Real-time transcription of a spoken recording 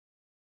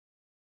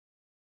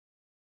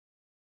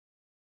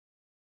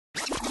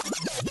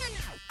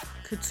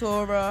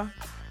Katura,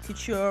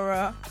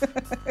 Katura,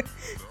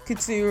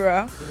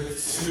 Katura.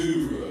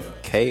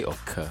 K or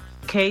K?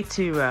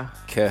 Katura.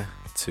 K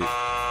to.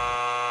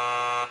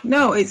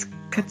 No, it's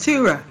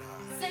Katura.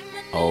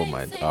 Oh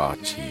my. Oh,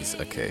 jeez.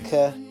 Okay.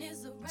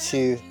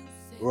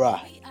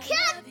 Katura.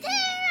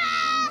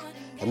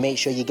 And make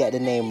sure you get the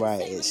name right.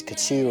 It's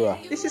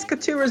Katura. This is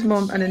Katura's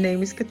mom, and her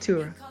name is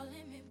Katura.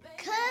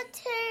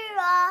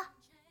 Katura.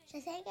 Should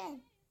I say it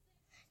again?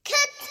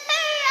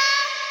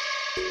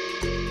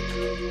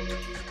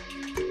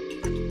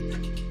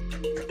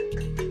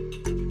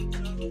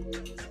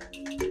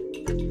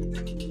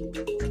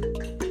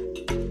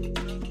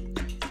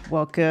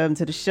 Welcome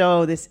to the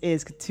show. This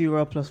is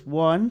Katura Plus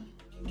One.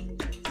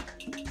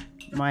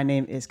 My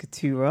name is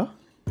Katura,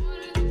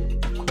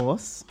 of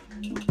course.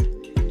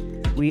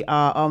 We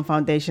are on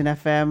Foundation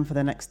FM for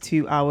the next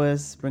 2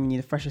 hours, bringing you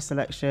the freshest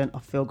selection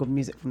of feel-good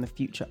music from the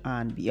future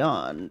and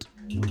beyond.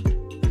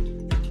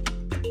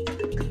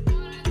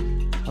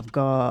 I've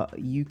got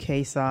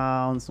UK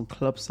sounds, some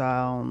club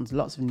sounds,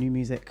 lots of new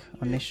music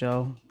on this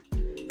show.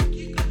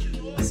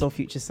 Soul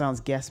Future Sounds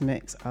guest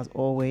mix as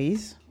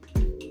always.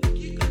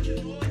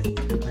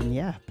 And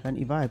yeah,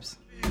 plenty vibes.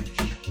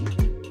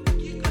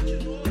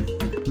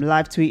 I'm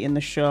live tweeting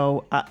the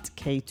show at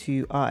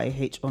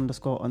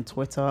K2RAH_ on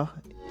Twitter.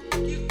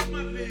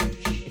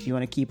 If you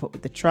want to keep up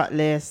with the track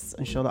lists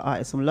and show the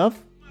artist some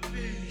love.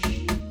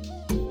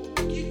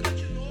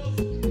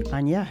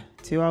 And yeah,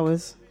 2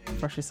 hours,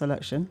 freshest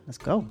selection. Let's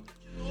go.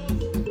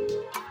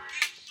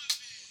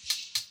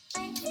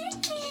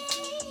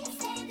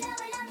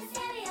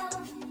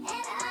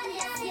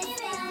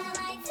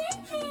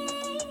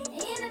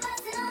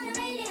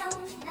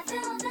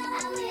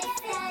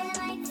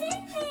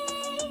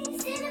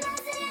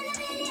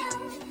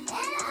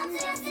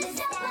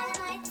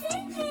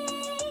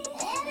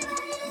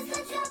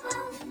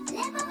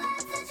 Everybody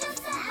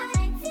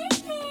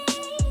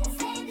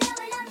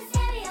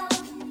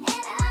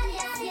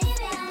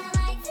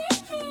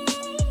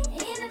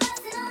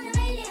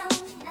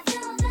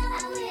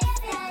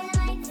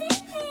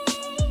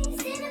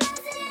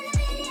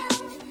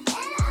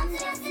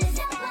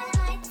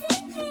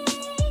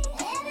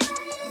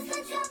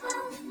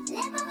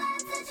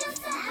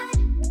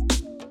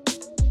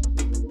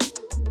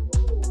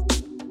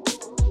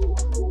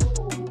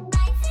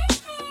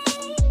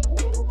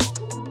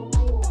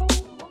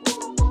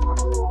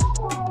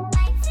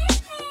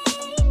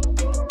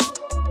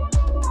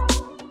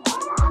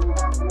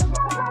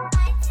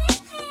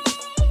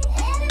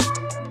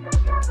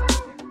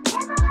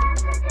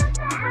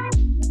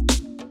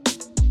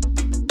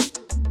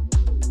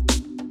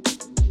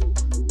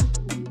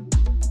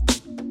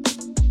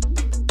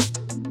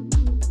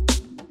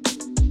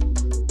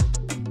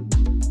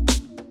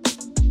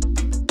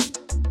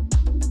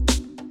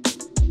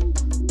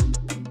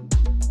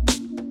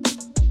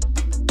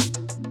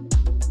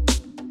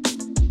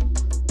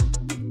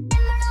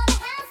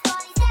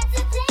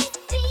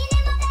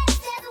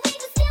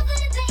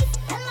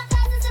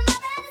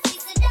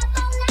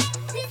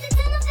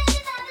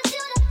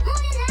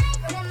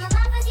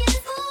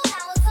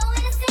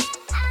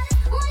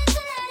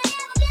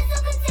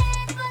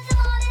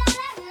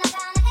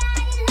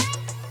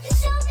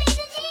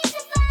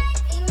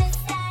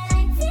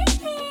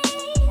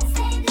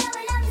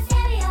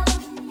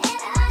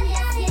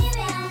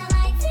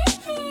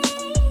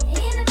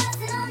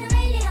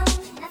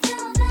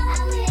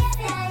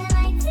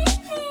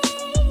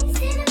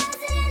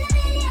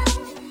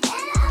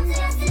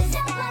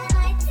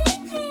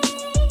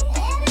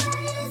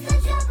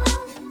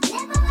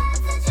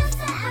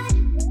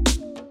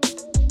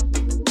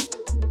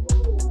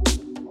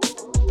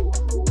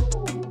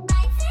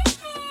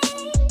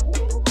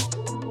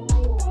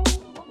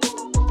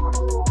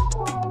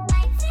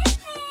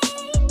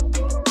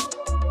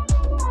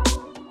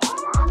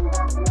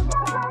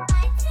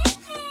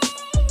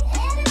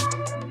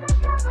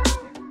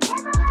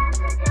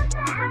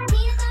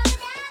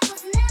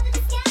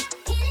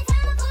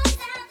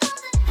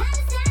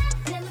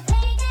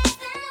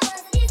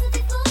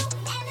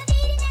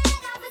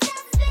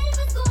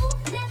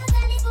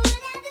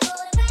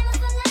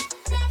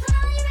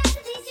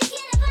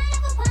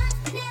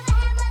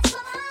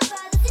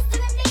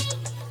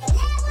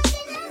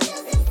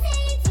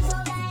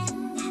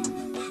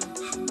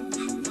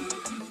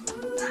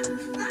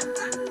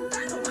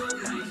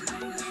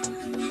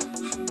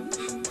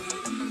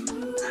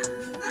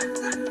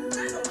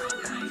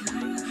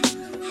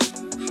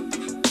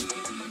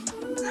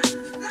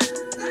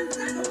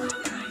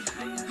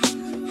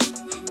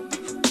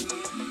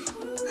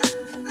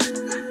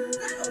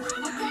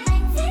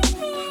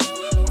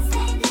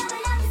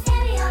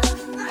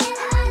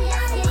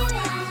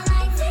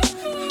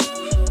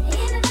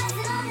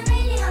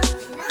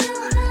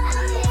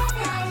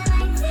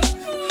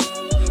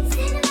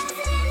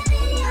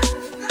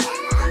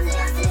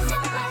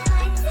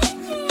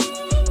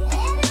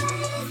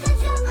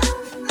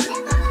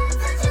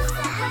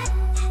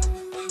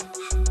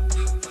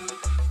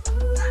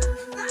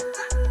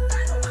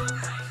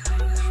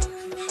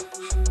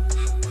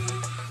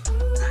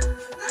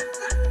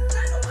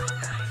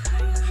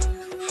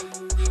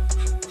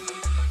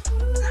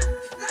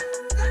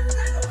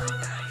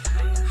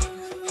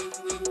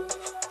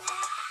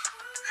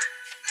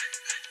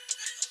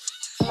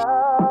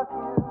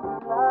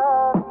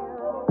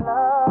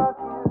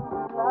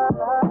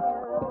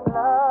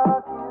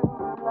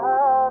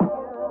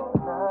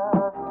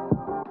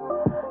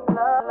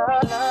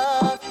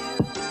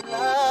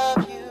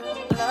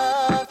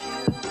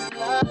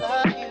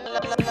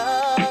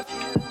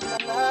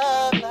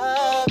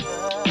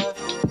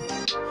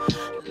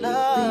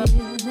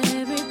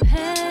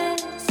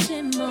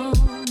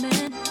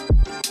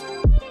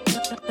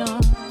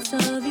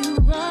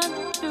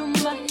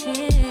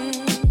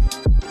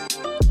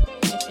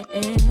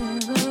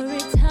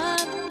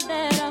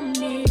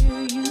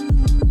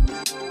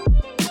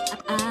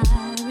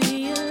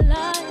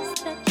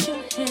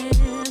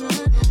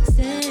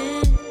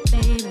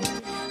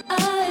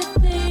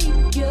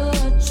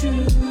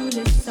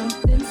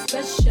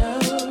just show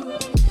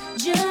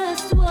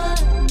just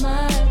what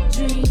my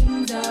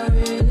dreams are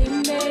really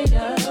made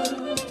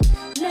of.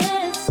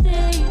 Let's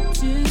stay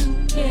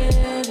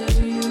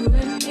together, you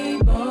and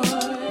me,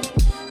 boy.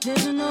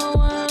 There's no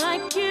one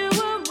like you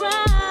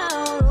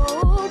around,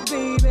 oh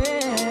baby.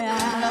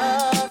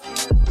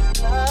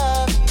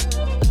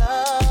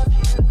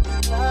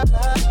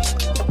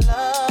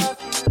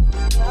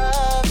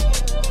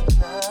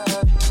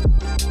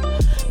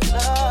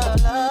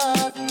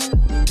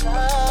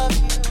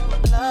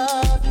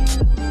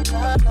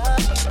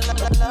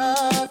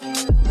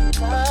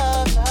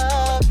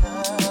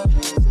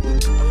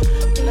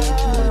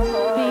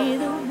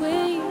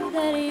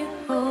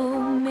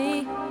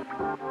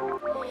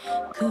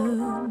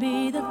 Could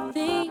be the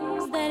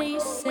things that you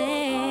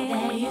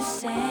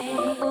say.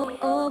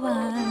 Oh,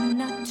 I'm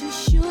not too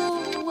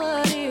sure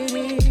what it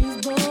is,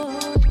 boy,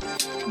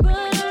 but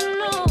I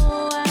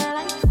know I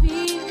like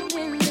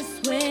feeling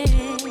this way.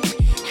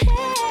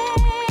 Hey,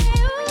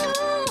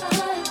 ooh, I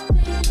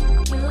think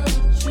you're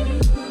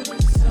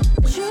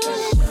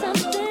truly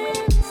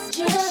something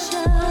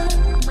special.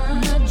 My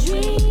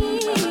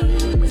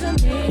dreams are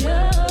made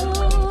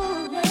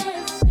of.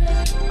 Let's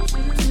stay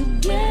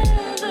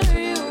together,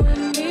 you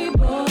and me,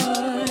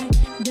 boy.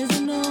 There's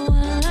no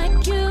one like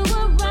you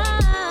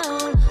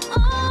around,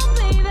 oh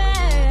baby.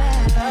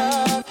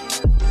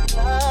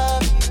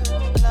 Love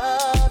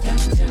you,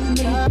 come to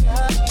me.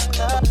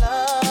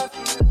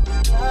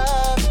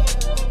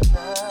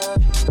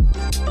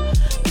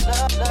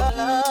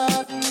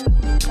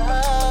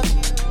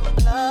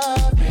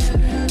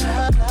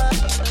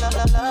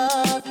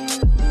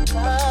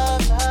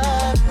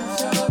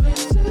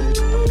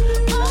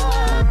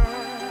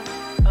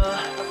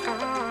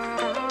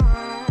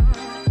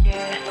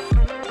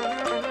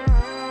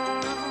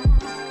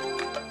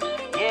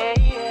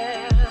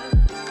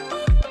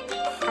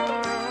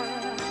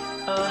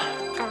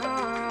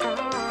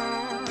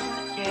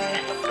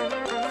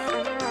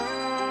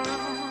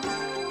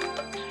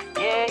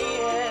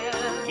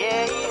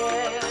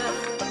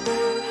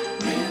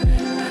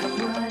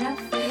 What I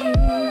feel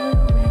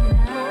when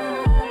I'm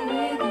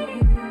with you.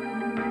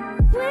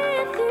 You're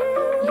a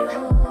dream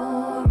come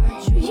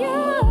true.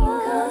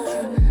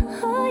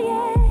 Oh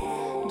yeah.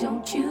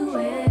 Don't you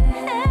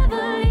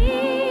ever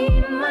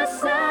leave my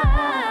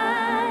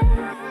side,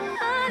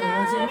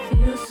 'cause it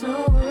feels so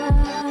right.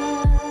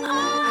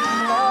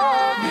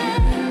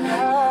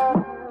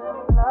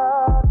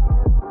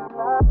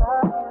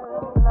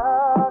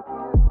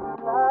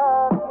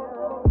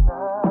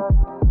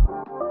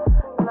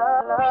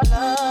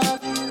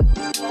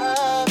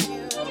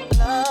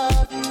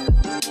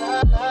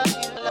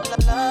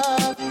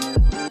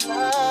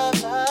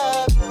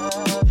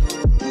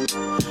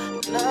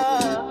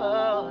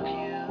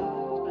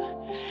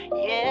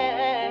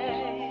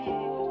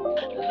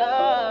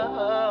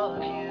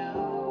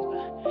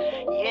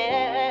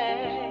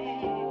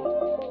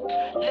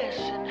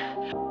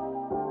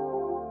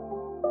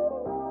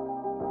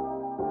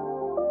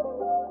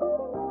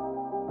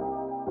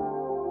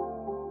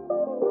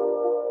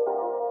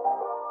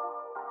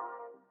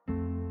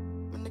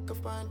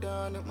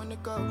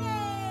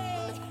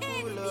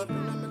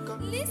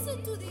 Listen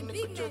to the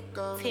big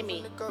man.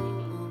 Timmy.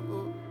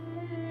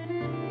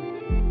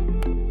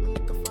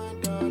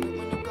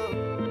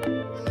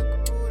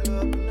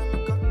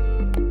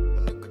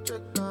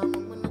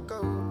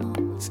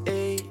 It's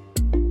 8,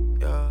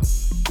 yeah.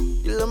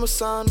 You love my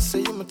sound,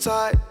 say you're my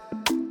type.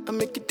 I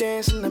make you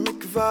dance and I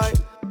make you vibe.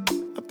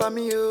 I buy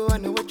me you, I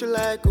know what you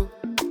like, oh.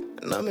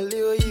 And I'm a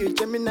Leo, you a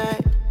Gemini.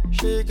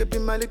 Sure you could be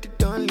my little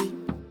Donly.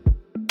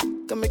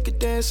 Can make you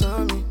dance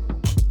on me.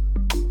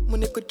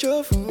 When you could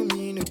show for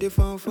me, no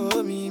different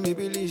for me,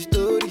 maybe little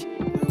story.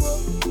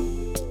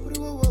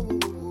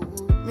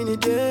 Me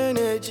need your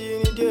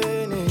energy, need your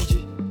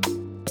energy.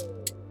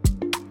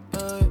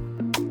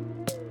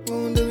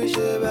 Won't be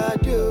sure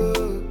about you.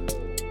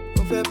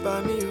 Don't feel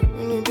by me,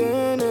 you need your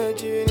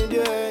energy, need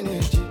your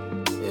energy.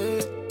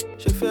 Yeah,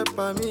 she feel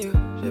by me,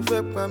 she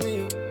feel by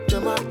me,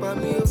 jump up by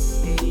me.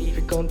 Hey, if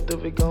you come through,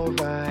 we gon'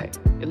 ride.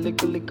 Your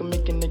liquor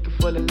make you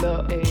fall in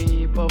love.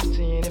 Hey, both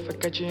seeing if I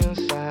catch you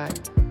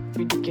inside.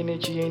 With the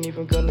energy, ain't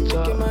even gonna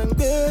talk. Look at my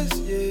best,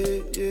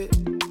 yeah, yeah.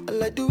 I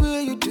like the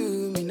way you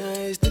do me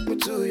nice, take me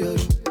to your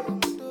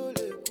room.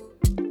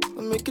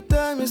 I'll make you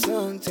tell me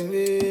something,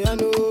 way I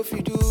know if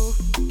you do.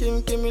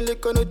 Give me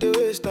liquor, no the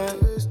waste time.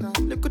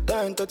 Liquor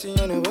time, 30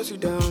 and I bust you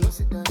down.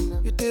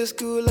 You taste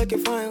cool like a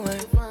fine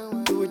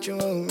wine. Do what you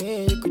want with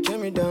me, you could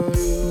jam me down.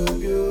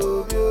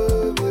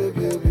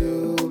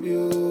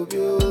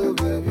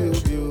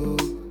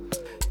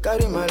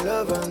 Carry my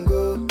love and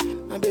go.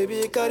 My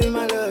baby, carry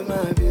my love,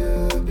 my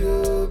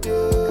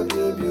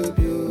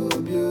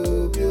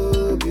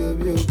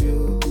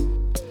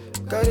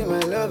carry my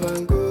love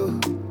and go.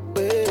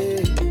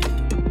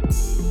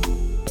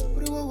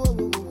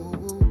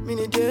 Me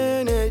need your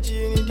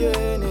energy, need your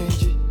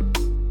energy.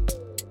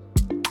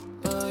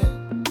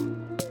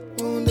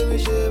 Won't be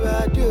sure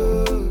about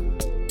you.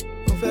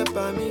 Don't feel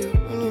by me,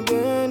 you need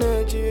your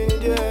energy,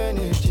 need your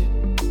energy.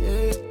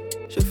 Yeah,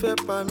 she feel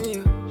by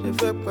me, j'ai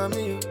fait pas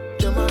mieux,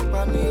 j'aime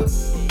pas mieux.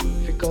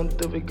 We gon'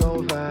 do, we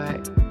gon'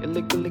 ride. A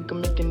lick, make a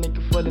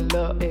nigga fall in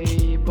love.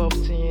 Ayy, pop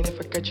 10 if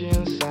I catch you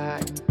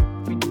inside.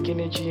 We the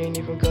energy ain't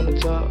even gonna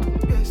talk.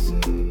 Yes,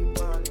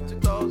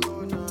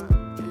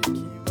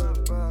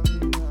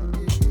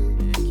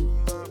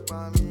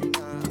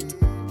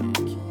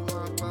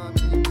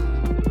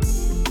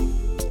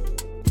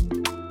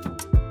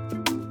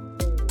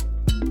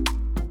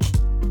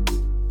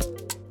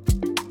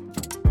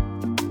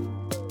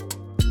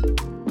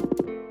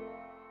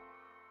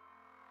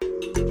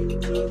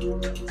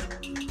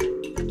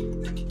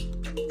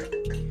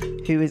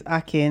 Who is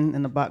Akin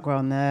in the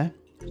background there?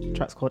 The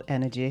track's called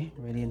Energy.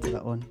 Really into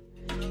that one.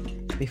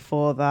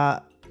 Before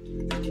that,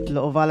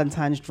 little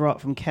Valentine's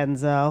drop from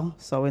Kenzel,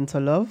 So Into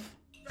Love.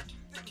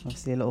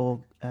 Obviously a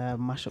little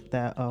mashup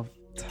there of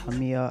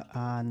Tamia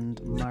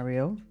and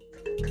Mario.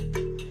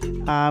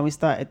 We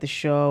started the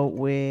show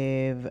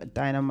with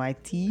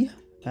Dynamite T,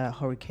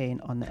 Hurricane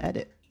on the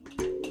edit.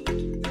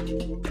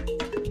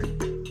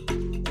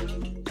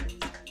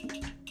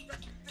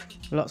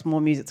 Lots more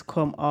music to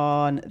come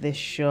on this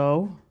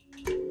show.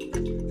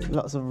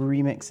 Lots of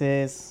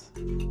remixes,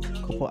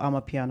 couple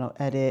Amapiano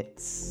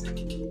edits.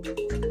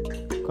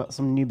 Got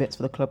some new bits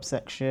for the club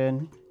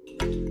section.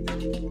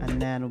 And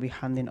then we'll be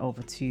handing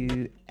over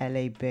to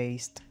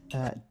LA-based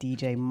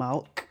DJ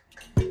Malk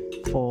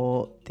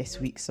for this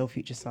week's So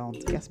Future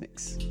Sound guest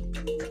mix.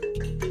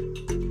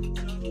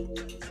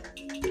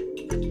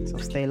 So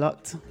stay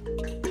locked.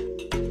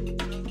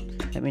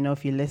 Let me know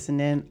if you're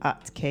listening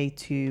at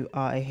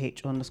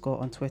K2RAH_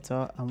 on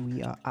Twitter, and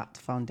we are at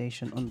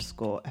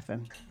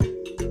Foundation_FM.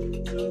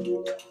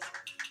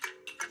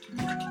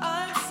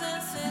 I'm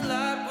sensing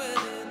light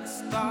within the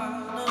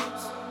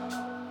stars.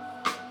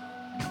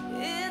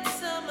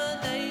 It's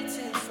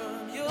emanating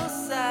from your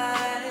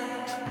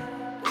side.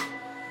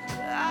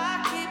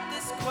 I keep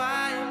this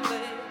quiet,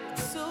 babe,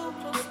 too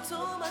close to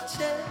my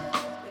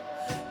chest.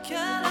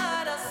 Can I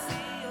not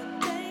see you're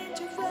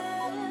dangerous?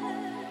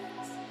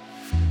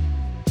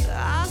 I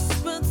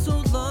spent so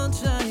long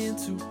trying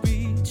to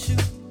reach you.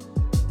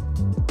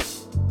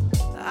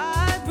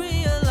 I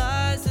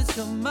realize that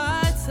you're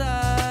my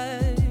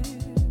type.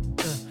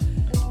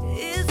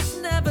 It's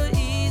never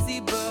easy,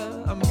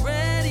 but I'm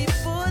ready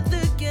for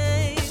the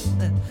game.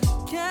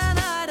 Can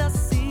I not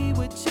see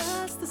we're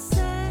just the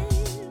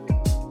same?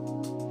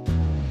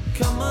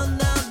 Come on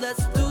now,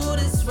 let's do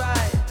this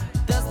right.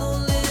 There's no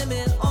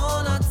limit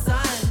on our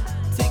time.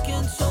 Take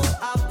control,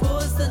 I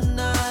push the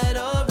night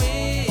or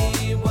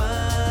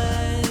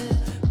rewind.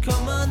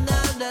 Come on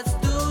now, let's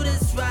do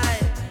this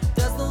right.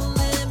 There's no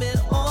limit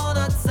on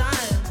our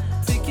time.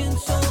 Take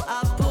control,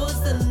 I push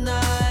the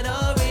night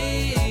or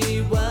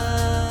rewind.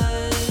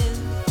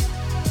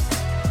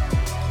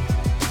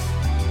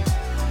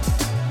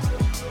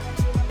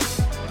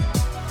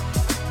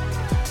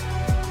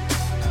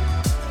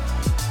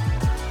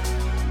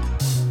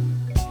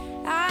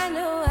 I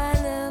know I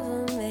never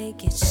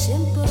make it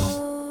simple.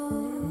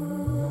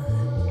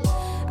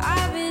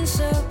 I've been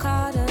so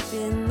caught up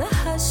in the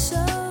hustle.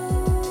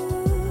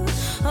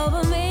 Oh,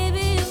 but maybe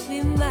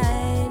you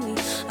remind me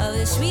of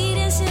the sweet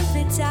and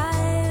simple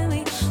time.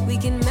 We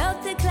can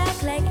melt the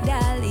clock like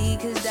Dali,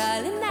 'cause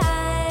darling,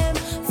 I'm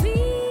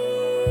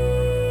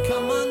free.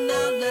 Come on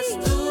now, let's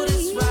do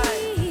this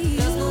right.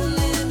 There's no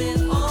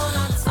limit on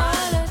our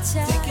time.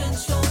 Take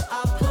control,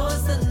 I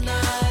pause the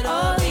night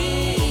or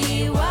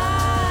rewind.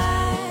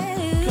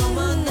 Come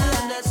on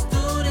now, let's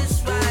do this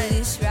right.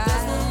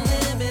 There's no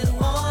limit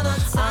on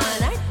our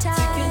time.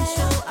 Take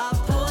control, I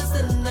pause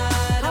the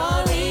night or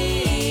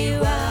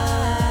rewind.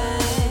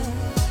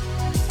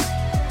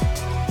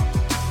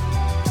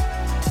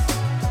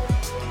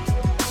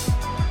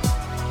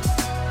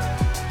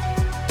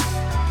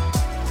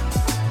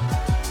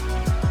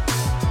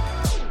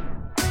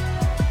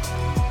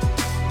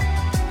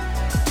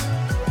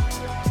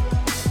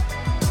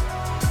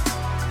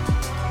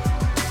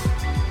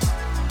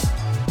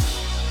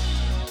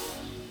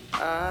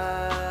 I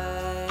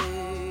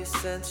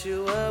sent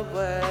you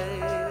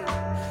away,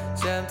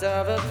 dreamt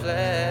of a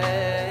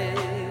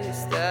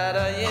place that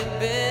I ain't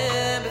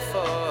been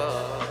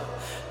before.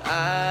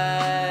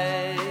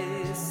 I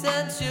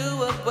sent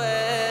you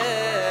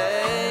away,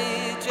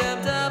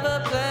 dreamt of a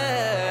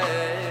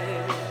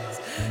place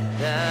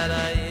that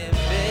I ain't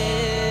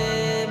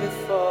been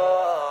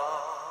before.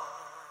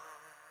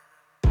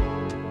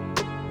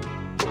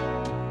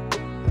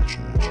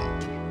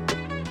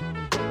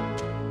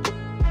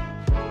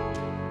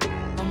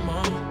 I'm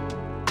on,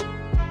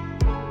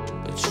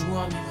 but you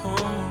want me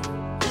home.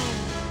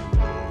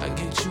 I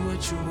get you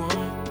what you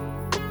want,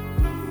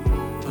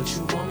 but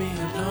you want me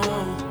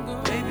alone.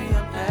 Baby,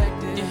 I'm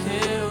acting. You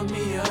held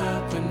me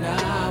up when I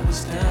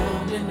was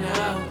down and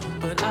out,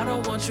 but I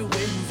don't want you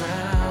waiting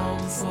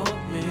around for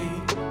me.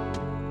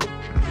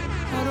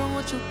 I don't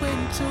want you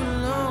waiting too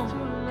long.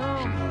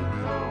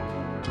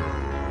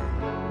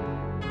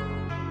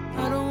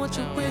 I don't want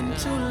you waiting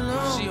too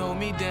long. She hold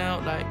me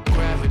down like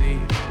gravity.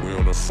 We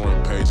on the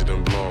front page of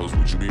them blogs.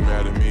 Would you be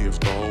mad at me if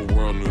the whole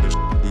world knew this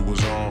we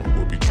was on?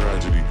 Would be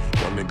tragedy.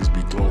 Why niggas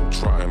be glowing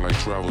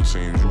travel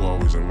teams. You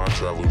always in my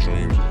travel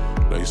dreams.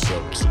 Lace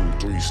up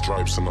 2, 3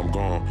 stripes and I'm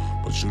gone.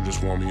 But you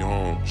just want me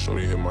home.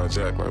 Shorty hit my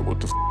jack like, what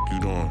the you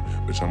doing?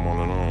 Bitch, I'm all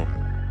alone.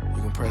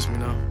 You gon' press me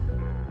now?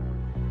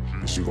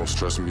 Is you gon'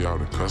 stress me out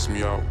and cuss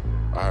me out?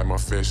 I had my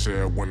fair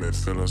share of women,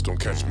 feelings don't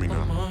catch me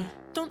now.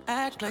 Don't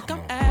act like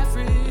I'm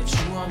average.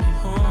 You want me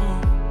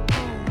home.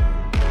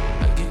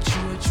 I get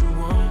you what you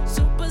want.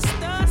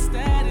 Superstar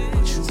status.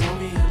 But you want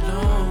me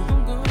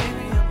alone.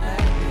 Baby, I'm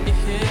acting. You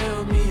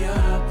held me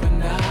up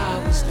when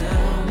I was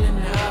down and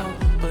out.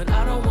 But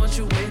I don't want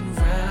you waiting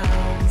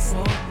around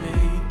for me.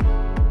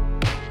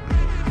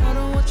 I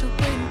don't want you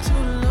waiting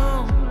too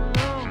long.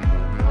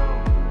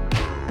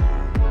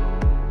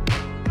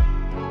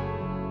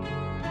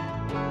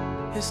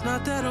 It's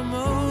not that I'm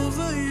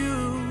over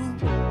you,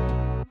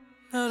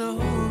 not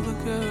over,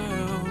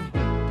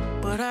 girl,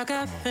 but I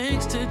got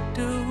things to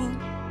do.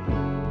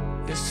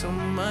 It's so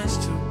much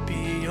to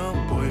be your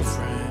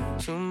boyfriend,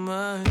 too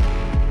much,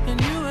 and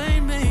you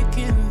ain't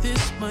making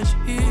this much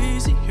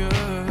easier.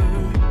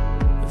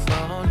 If I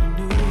only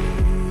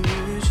knew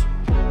this,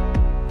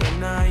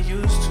 when I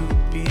used to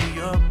be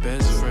your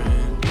best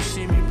friend, you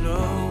see me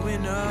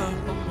blowing up.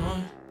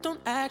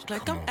 Don't act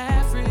like I'm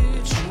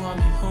average. You want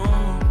me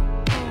home.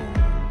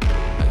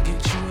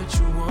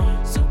 You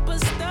want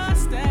superstar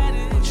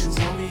status, but you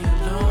want me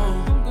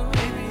alone.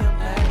 Baby,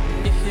 I'm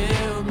acting. You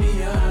held me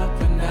up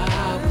when I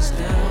was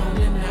down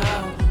and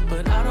out,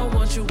 but I don't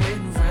want you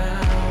waiting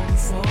around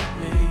for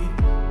me.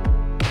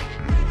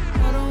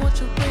 I don't want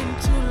you waiting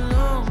too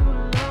long.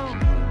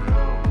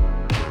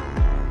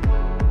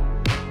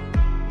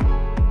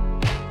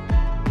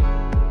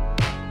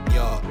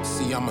 Yo,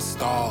 see I'm a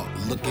star.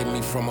 Look at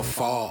me from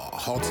afar.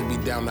 Hard to be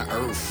down to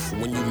earth.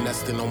 When you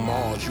nesting on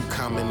Mars, you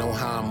comment on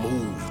how I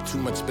move. Too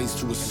much space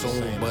to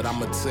assume, but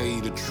I'ma tell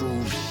you the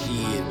truth.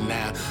 Shit,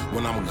 now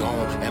when I'm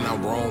gone and I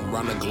roam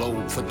round the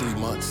globe for 3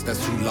 months, that's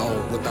too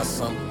long. Without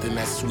something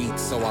that's sweet,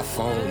 so I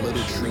phone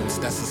little treats.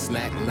 That's a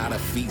snack, not a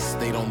feast.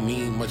 They don't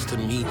mean much to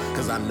me,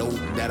 cause I know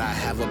that I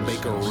have a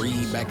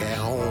bakery back at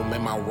home.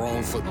 Am I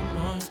wrong for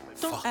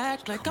Don't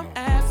act like I'm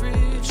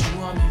average. You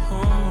want me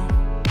home.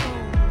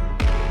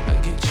 I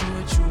get you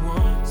what you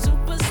want.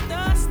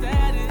 Superstar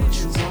status. But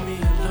you want me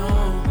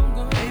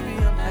alone. Baby,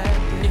 I'm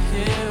acting. You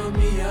held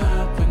me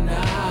up when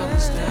I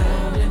was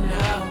down and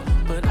out,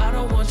 but I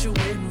don't want you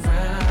waiting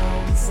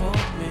around for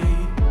me.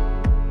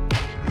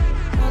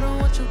 I don't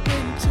want you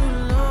waiting too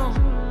long.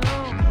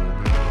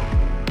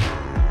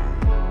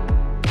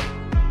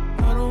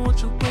 I don't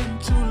want you waiting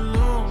too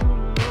long.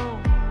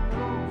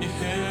 You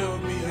held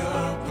me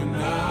up when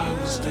I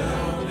was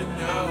down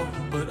and out,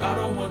 but I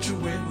don't want you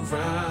waiting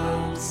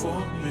around for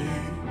me.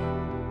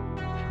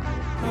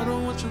 I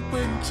don't want you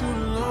waiting too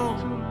long.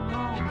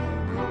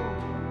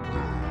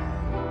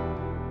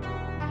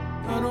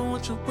 I don't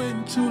want you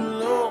waiting too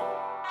long.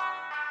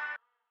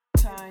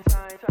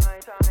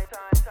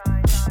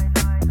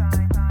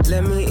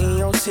 Let me in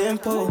your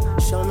tempo,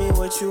 show me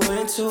what you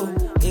into.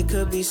 It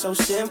could be so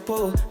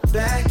simple,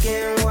 black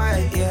and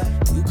white, yeah.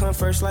 You come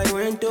first like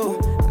Rindu,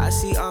 I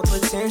see all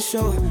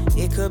potential.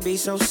 It could be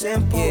so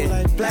simple, yeah.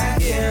 Like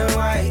black and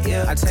white,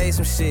 yeah. I tell you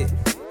some shit,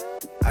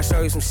 I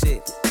show you some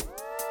shit,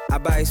 I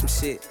buy you some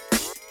shit,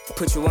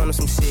 put you on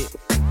some shit.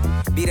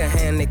 Be the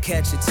hand that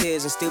catch your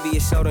tears and still be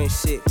your shoulder and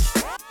shit.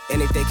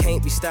 And if they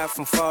can't be stopped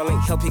from falling,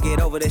 help you get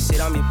over that shit,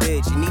 I'm your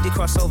bitch. You need to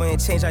cross over and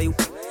change how you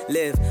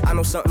live. I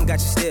know something got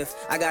you stiff,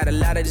 I got a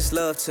lot of this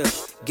love to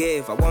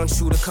give. I want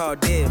you to call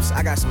dibs,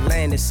 I got some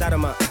land inside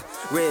of my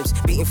ribs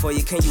beating for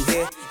you, can you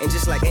hear? And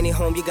just like any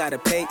home, you gotta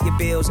pay your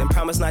bills and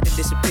promise not to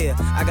disappear.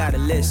 I got a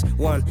list,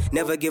 1,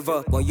 never give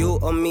up on you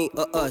or me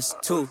or us.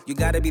 2, you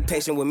gotta be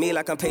patient with me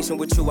like I'm patient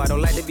with you, I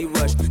don't like to be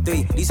rushed.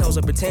 3, these hoes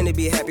will pretend to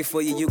be happy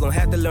for you, you gon'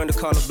 have to learn to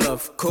call a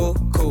bluff. Cool,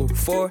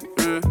 4,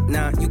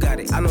 nah, you got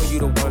it, I know you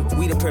the one,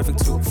 we the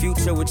perfect two.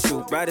 Future with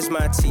you, bright as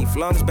my teeth,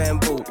 long as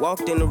bamboo.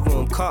 Walked in the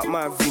room, caught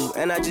my view,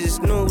 and I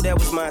just knew that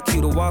was my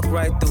cue to walk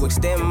right through.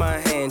 Extend my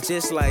hand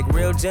just like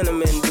real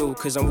gentlemen do,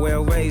 cause I'm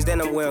well raised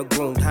and I'm well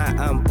groomed. Hi,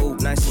 I'm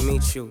Boop, nice to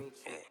meet you.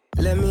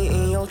 Let me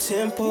in your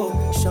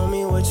tempo, show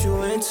me what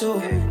you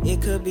into.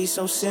 It could be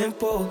so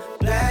simple,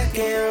 black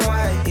and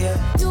white, yeah.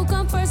 You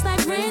come first like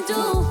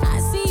Rindu, I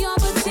see your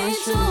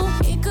potential.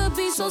 It could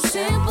be so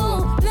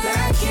simple,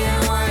 black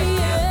and white,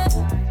 yeah.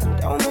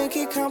 Don't make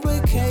it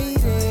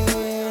complicated.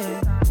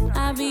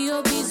 I be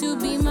your bitch, you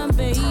be my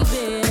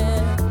baby.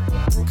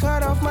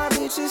 Cut off my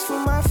bitches for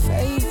my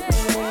favorite.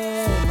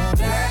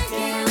 Black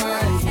and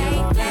white,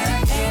 yeah,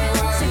 black and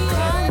white. So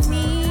call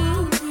me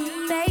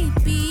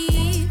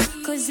baby,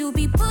 cause you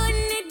be putting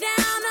it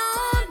down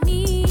on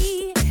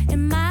me.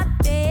 In my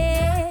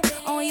bed,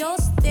 on your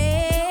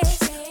stairs.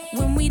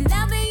 When we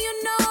loving,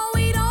 you know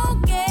we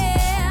don't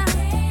care.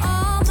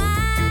 All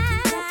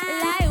mine,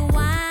 like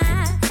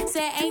wine.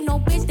 Say ain't no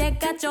bitch that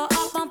got your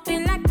heart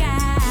bumping like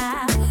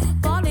I.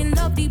 Fall in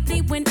love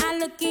deeply when I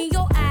look in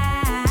your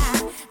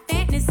eye.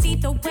 Fantasy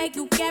the way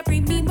you carry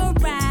me,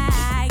 Mariah.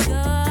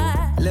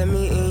 Let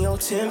me in your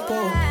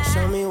tempo,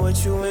 show me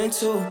what you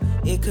into.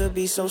 It could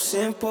be so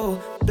simple,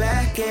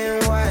 black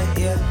and white,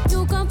 yeah.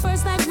 You come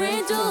first like rain.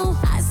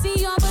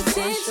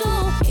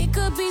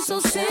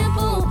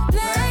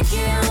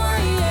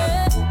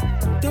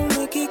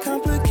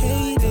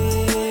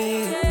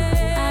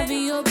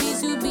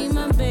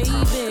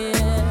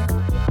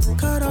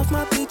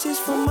 off my peaches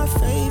for my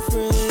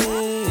favorite.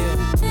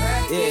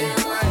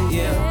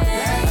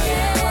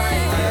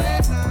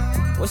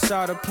 What's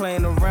all the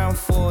playing around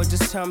for?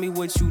 Just tell me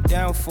what you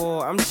down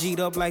for. I'm G'd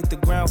up like the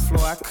ground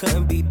floor. I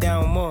couldn't be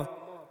down more.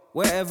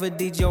 Wherever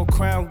did your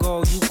crown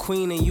go? You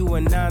queen and you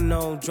a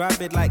nano.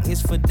 Drop it like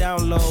it's for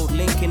download.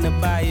 Link in the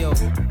bio.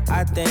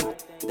 I think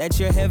that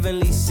you're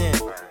heavenly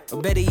sent.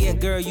 Or better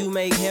yet, girl, you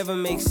make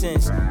heaven make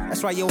sense.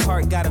 That's why your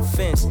heart got a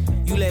fence.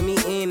 You let me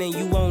in and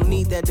you won't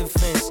need that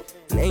defense.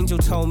 An angel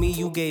told me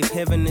you gave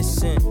heaven a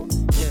scent.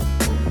 Yeah.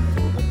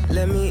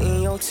 Let me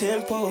in your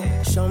tempo.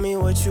 Show me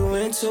what you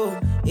into.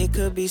 It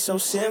could be so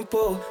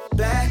simple.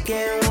 Black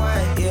and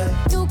white,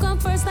 yeah. You come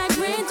first like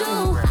rain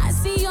do. I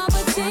see your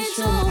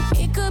potential.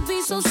 It could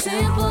be so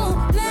simple.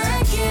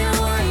 Black and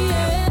white,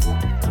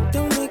 yeah.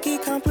 Don't make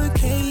it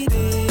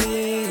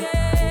complicated.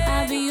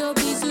 I'll be your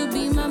piece, you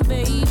be my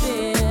baby.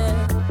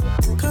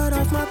 Cut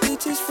off my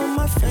peaches for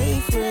my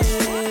favorite.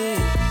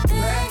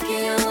 Black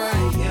and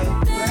white,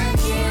 yeah. Black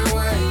and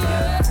white,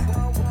 yeah.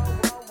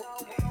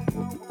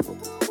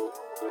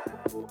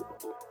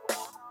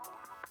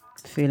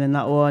 Feeling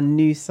that one.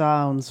 New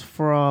sounds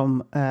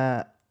from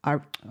I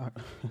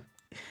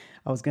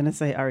was gonna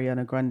say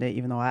Ariana Grande,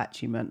 even though I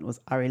actually meant was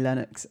Ari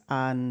Lennox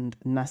and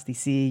Nasty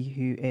C,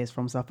 who is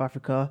from South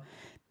Africa.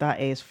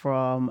 That is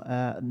from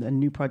a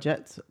new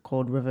project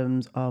called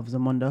Rhythms of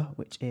Zamunda,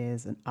 which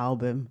is an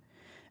album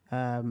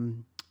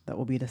that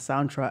will be the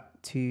soundtrack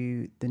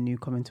to the new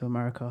Coming to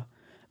America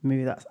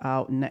movie that's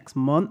out next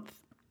month.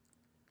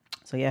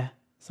 So yeah,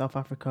 South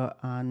Africa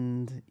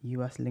and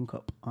US link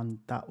up on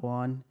that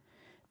one.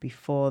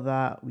 Before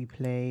that, we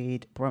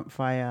played Brent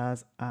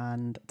Fires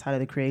and Tyler,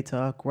 the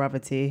Creator,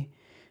 Gravity,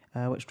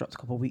 which dropped a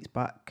couple of weeks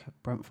back.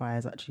 Brent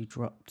Fires actually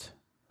dropped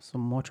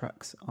some more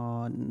tracks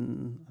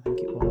on, I think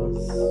it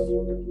was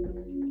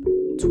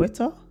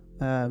Twitter.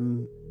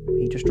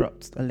 He just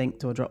dropped a link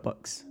to a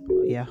Dropbox,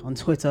 on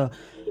Twitter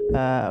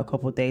a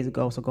couple of days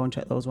ago, so go and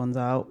check those ones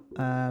out.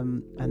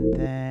 And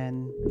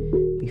then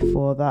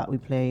before that, we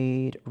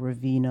played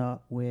Ravina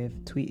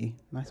with Tweety.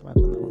 Nice vibes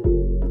on that one.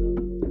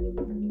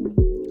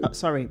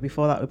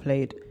 Before that we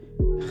played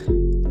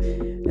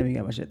let me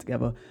get my shit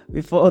together.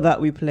 Before that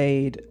we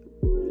played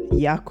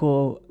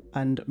Yako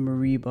and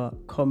Mariba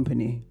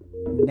Company.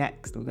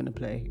 Next we're gonna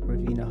play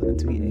Ravina and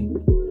Tweety.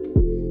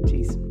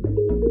 Jeez.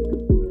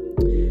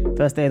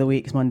 First day of the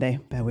week is Monday,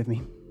 bear with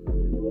me.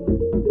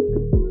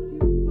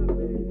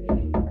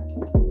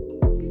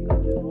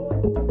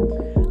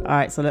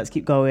 Alright, so let's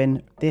keep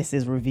going. This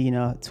is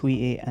Ravina,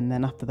 Tweety, and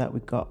then after that we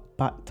got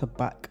Back to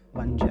Back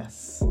Van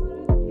Jess.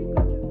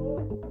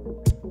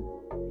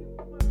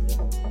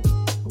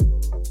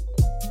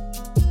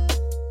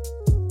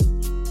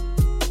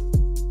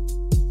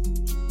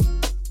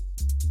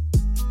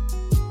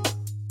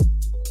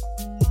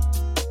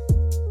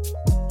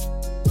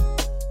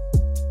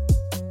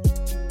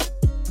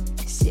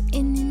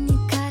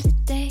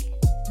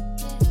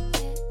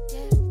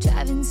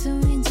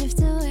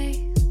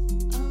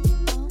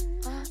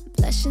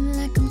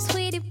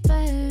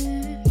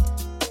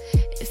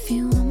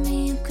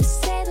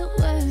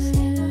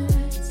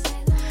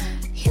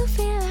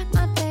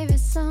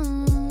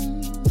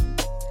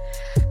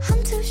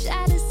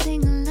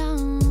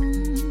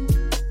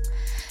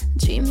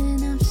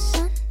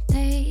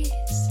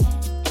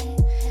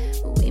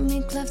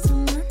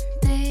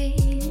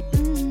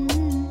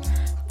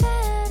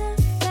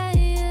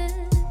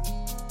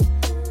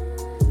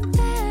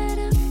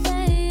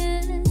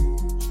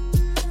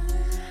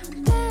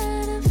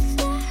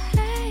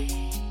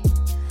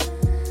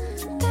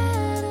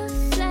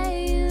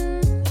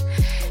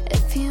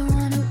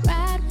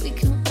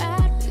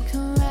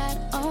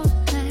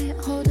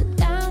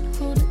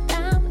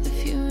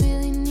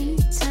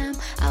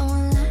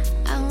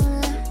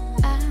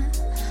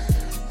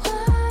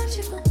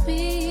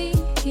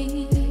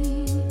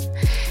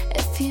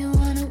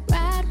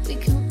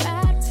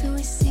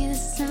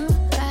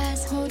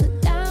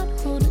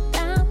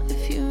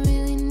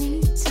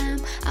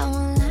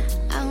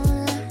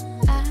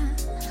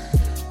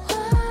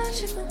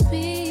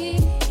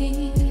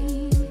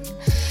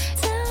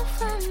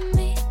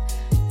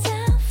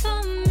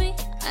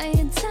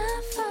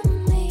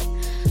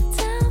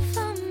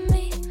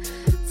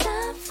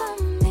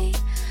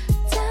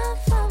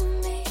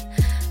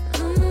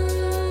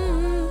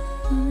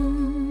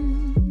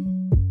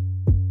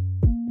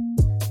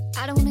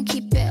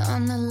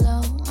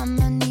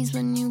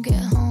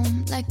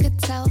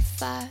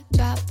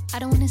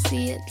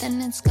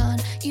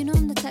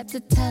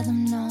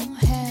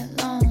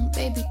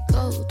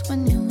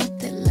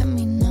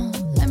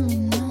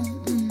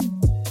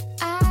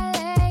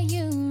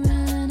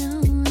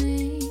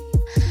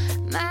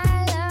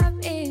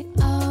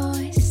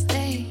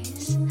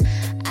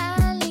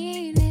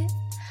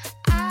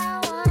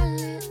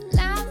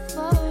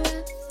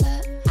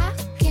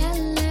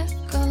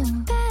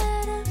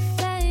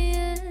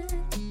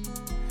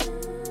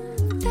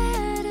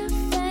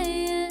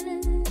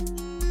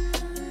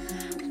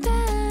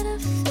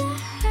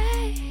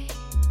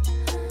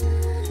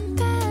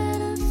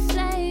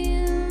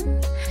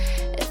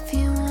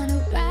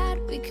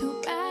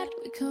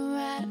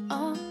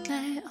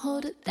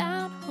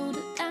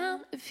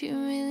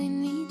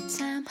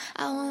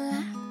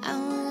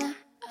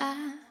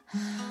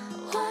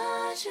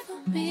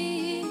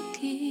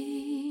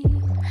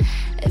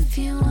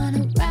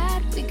 wanna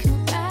ride, we can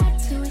ride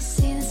till we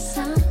see the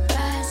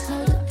sunrise.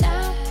 Hold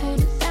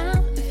it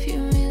down if you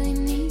really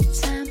need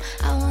time.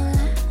 I won't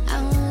lie, I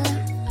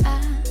won't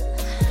lie.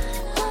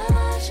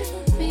 Want you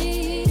for me.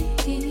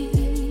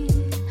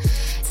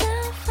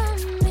 Down for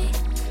me,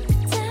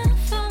 down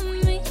for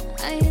me.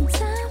 Are you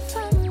down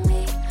for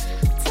me?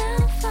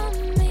 Down for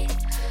me,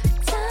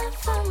 down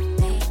for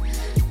me,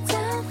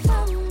 down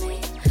for me.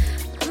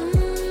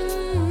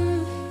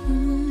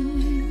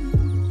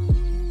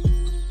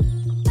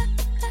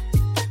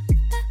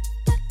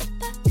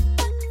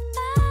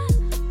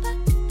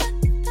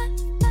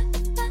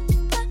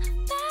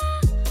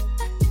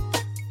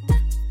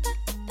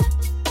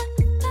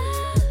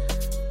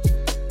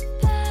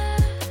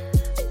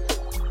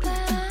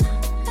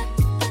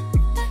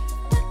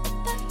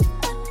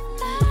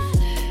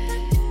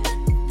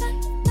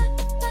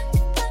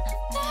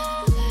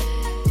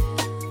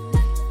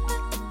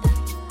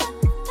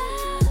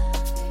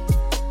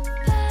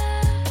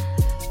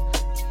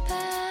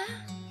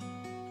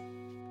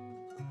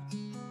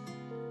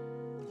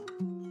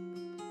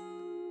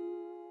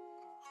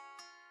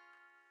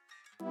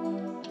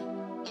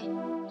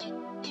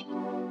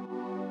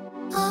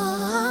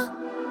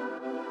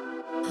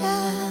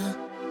 Yeah.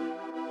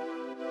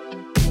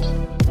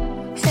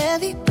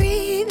 Heavy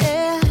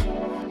breathing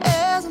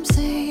as I'm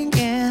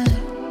singing.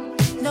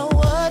 Know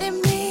what it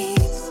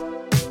means.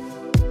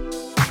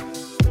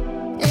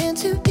 In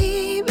too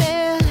deep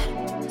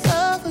and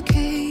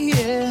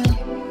suffocating.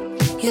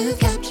 You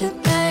captured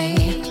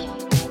me.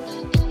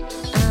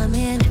 I'm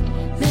in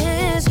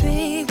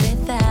misery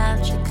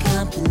without your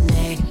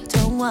company.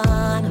 Don't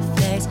wanna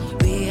face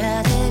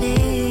reality.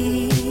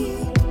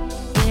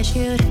 Wish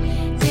you'd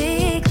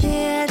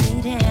declare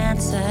the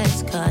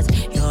answers, 'cause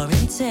your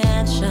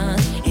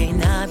intentions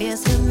ain't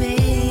obvious to me.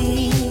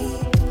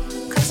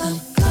 'Cause I'm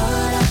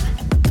caught up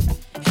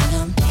and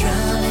I'm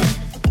drowning.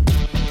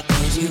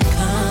 Is you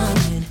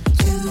coming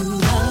to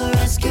the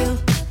rescue?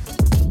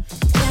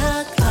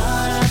 You're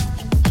caught up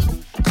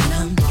and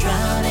I'm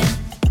drowning.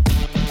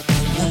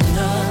 And your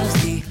love's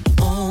the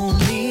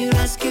only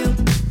rescue.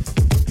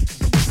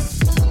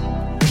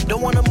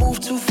 Don't wanna move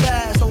too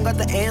fast, don't got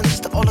the answers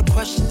to all the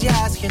questions you're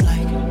asking.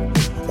 Like,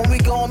 when we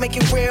gon' make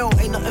it real,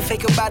 ain't nothing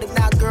fake about it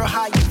now, girl,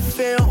 how you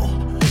feel?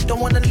 Don't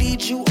wanna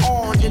lead you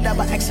on, did that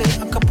by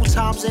accident a couple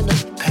times in the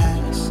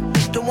past.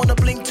 Don't wanna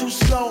blink too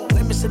slow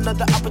and miss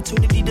another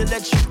opportunity to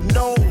let you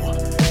know.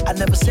 I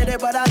never said it,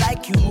 but I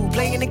like you.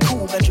 Playing it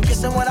cool, got you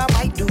guessing what I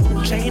might do.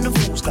 Chain the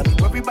fools, got me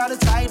worried about the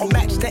title.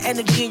 Match the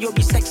energy and you'll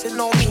be sexing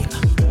on me.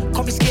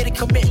 Call me scared of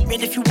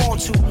commitment if you want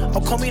to.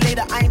 Or call me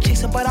later, I ain't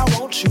chasing, but I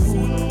want you.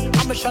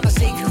 I'm just trying to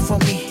save you from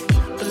me.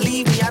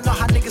 Believe me, I know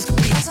how niggas can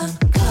be. 'Cause I'm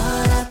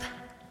caught up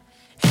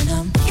and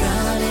I'm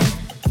drowning.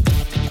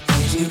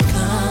 Is you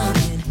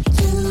coming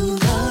to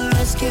the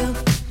rescue?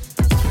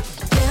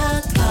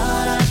 You're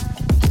caught up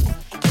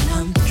and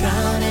I'm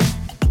drowning.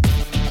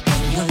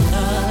 And your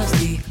love's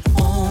the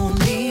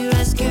only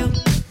rescue.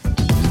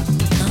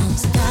 Don't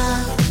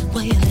stop,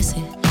 will you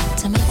listen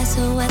to my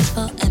SOS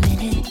for a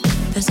minute?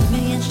 There's a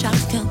million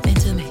shots coming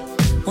to me.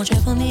 Won't you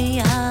pull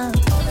me up?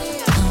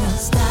 Don't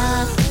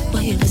stop,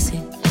 will you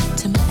listen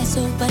to my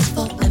SOS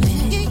for a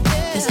minute?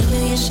 There's a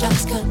million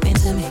shots coming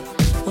to me.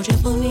 Won't you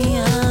pull me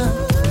up?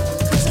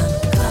 'Cause I'm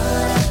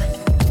caught up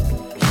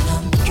and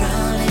I'm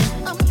drowning.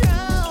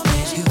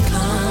 Is you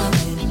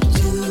coming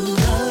to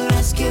the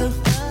rescue?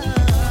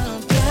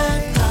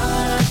 You're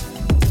caught up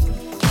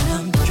and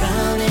I'm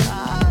drowning.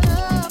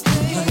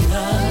 And your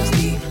love's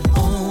the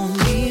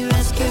only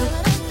rescue.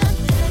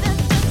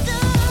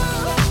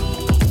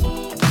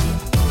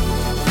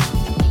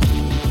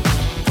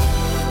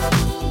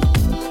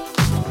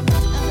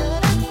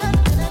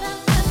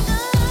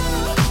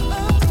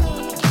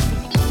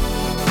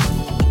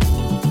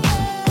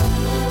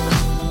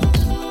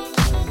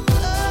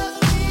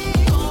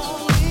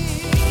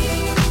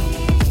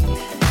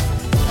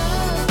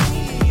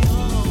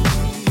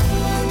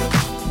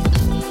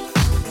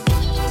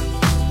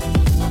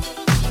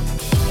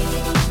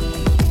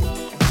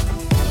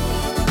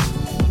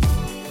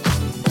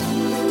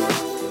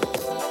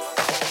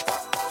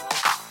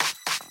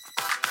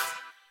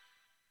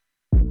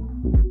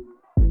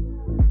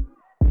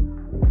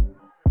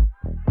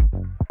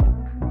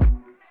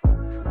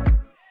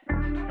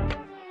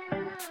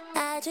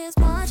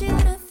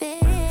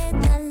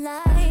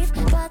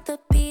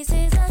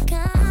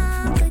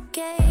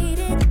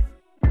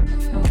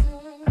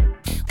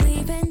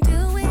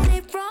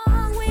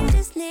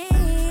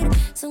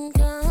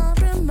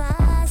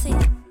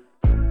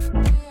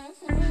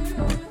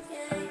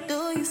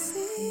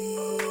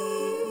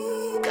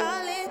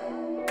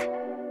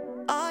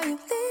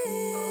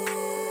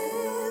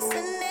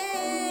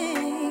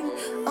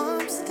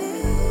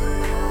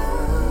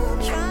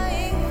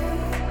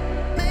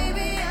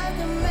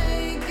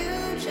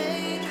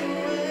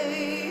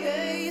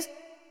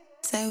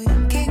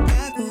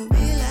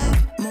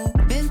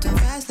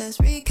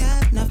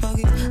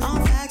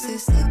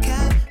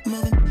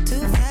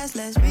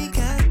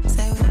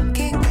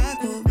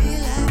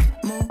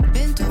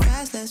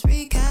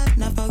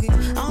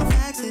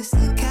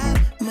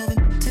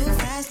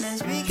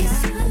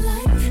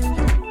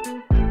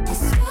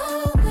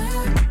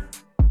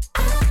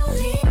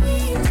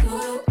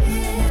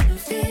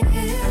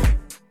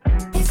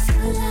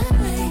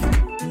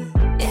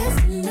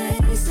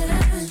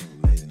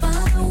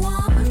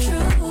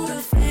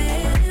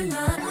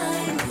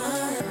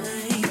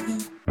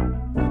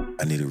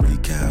 I need a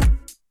recap.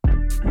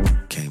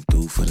 Came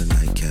through for the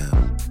nightcap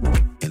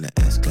in the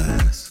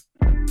S-Class.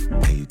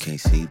 And you can't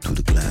see through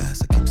the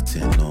glass. I keep the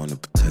tent on to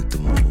protect the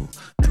move.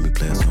 Let me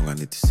play a song, I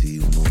need to see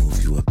you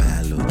move. You a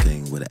bad little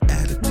thing with an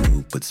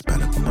attitude, but the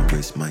spot up on my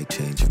wrist might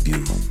change your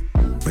view.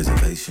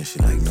 Reservation, she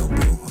like no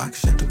boo. I can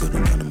shut the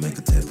building down to make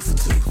a table for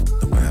two.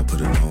 The way I put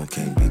it on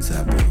can't be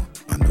taboo.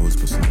 I know it's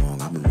been so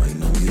long, I've been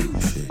waiting on you.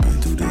 Shit,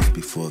 been through this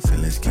before,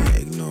 feelings can't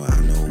ignore. I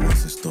know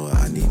what's in store,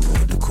 I need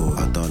more decor.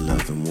 I thought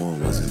love and war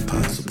was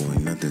impossible.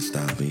 Ain't nothing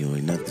stopping you,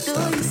 ain't nothing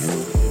stopping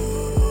you.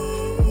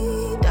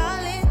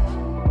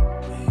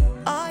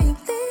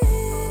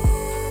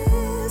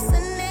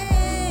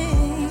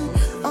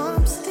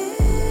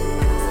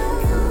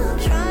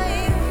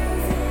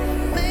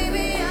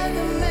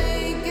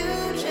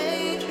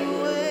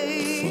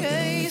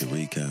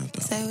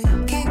 Say we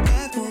kick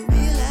back, we'll be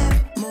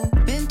left.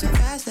 Moving too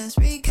fast, let's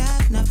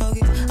recap. Now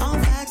focus on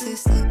facts,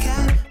 it's the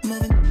cap.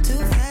 Moving too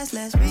fast,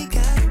 let's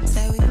recap.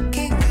 Say we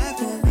kick back,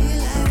 we'll be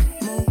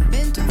left.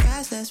 Moving too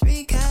fast, let's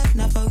recap.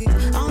 Now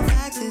focus on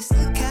facts, it's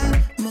the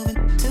cap. Moving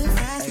too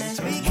fast, let's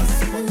recap.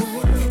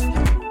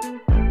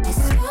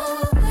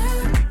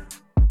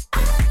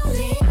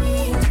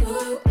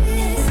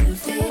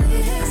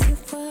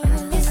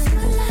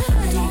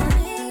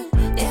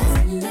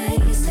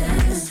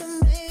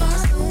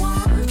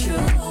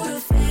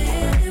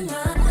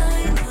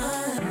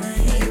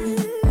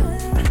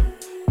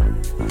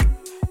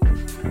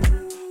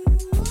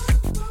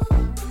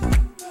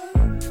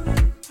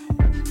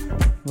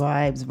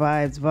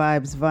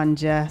 Vibes, Van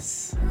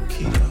Jess,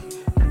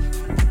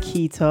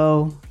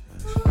 Keto,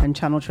 and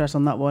Channel Trust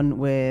on that one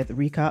with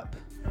Recap.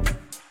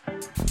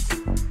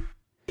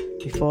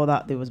 Before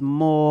that, there was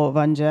more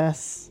Van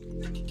Jess.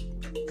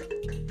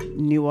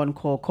 New one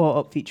called Caught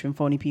Up featuring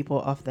Phony People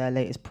off their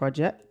latest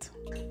project.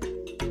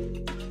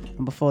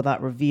 And before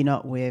that,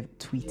 Ravina with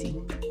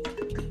Tweety.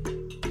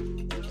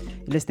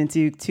 You're listening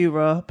to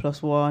Tura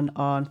Plus One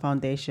on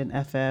Foundation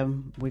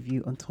FM with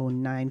you until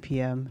 9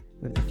 p.m.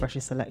 with the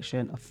freshest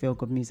selection of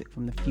feel-good music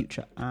from the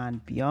future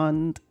and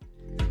beyond.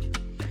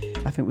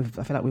 I feel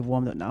like we've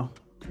warmed up now.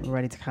 We're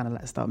ready to kind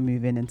of start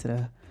moving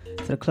into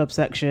the club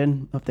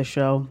section of the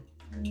show.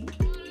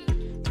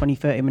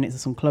 20-30 minutes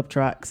of some club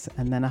tracks,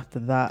 and then after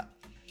that,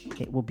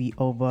 it will be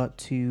over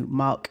to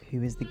Malk,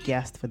 who is the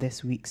guest for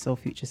this week's Soul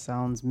Future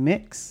Sounds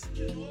mix.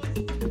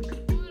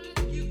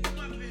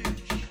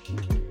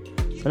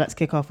 So let's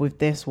kick off with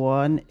this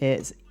one.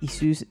 It's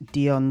Isus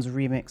Dion's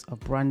remix of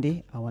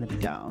Brandy, I Wanna Be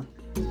Down.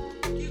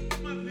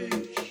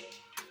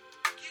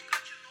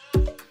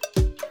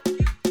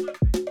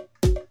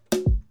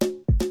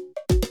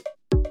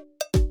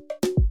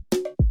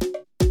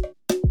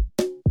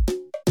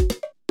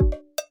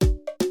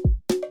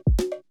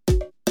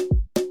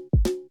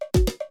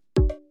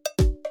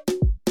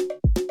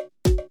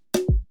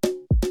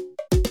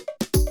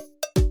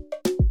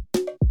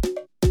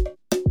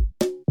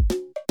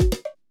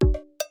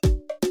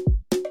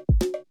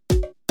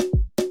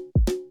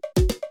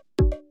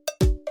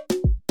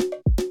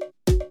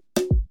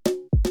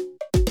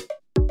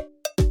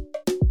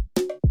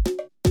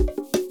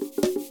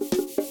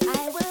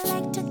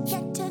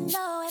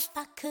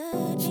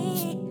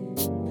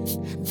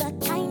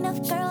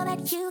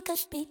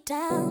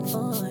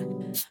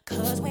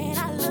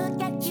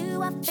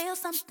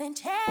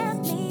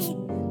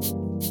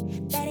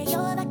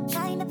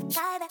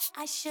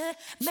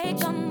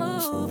 Make a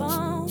move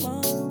on.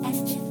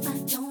 And if I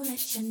don't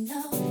let you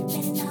know,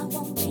 then I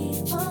won't be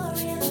for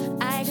real.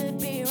 I could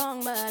be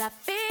wrong, but I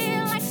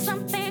feel like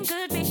something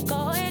could be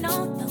going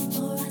on. The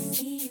more I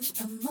see you,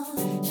 the more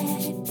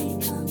that it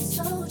becomes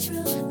so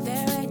true.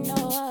 There ain't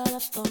no other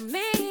for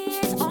me,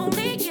 it's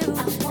only you.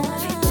 I wanna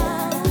be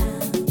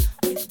down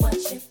with what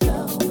you're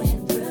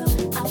going through.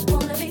 I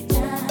wanna be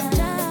down.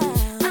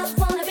 I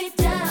wanna be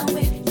down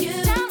with you.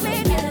 Down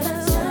with you.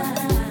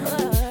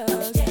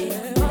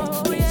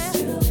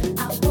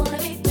 I wanna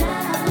be down.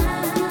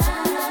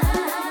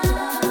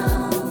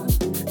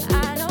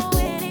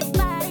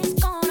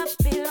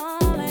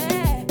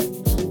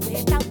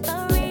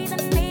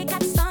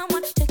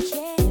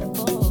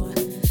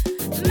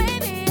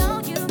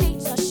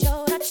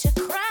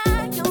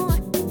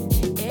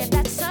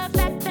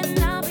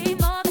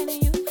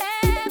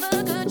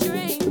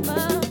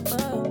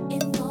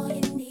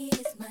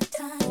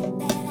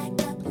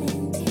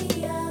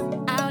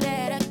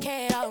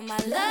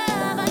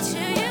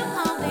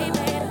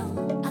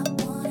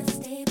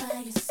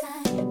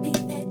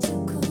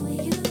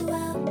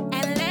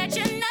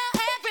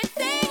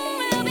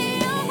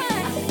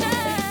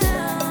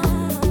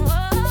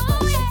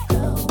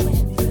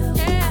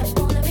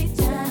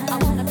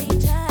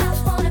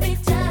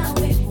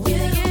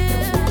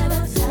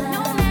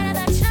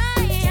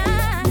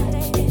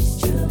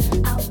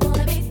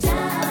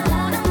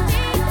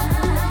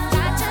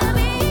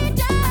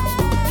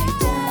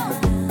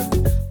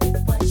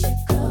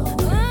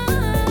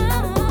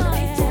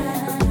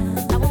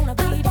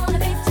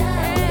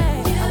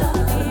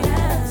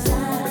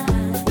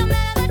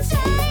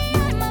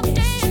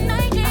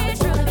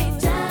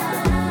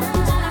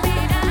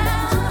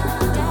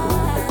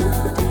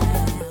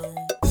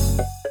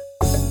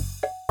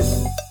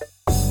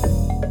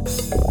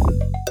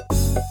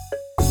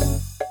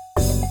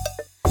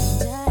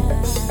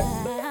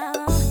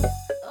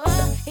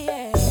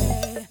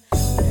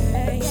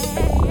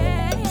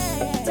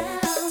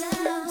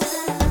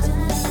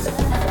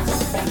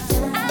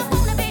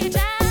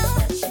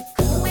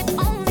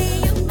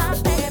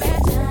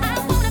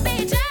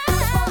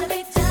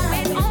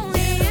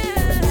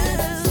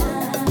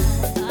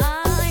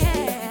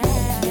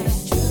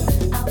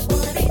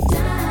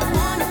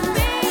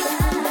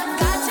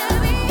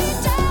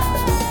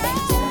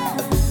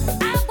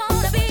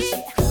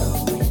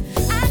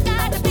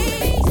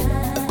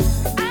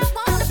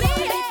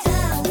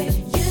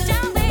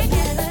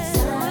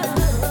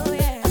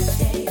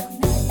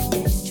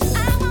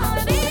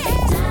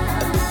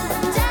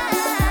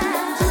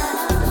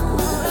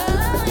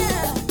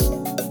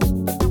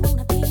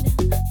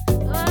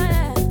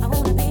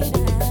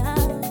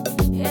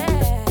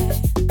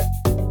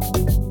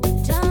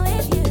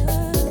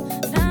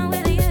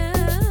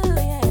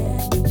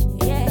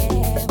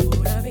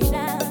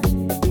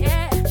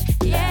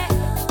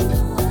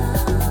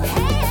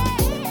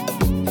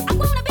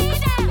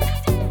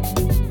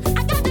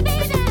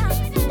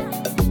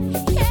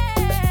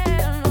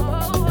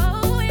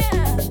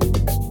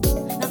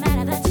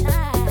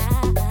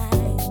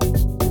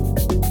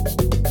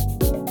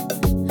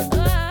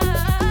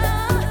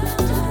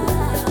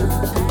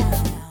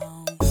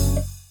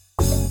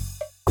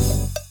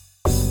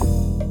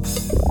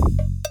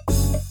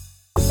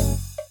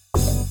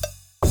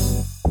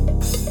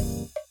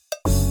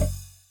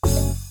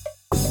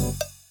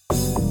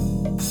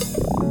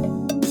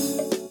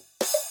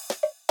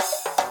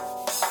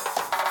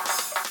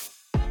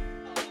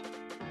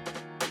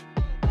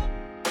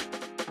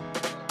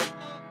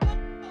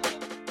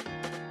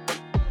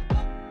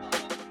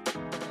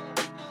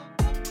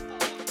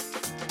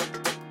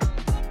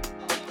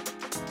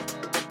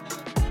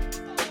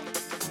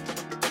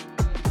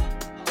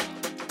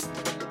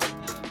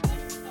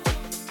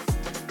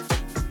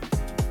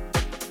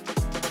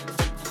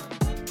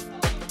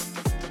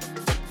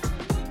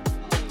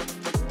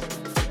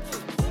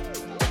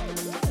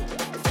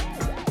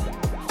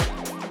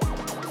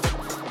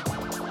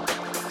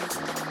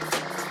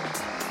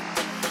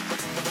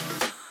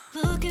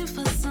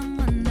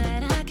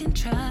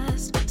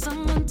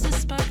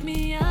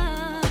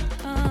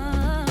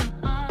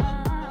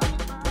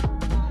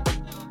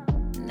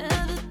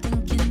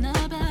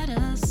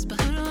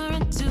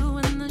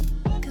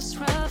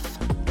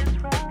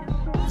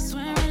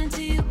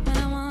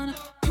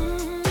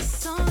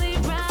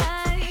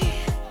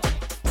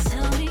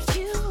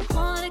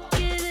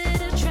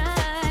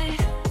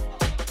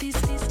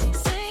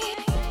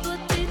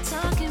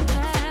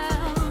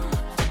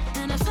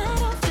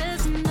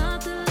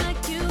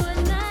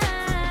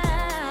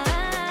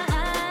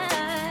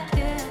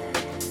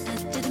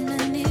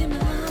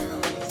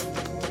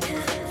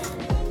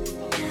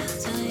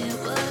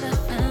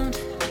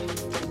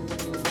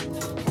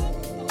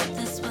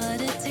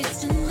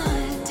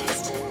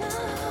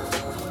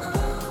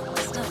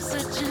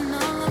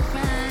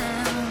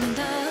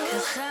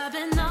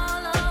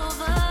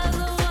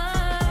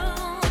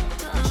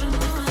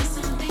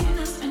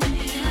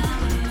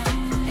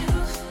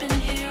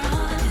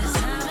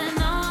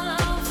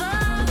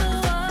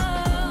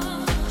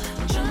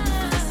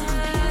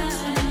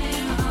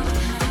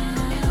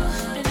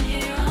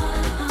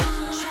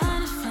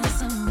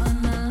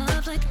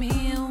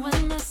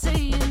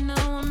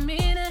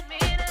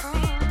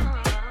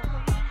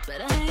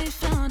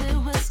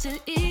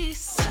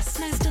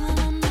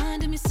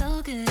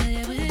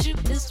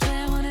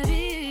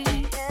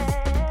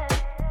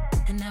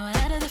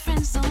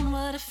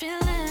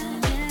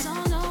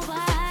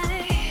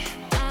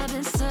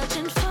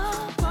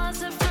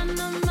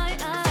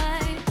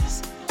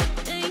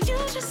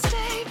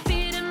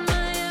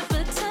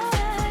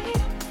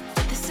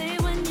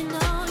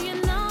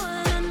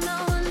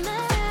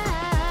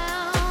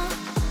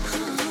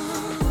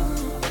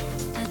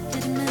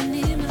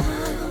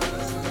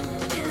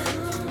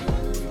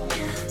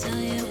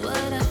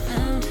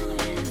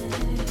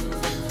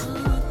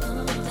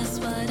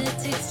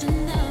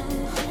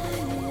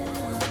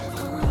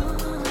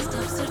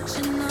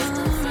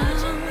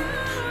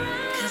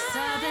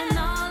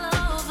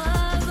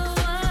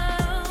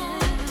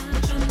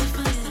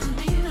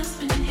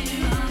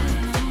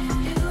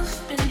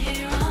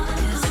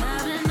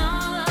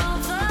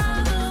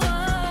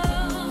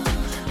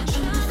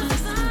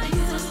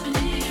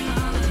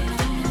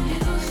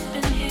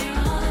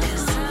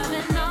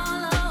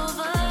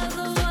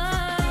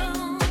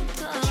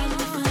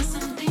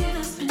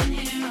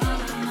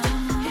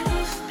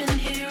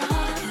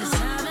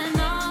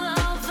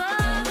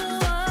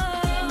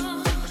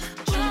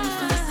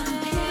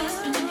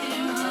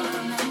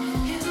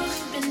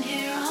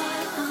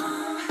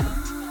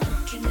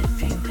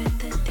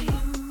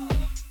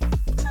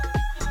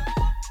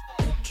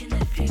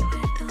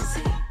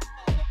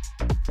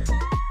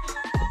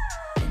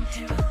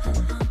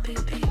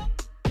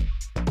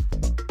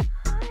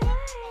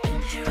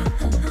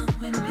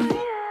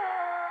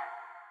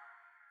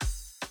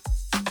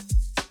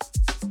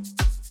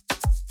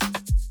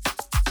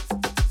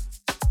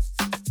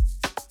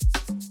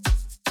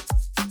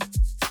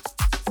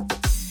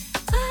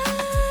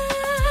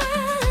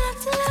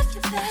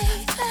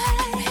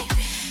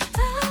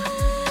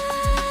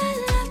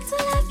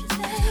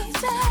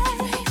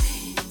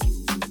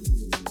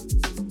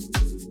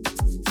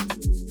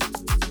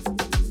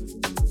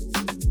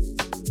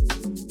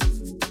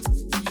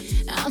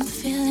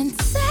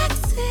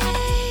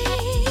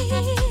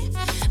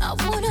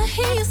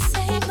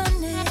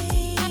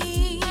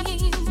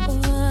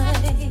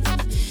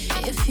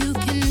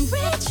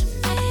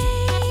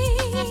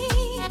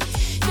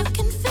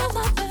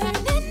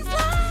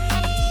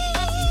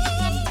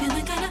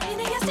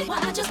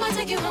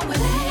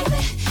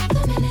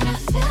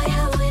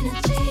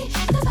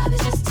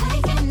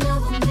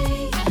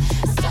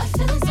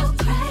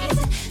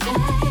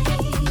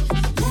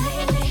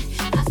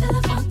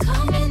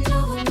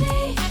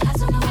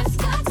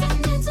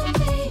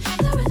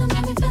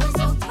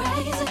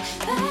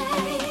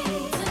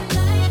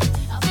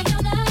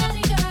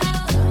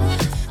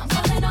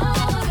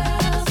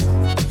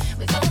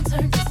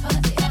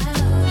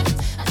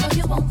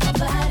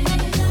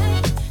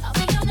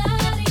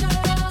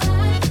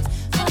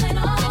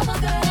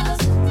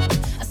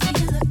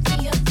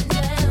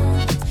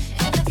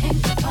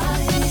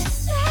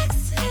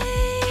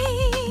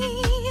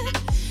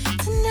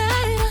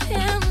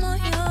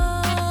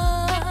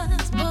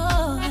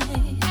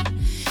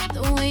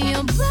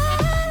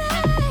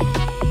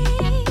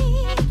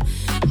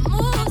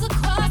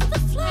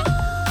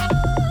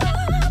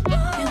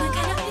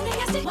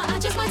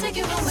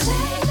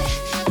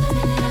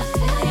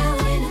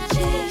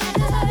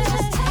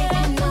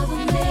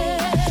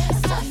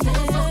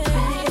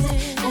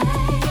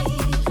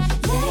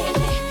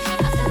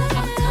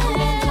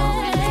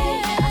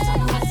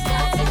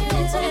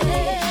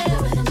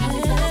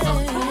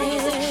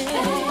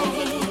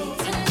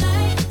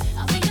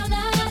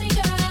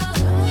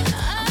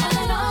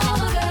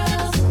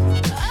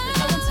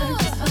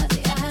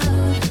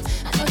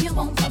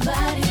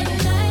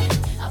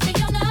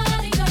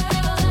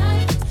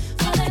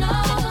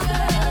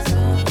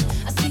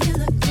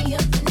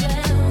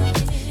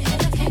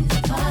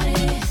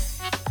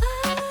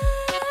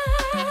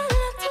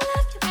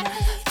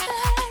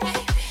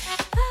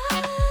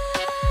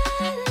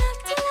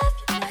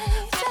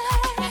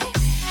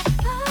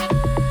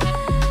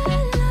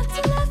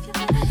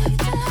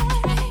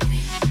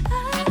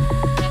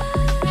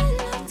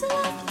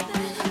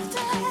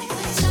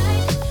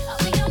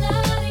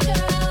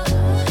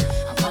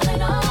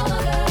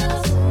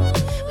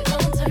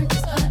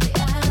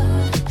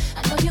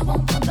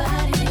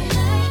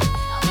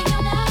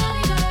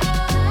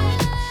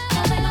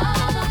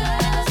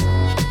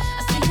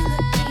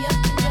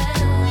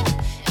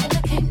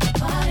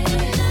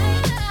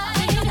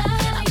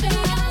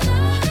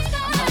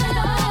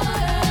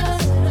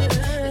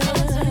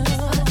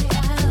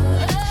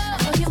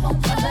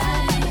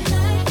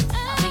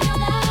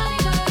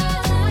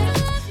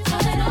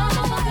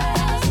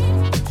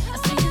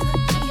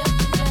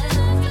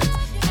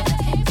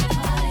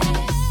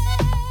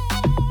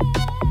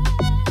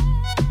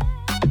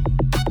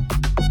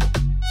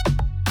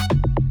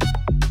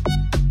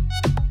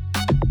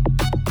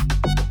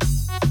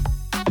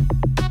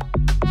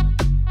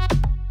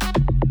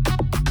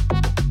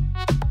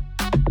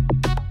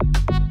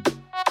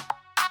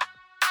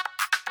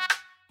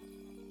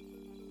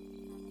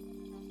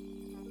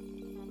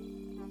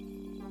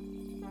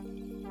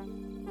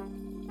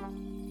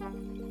 Baby,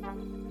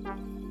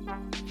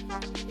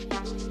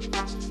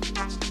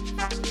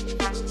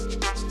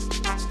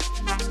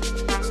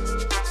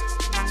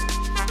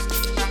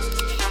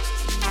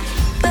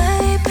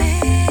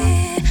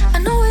 I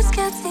know it's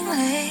getting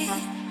late.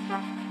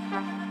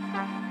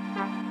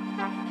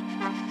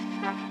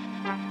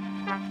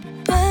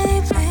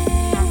 Baby,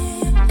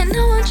 and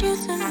I want you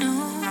to know.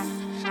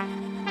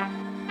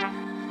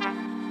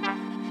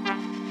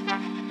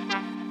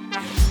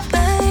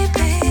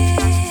 Baby,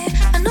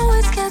 I know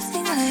it's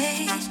getting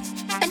late,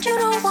 and you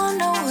don't want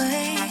no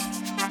way,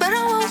 but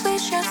I won't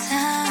waste your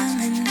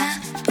time. And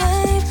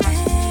baby,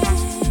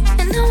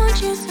 and I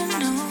want you to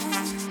know,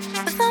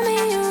 without me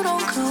you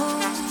don't go,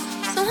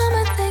 so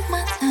I'ma take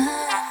my time.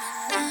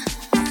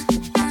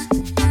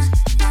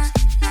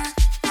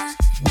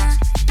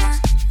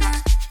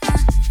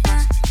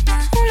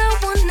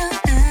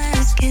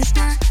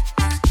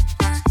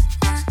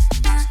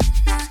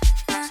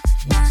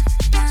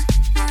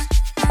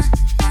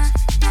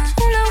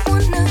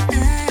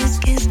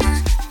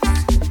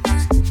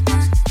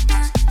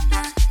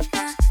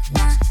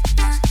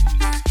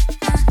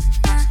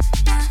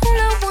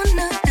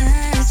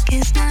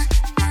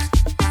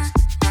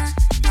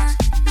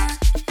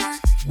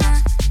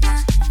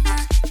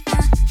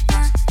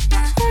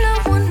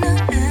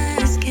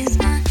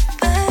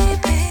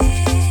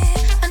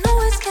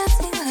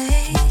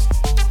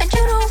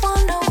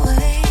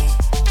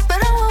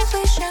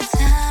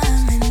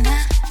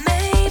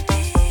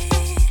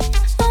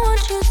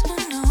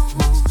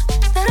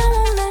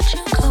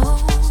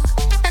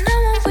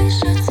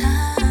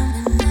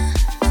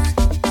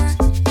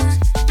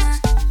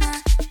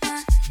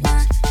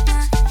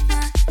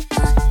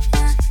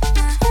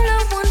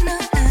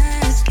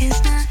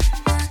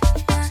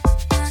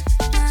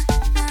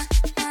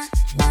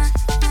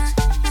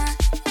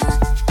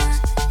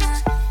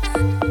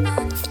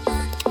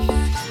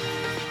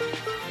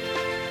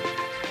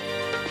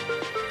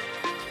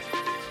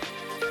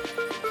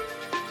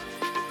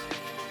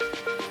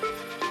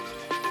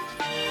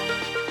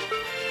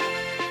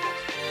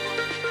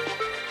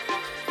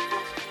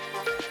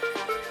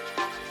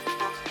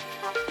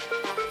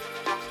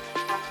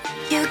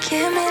 You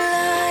give me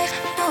life,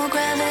 no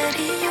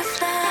gravity, you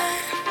fly.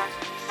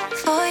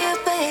 For you,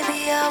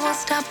 baby, I won't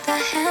stop the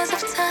hands of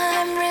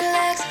time.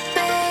 Relax,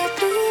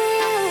 baby.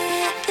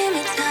 Give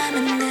me time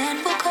and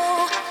then we'll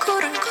go.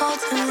 Couldn't call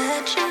to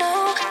let you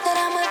know that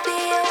I'ma be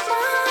your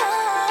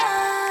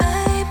one.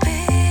 Baby,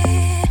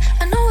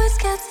 I know it's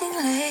getting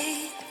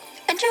late,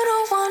 and you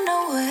don't want no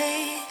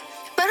way,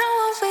 but I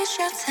won't waste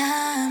your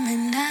time.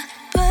 And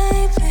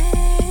baby,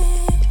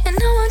 and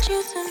I want you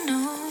to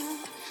know,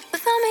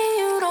 without me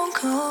you don't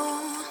go,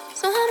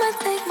 so I'ma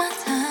take my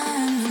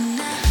time.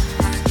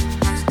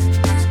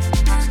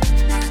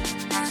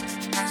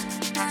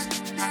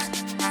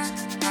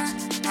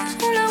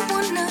 And all I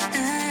wanna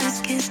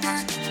ask is I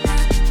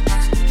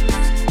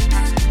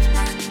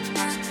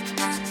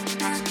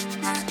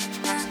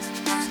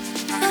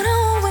don't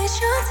wanna waste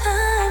your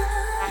time.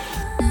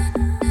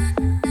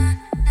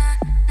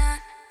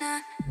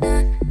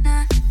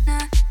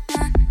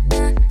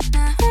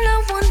 All I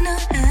wanna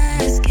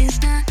ask is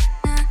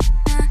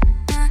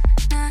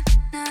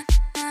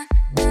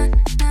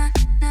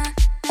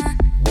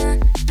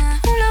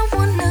all I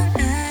wanna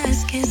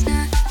ask is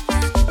all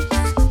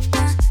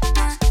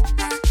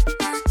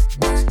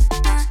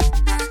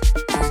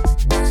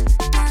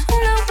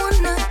I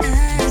wanna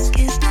ask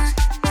is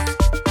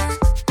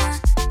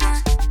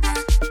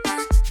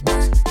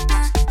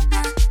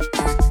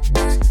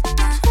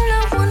all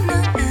I wanna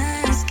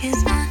ask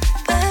is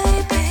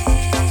baby,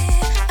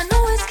 I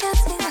know it's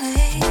getting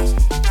late,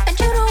 and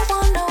you don't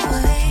want no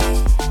way,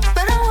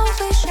 but I won't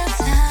waste your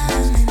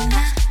time. And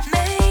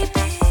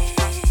maybe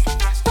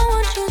I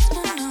want you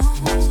to know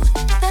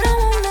that I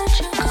won't let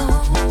you go,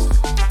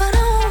 but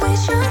I won't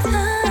waste your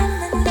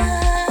time. And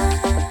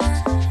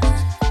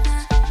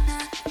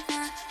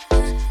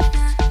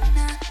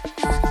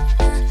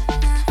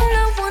all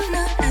I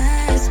wanna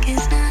ask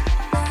is all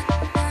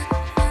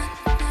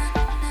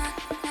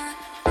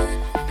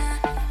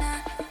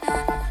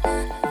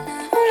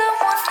I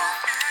wanna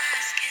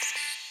ask is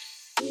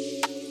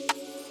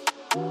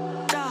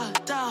Da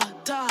da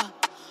da,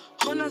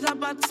 honata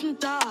batzen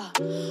da,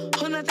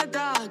 honata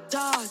da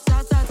da da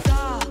da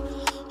da,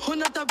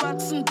 honata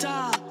batzen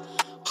da,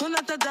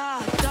 honata da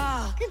da,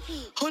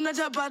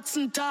 honata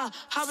batzen da,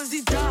 haben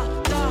sie da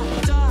da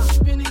da.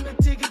 Bin nicht mit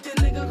dir, geht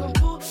der Nigger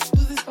kaputt. Du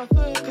siehst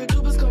vervögelt,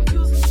 du bist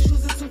confused. Schuhe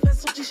sitzen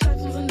fest und die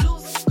Schleifen sind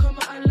los.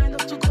 Komme allein,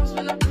 doch du kommst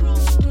mit einer Crew.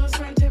 Du hast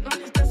mein Tape noch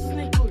nicht, das ist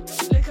nicht gut.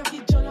 Lecker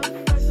wie Jolla,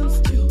 weiß und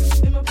Stew.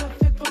 Immer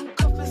perfekt vom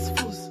Kopf bis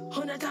Fuß.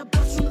 100er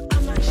Batzen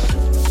an mein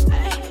Schuh.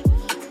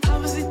 Ey,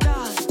 haben sie da,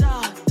 da,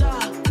 da.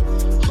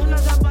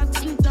 100er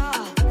Batzen da.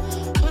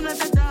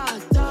 100er da,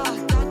 da,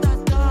 da, da,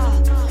 da.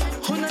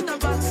 100er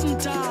Batzen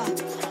da.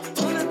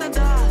 100er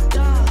da,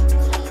 da.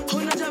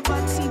 100er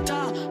Batzen da.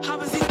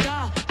 Haben sie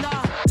da, da,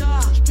 da.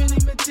 Ich bin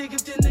nicht mit dir,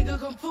 gib dir Nigger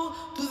Komfort.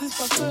 Du siehst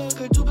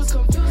vervögelt, du bist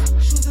confused.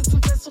 Schuhe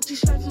sitzen fest, doch die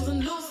Schleifen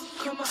sind los.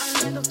 Komme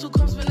allein, doch du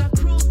kommst mit einer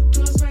Crew.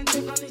 Du hast mein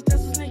Tape noch nicht,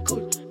 das ist nicht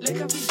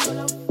heb die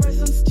dollar fries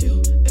en stew.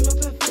 In mijn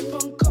perfect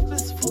van kop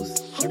is voes.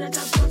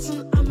 100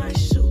 batsen aan mijn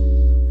shoe.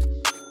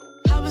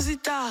 Hebben sie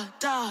da.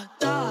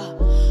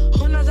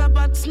 100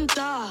 batsen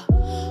da.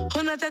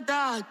 100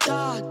 da.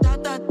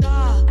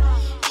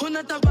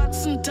 100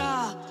 batsen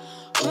da.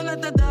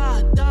 100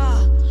 da.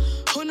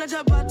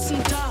 100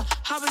 batsen da.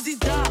 Haben sie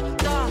da.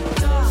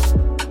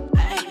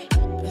 Hey,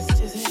 it's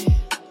dizzy.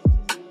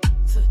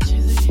 So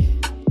cheesy.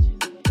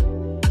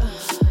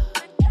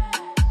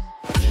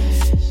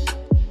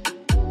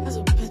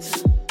 Also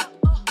bitte.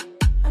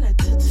 An der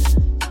Titte.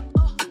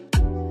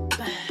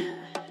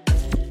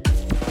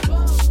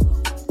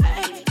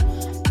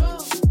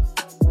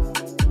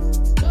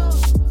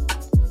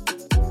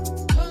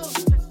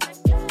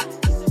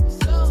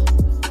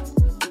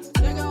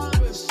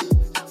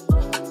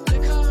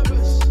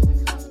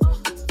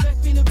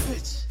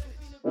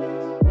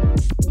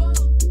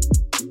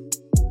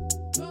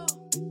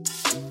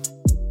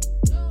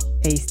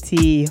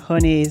 Ace-T,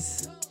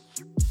 Honeys,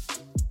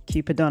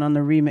 Cupidon on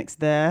the remix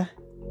there.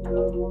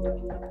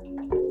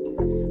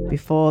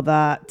 Before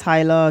that,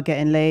 Tyler,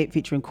 Getting Late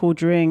featuring Cool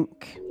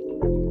Drink.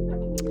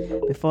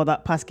 Before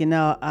that,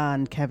 Paskinel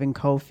and Kevin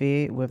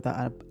Kofi with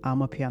that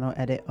Amapiano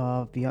edit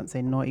of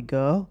Beyonce Naughty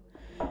Girl.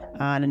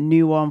 And a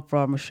new one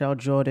from Michelle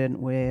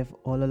Jordan with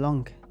All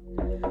Along.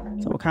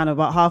 So we're kind of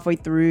about halfway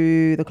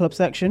through the club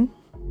section.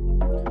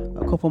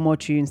 A couple more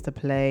tunes to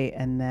play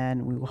and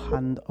then we will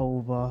hand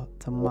over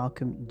to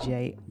Malcolm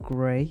J.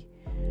 Gray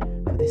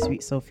for this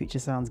week's Soul Future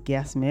Sounds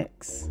guest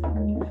mix.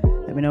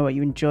 Let me know what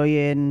you're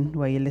enjoying,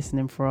 where you're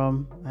listening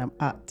from. I'm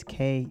at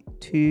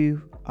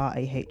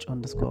K2RAH_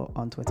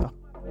 on Twitter.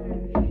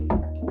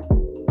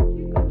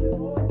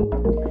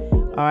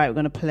 Alright, we're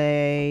going to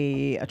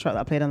play a track that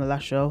I played on the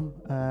last show,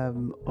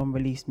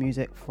 unreleased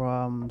music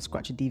from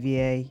Scratcher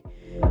DVA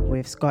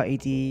with Scotty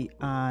D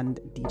and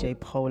DJ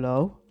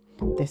Polo.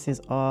 This is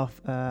off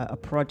a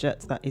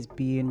project that is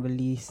being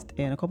released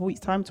in a couple weeks'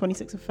 time,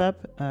 26th of Feb,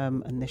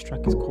 and this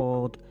track is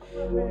called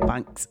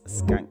Banks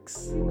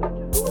Skanks.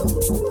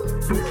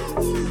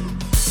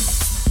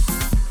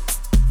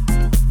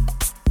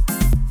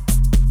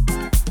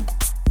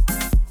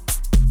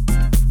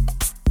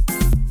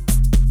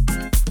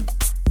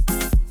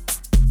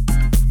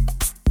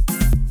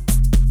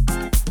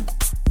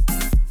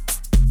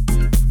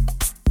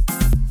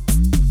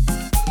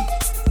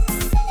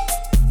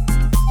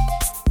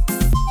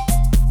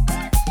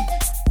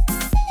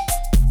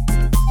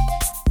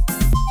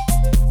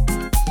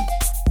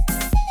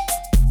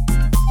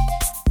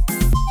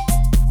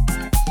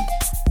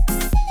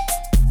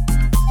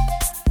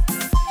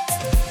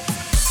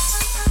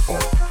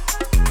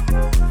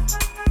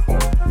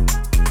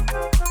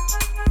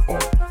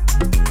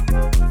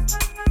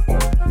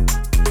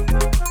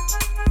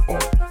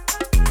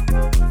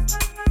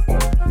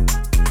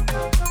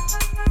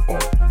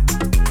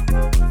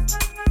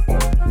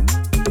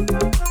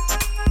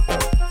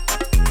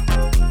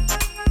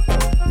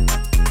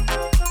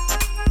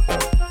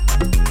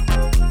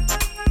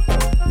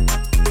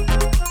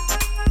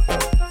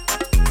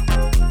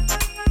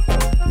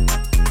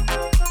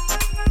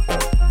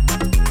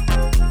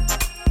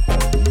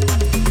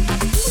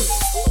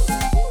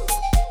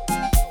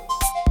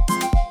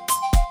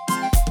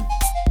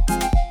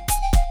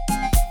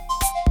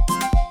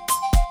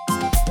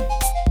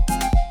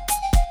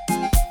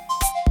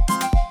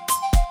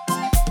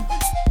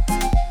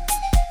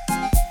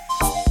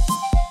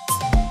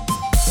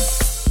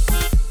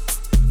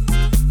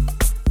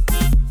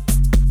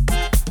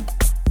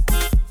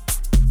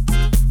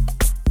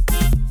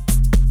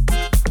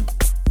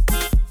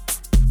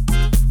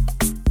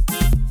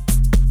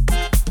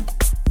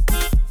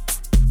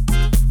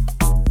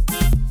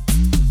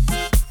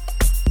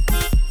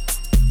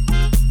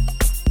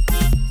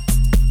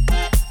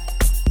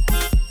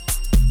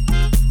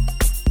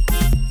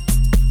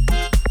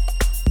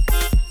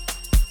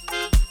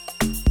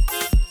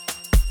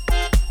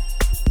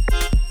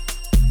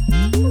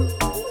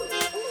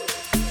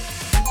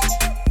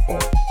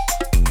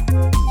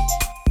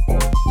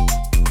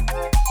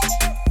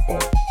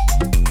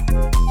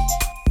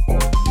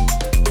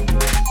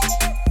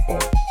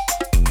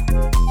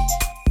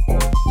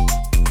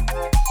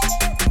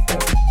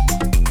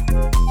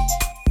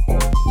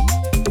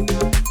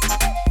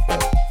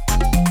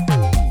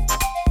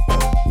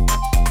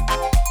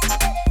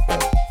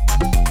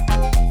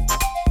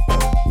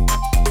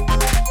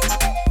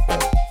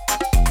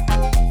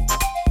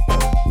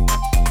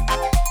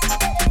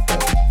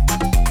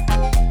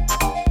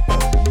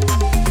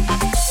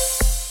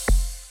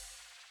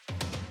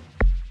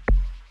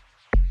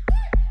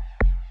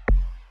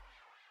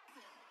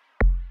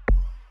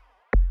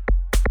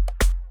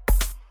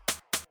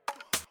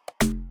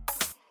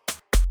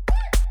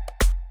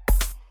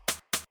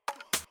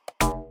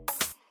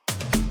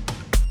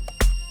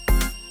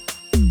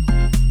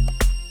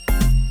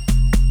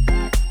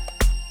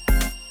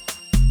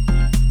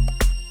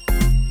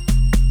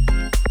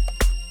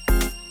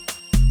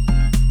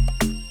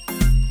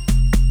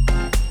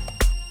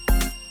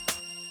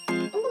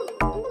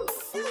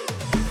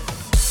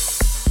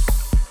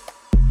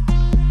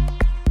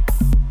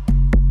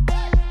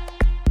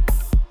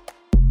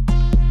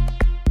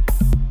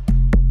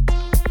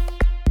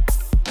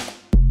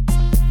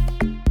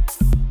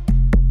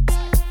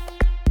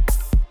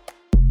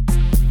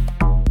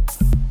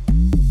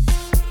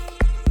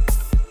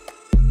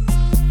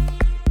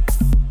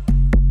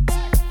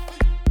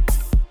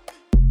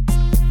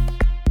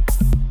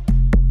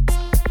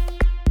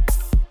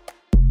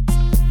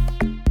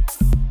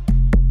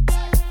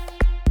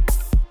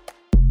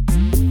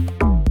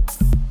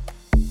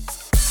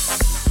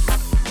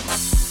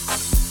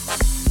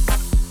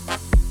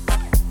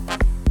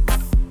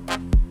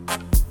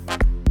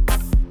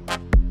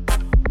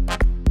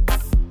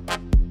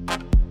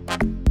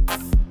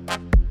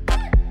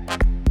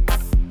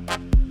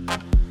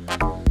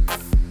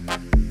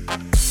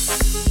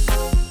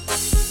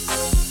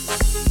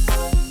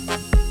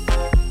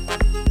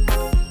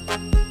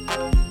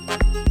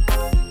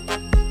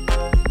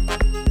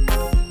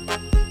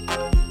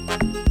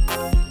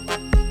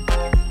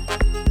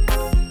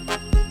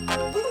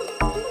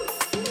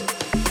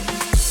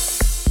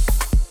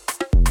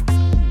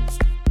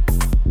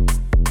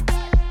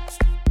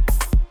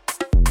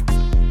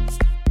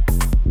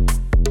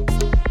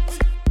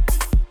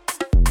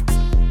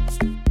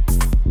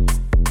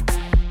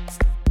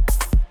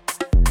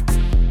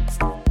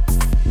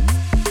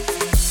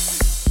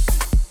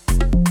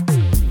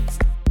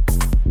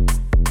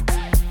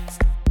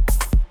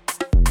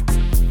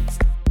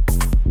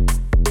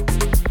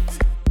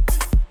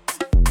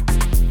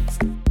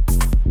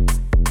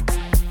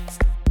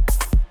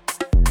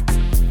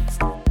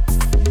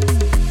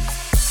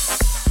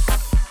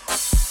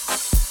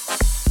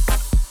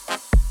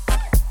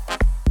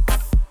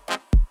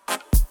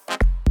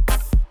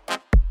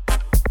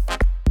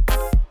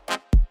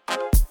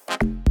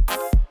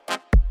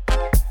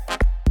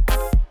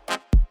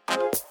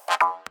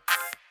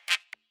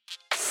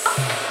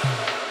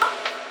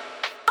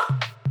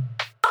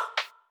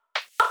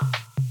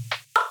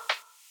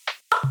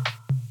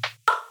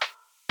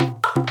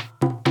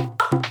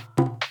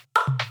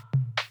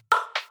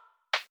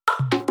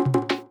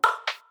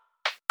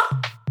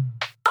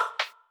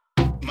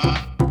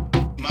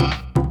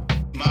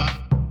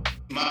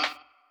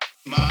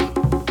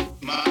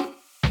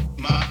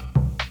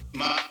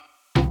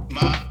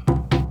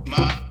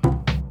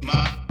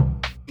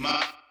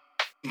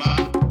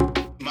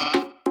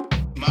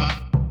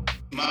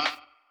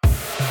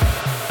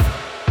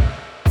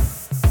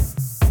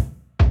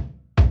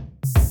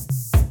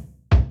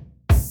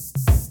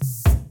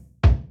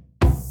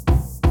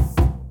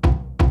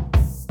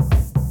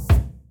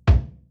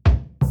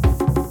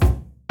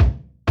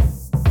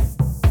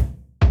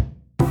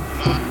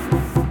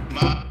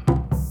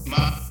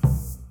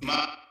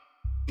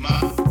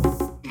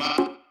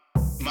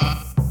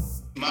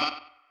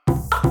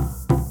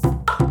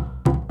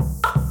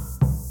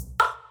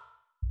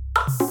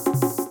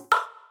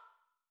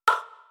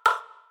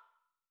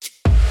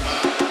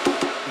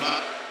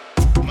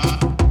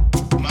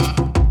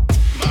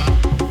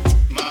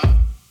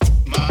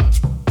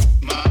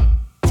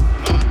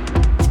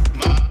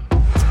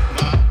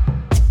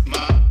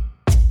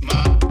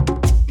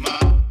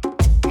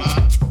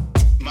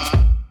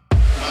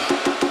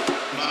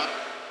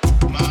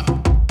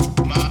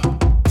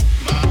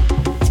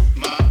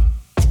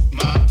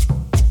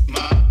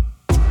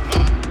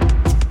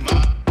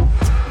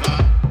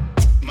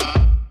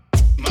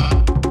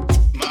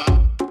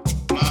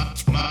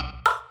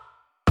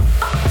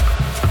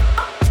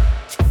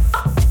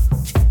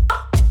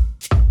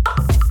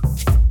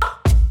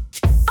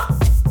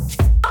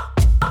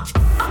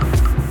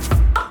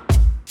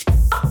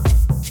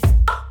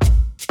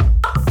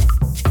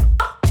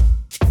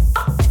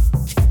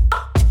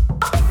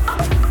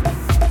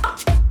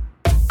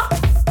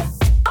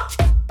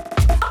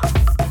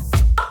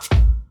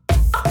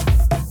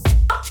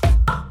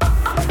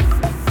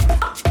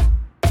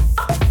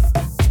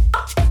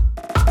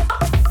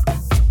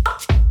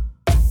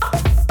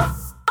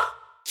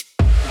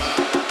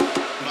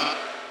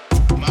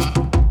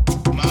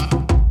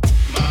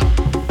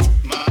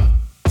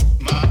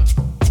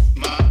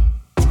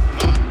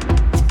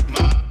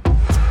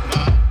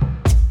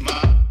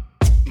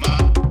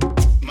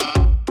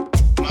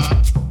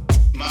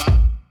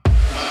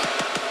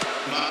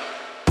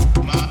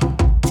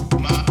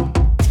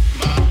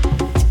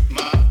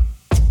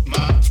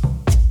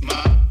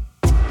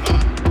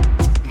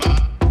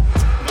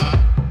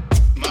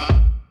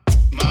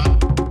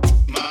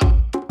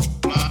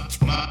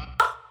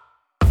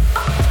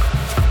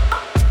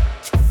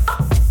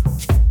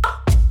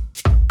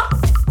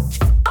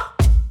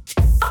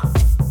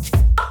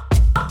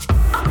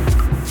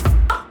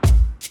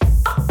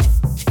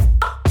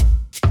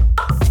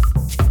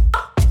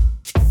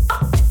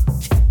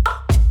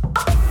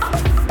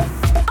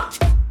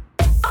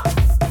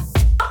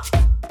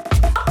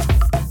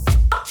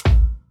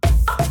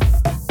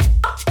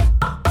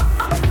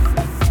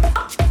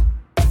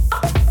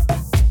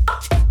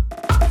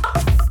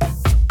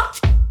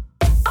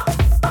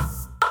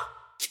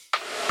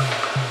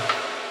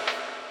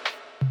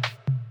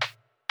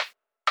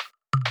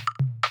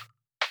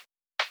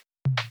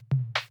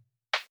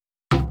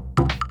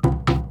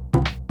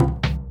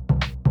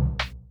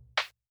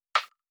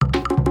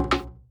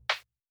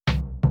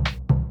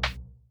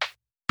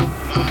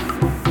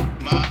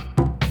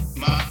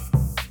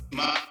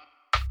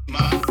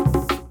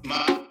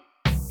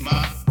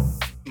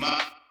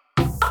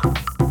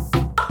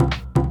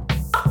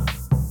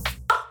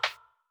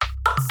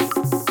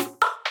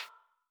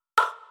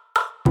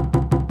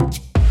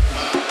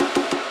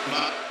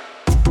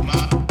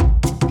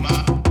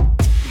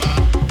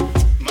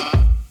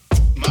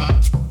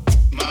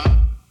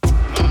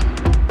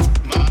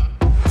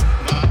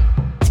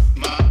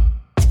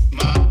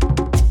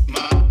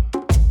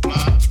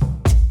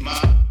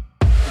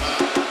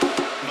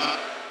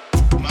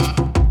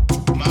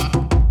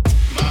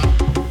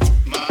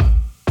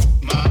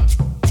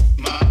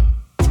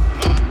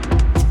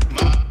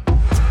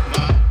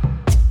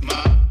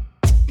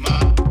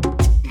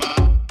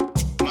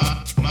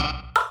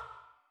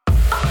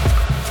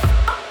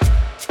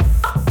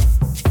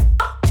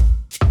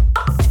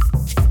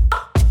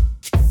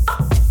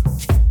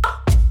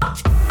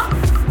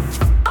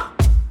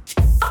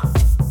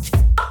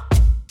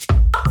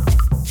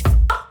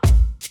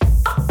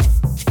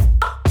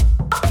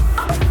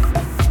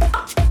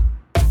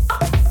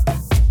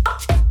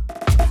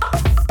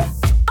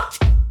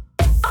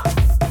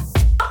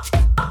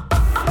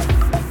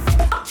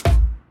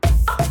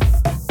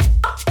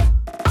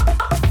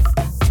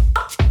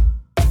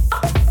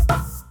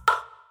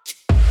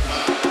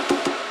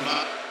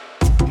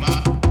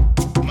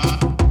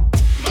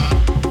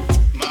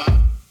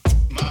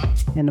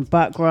 In the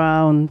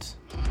background,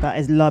 that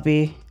is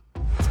Lobby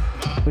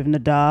with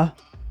Nadar.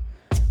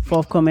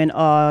 Forthcoming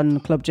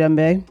on Club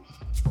Djembe.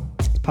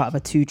 It's part of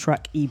a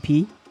 2-track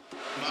EP.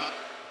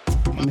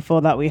 And before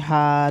that, we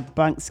had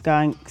Bank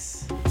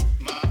Skanks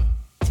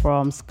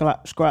from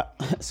Scratcher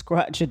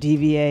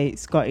DVA,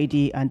 Scotty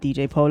D, and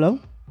DJ Polo.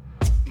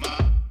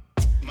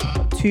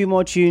 Got 2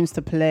 more tunes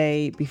to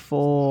play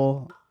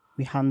before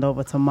we hand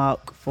over to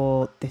Mark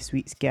for this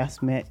week's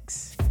guest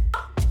mix.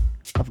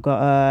 I've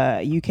got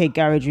a UK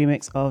garage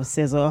remix of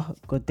Scissor,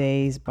 Good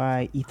Days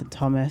by Ethan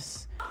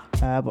Thomas,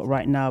 But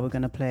right now we're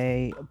going to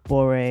play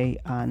Bore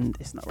and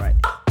It's Not Right.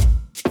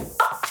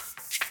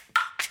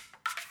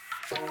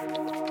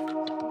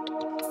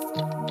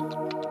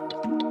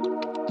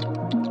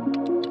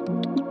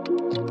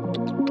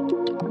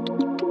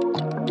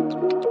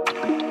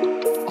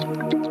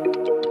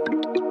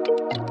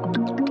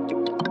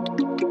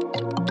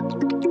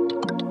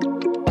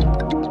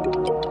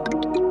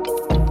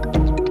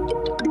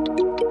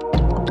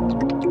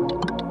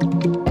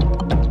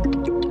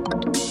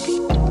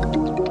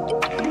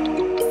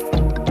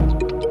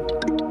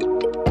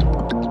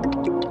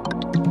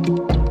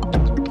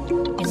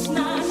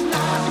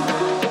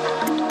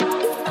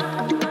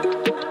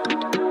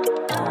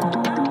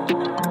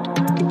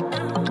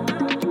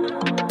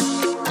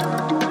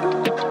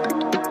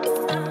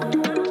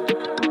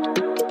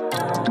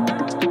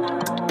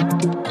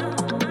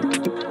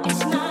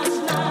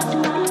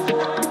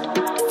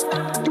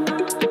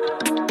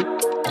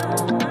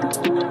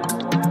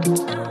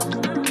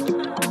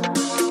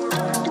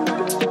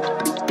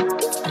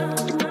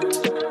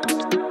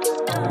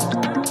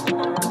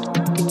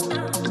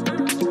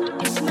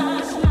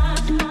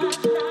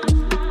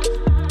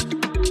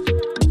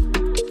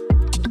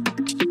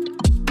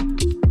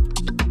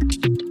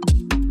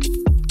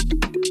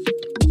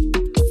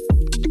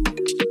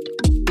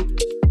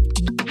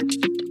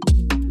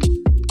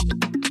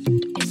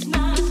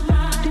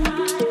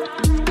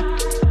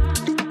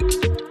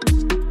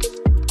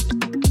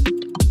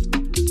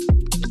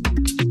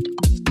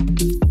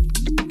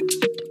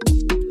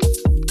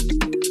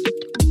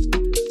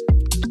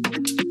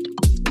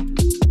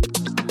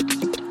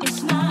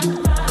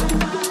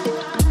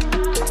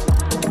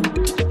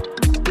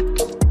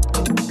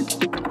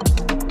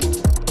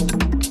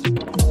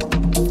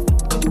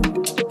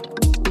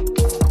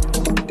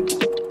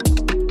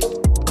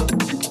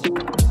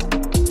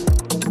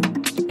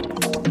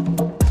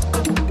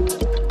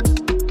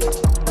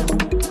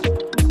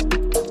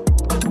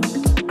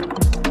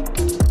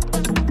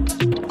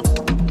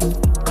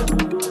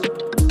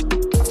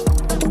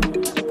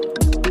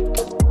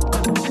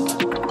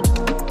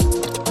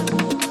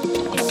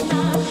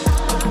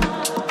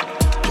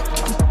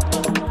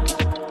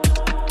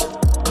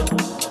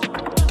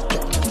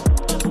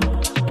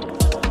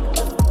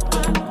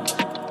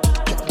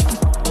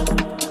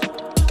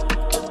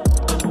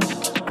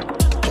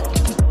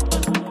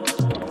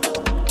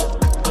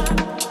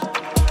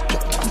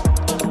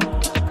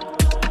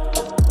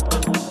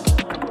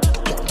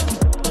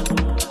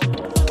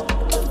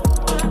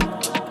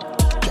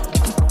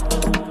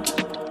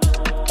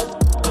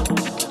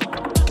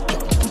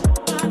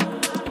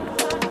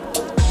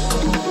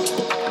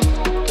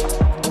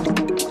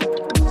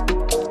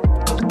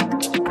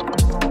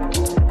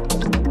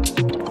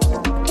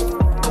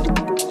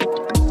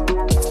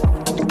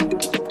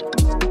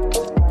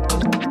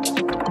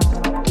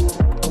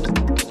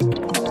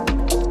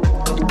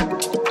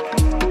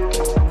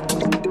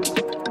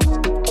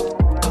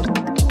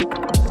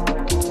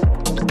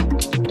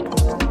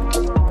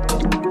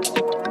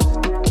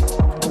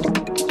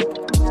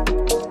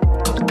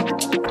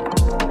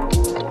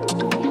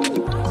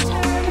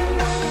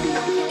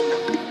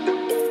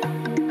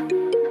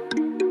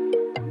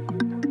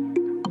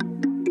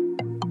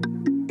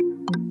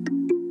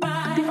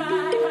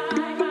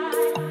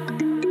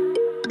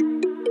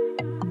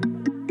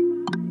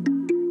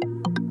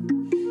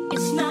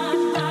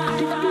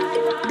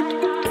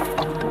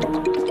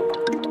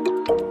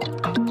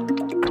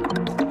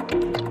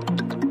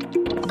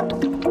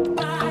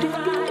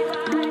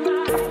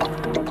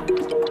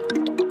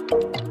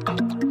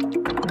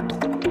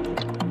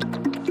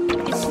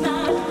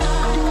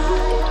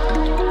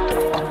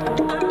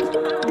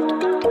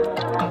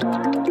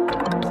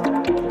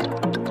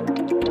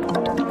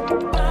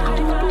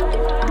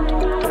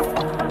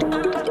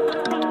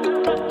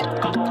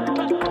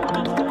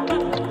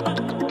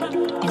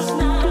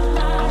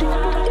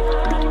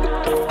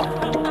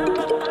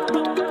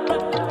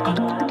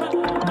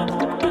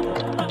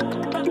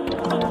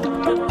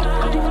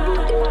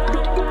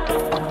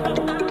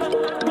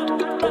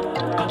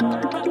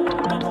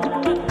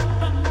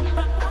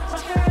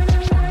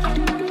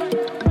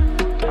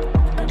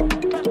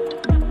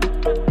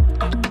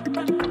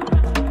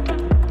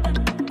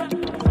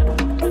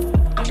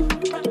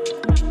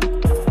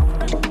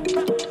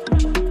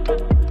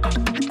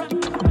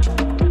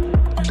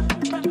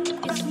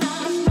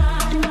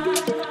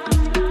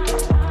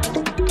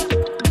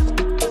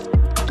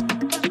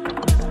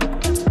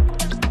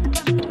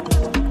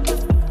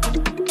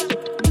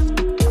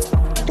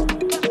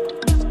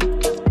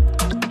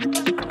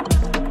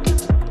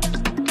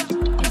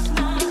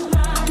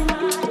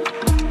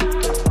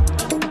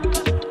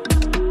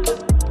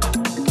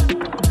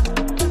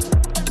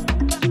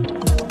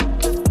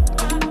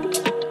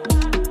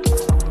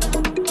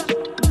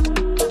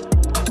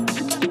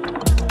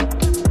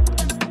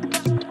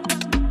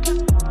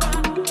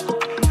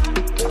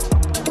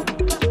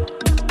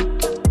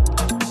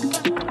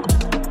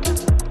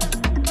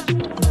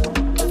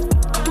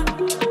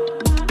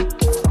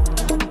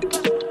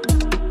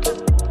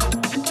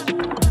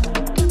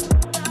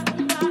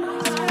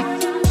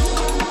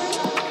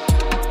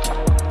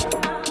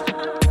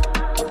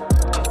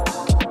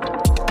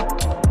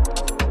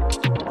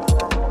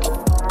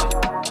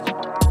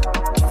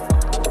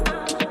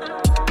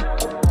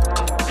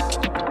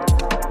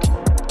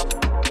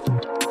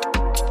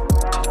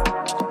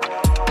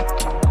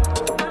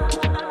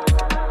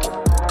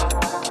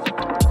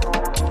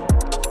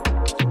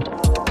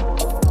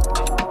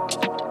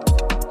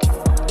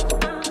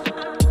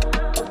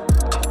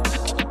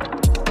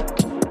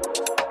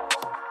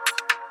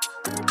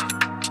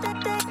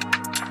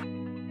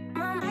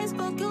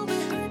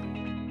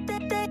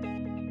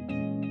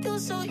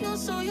 My mind spoke, you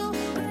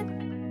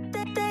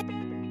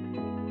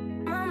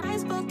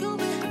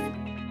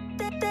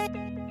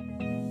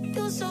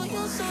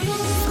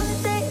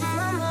stay in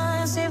my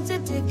mind, safe to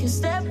take a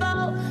step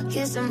out.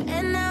 Kiss him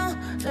in now,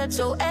 let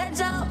your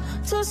edge out.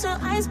 Toast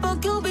and ice,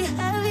 but you'll be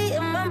heavy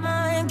in my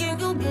mind. Can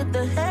you get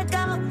the heck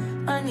out?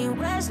 I need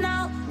rest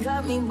now,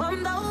 got me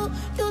bummed out.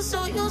 You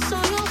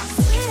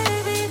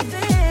baby,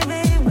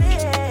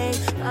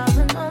 I've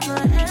been on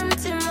my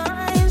empty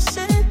mind,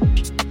 shit.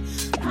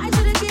 I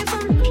should've kept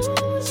from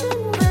losing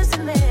the best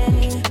of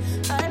me.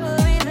 I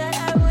worry that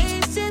I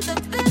wasted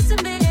the best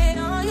of me.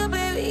 Oh, you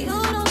baby, you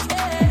don't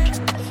care.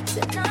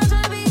 I'm trying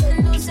to be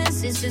a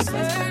nuisance, it's just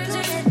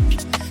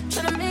urgent.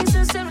 Trying to make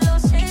sense of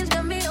those change,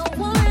 got me a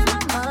war in my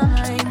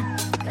mind.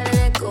 Gotta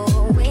let go,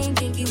 ain't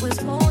think he was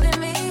holding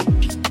me.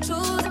 To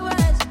the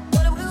west,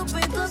 but it will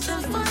break us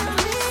in front of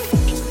me.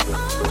 I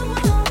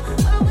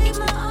leave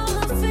my all, I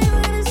feel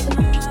it is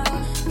now.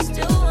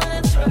 Still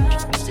wanna try,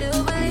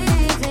 still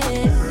believe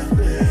it.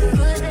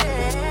 Good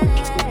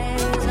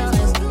days, all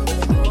this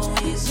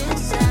always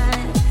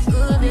inside.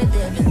 Good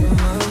days in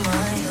my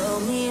mind.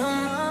 Help me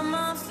on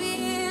my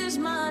fears,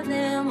 my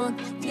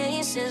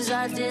limitations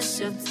are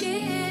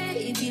disappear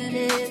if you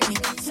let me.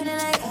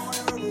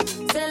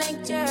 Feeling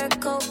like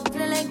Jericho,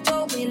 feeling like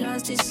Joe. We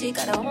lost this shit,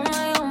 gotta hold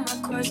my own, my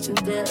course to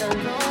bear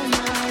alone.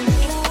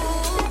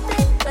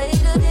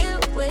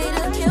 Way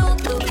to kill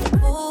the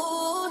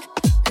mood.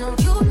 No,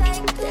 you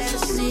like that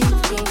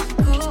sinking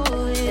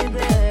good,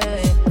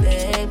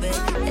 baby.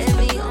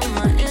 Heavy on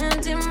my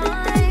empty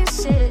mind,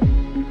 shit.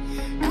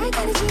 I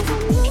gotta keep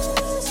from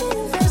losing the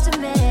best of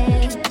me.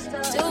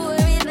 Don't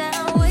worry that I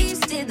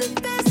wasted the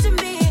best of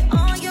me.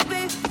 Oh, you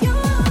baby, you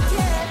don't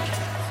care.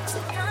 So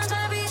I'm trying to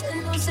be a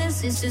nuisance,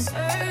 it's just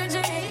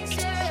urgent.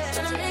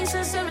 Trying to make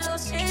sense of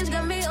those change,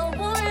 got me a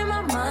war in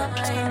my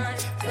mind.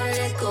 Gotta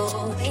let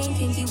go, ain't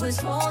think he was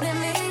holding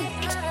me.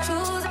 To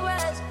the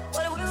west,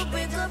 but it will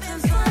break up in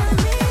front of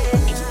me.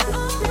 I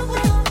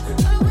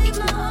leave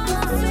my all, I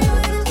feel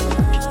it is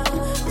now.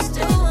 I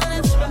still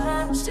wanna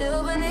try,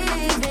 still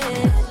believe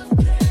it.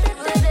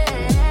 Good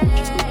days,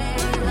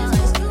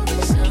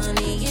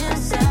 sunny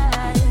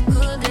inside.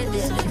 Good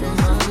days in my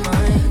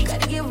mind.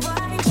 Gotta get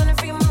right, tryna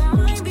free my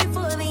mind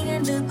before the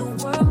end of the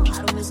world. I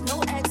don't miss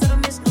no ex, I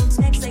don't miss no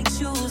text. Like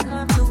choose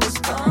not to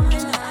respond. I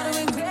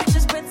don't regret,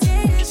 just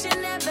pretend it should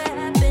never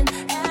happen.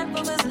 Half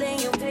of us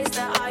laying in place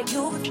that our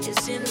youth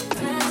is in the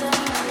present.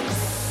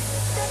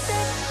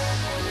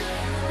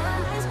 My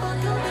mind spoke,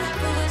 you be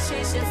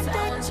chasing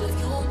found your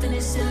youth and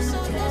it's in the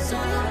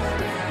present.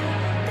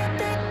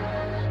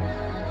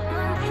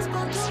 My mind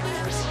spoke, you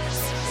be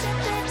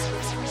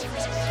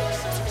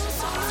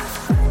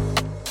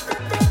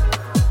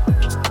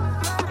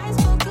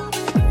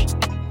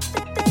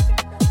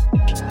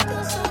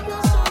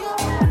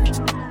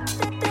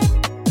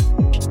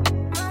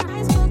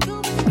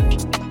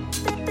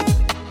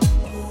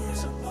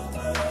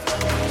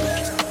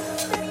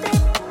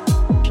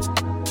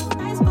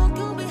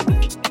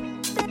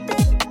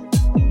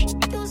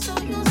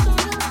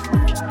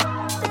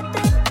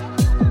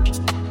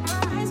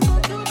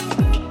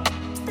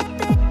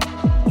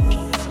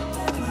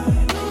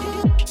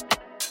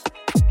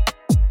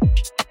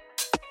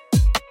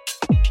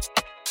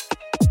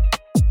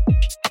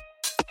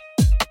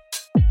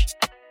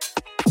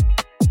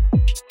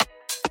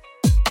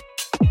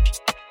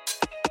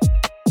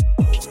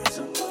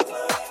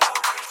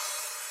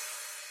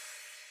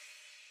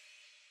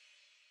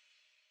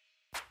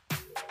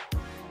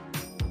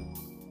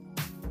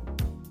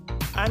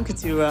I'm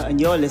Katura, and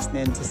you're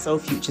listening to Soul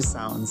Future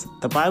Sounds,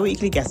 the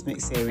bi-weekly guest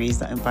mix series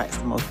that invites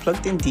the most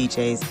plugged-in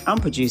DJs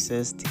and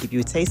producers to give you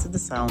a taste of the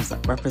sounds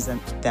that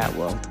represent their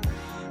world.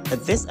 For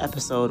this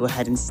episode, we're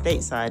heading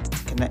stateside to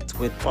connect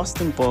with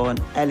Boston-born,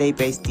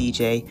 LA-based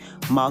DJ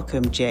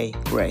Malcolm J.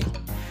 Gray.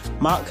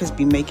 Mark has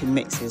been making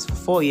mixes for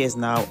 4 years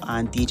now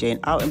and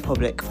DJing out in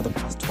public for the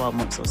past 12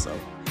 months or so.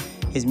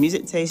 His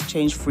music tastes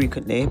change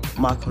frequently.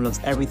 Malcolm loves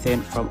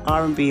everything from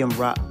R&B and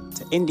rap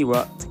to indie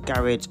rock to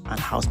garage and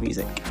house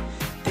music.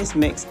 This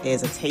mix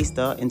is a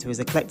taster into his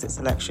eclectic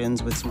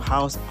selections with some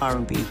house,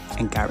 R&B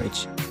and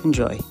garage.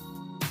 Enjoy.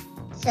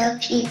 Soul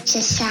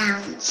Future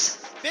Sounds.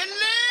 Believe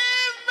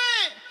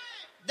me,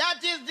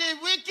 that is the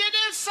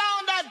wickedest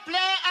sound that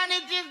play, and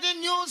it is the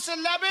new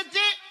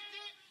celebrity.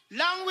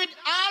 Along with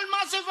all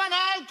massive and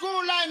all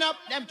cool lineup,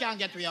 them can't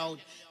get we out.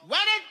 When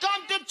it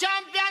come to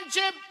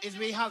championship, is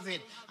we have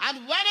it. And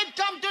when it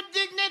come to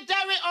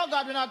dignitary, oh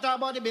God, we're not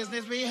talking about the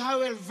business. We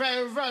have it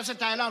very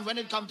versatile, and when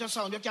it come to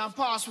sound, you can't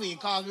pass we,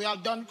 because we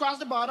have done cross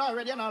the border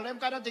already and all them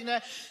kind of thing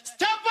there.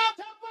 Step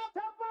up!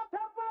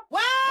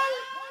 Well,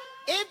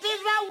 it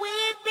is a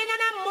weeping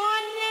and a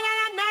mourning and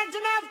a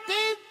gnashing of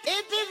teeth.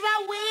 It is a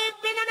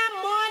weeping and a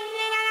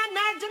mourning and a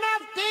gnashing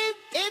of teeth.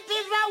 It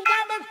is a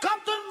when it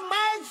comes to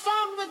my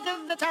sound, which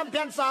is the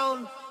champion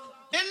sound.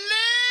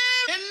 Believe.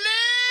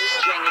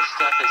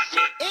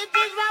 It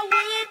is a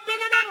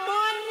weeping and a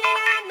mourning and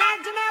a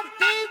gnashing of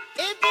teeth.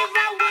 It is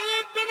a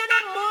weeping and a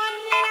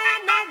mourning and a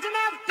gnashing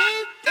of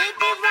teeth. It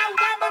is a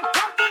when it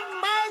comes to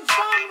my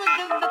sound, which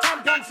is the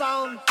champion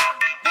sound.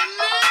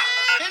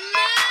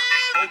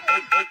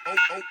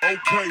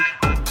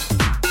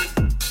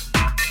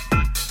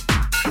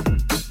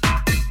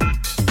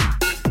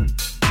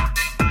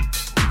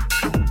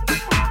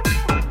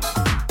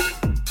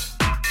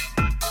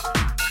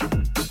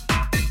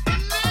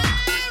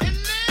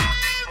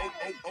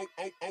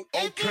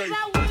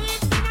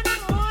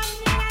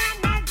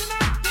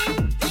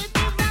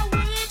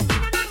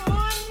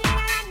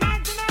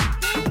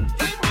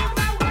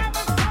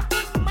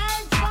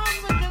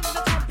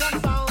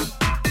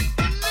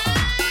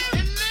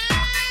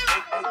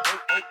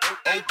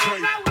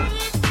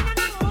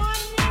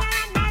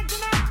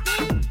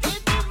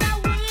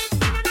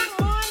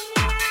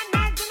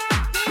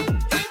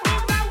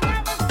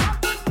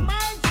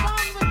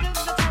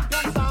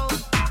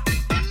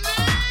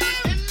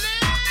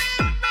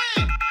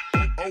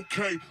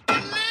 Okay.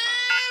 Believe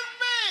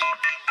me,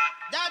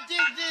 that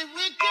is the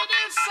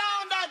wickedest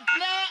sound that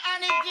play,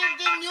 and it is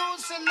the new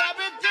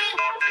celebrity.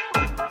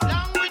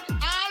 Along with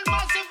all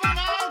massive and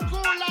all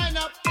cool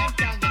lineup, them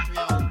can't get me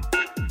out.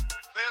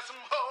 There's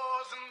some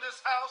hoes in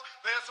this house.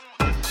 There's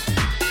some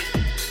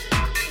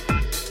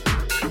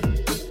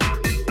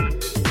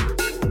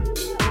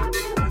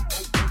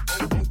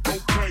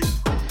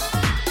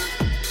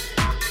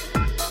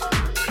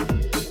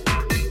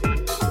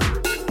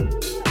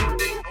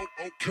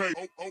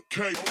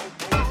Okay.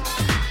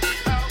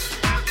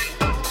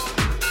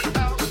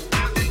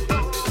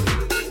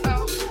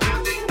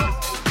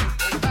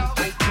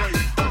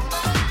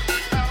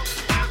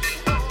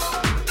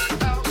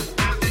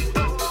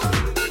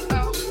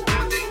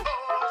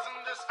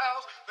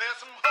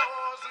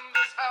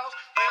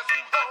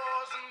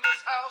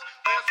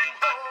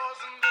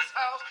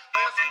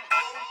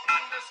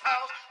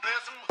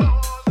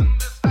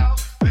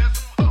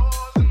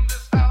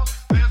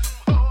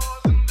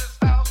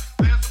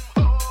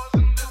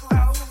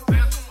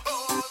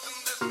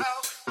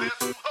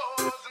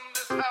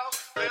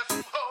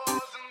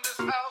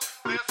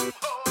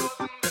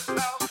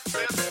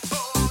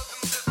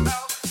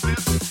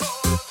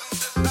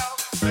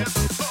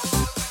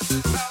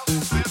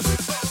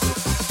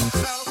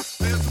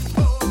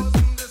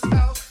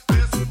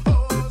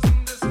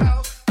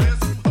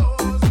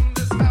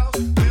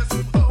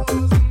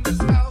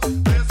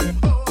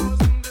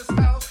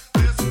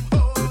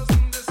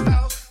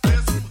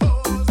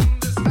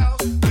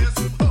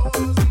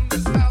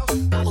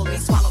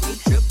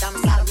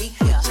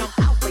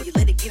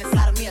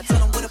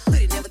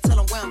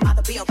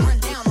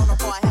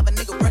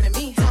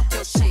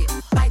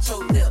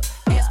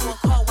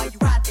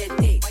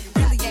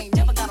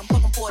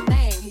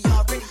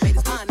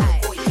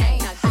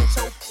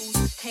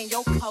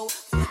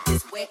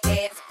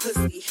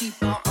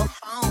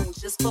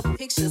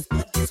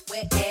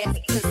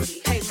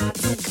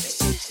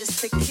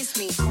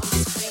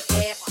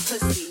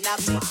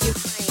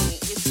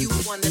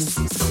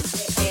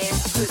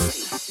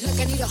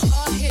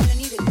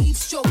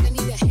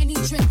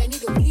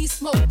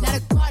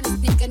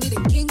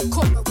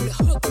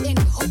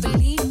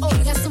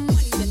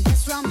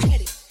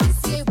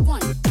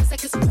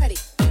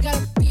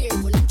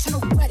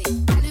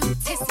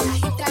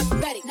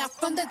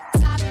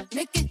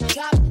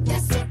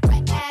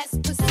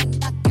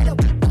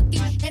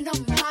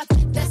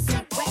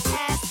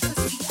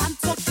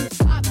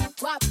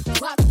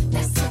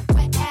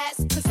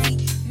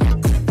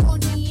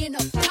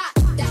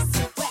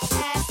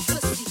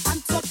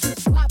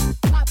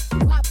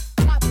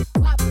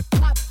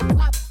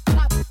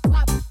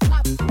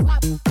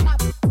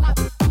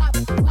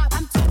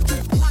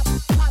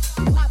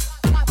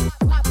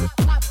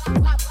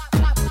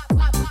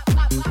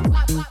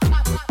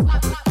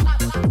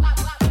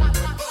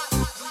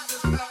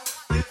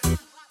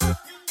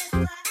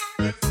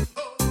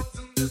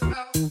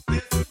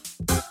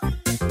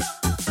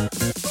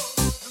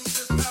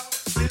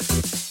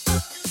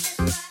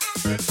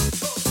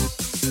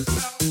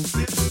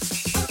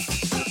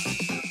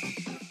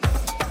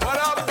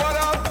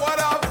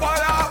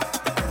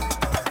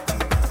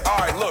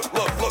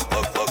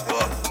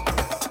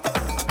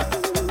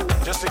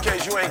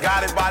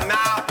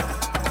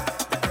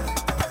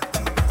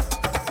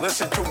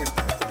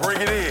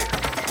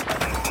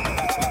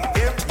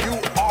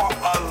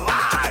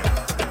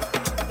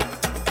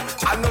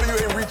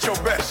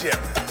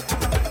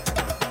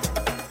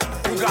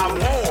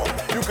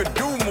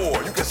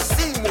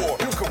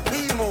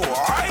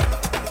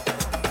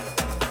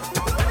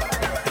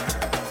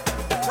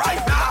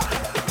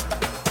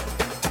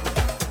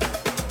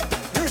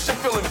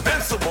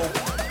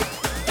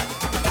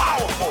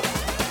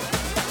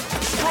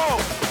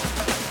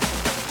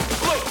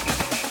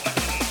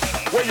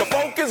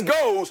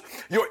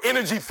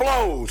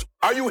 Flows.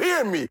 Are you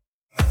hearing me?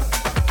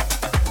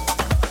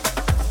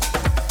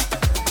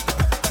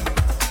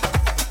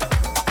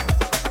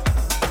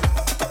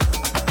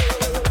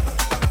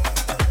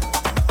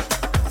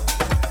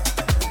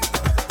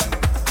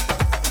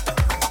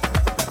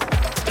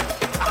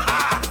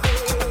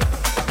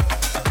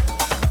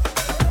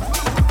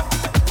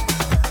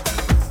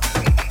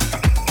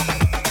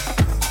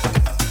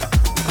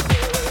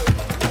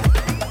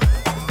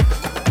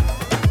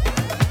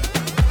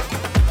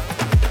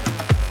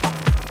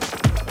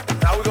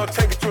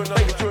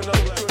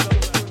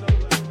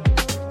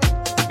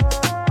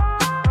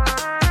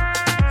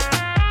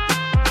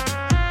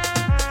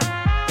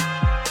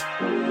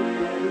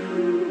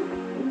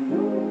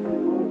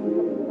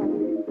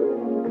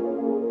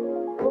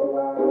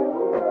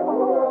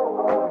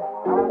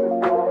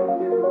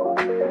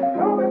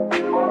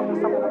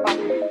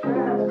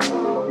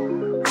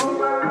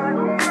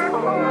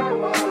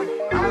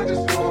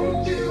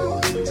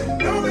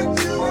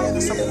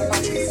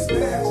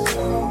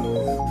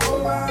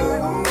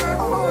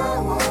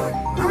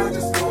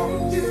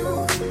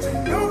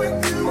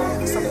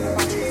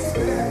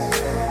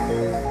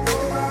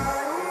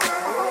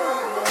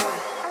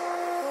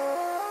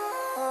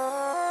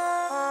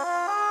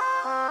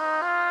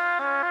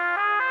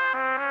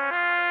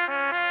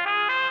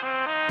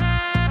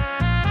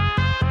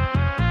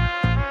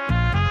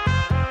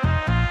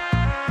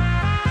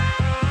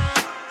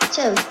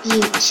 So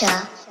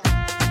future.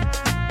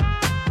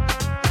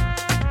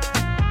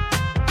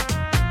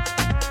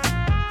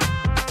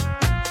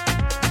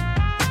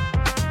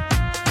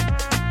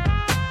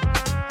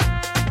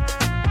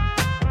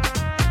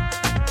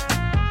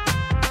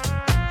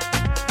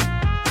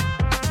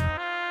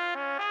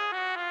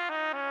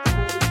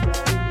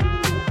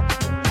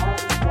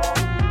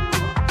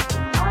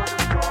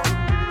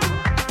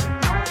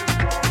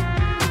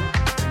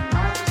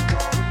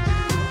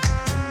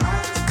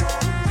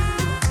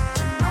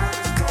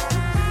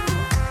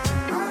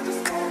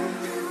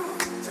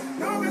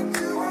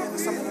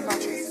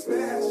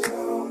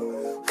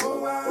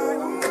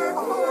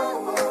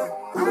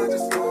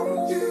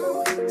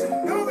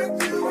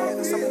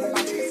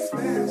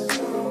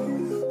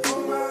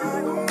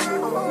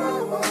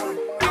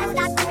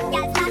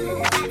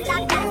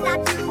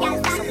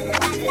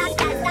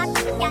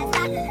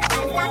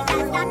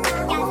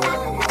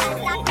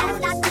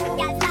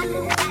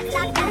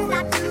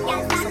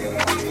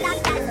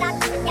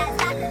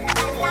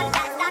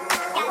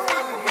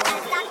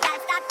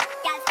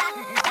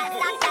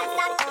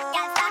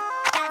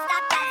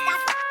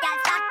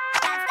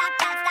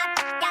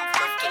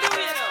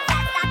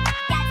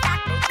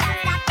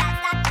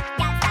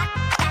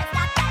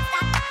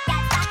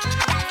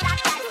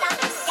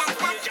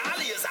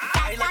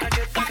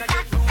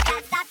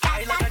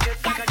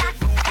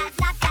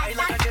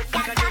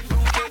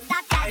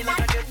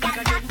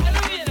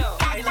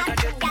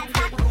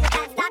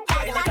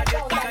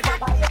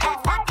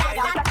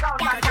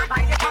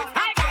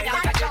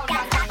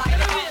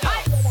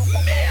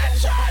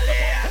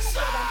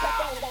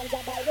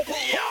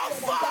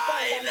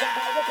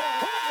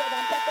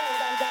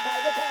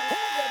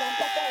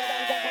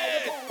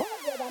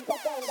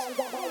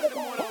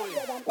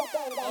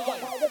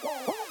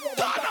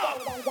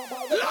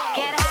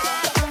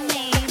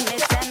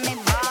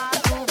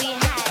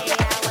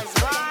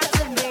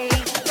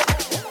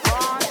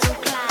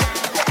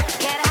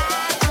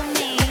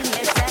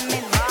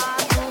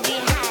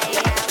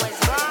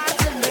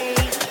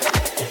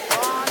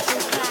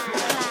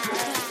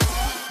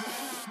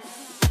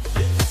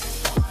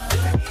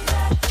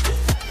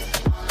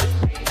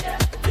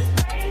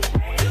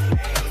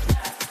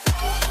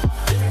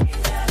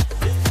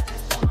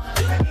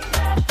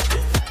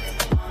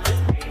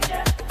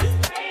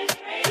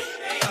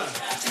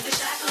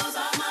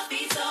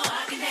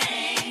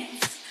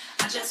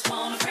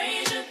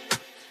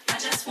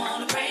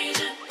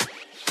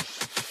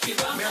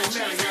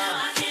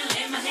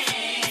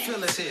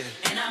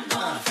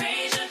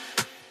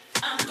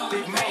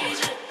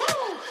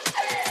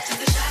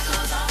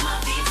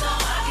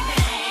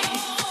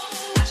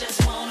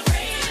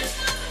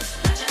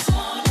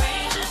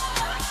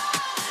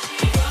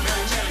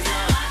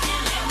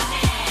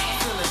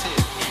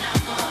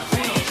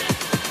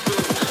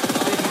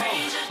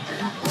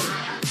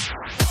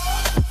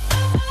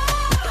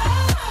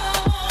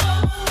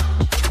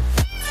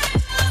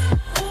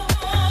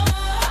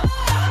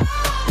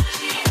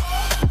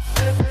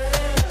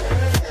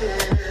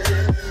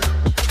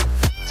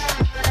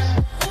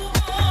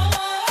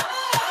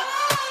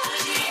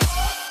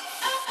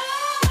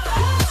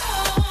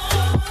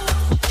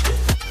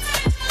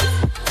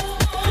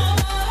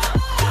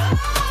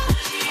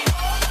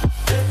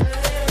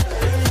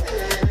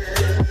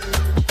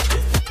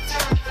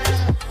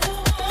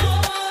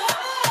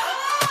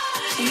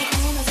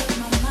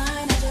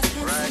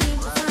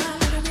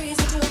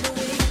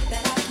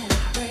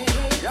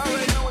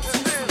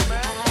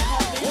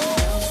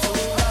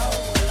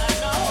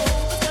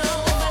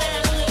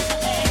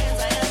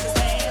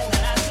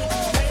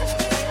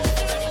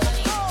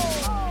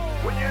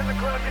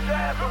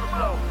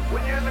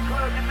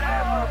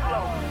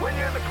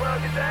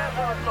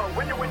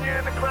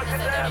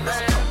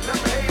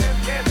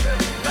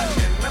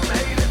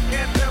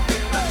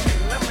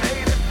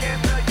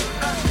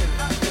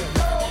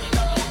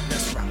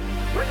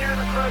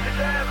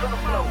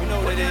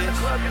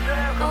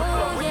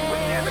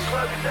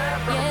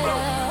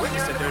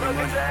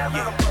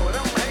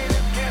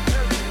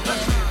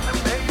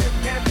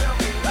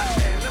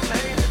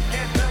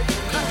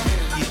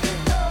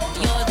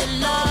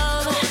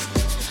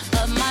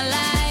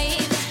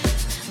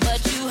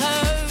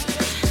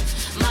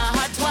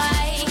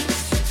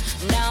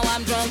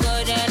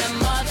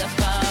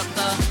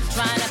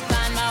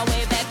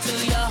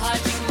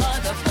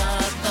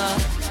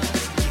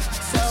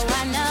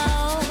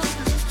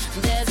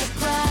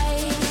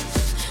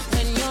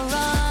 When you're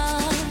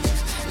wrong,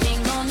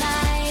 mingle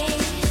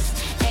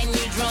nice, and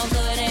you